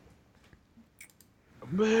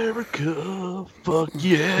 America, fuck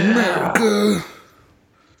yeah. America.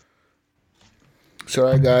 So,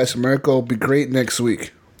 all right, guys, America will be great next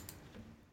week.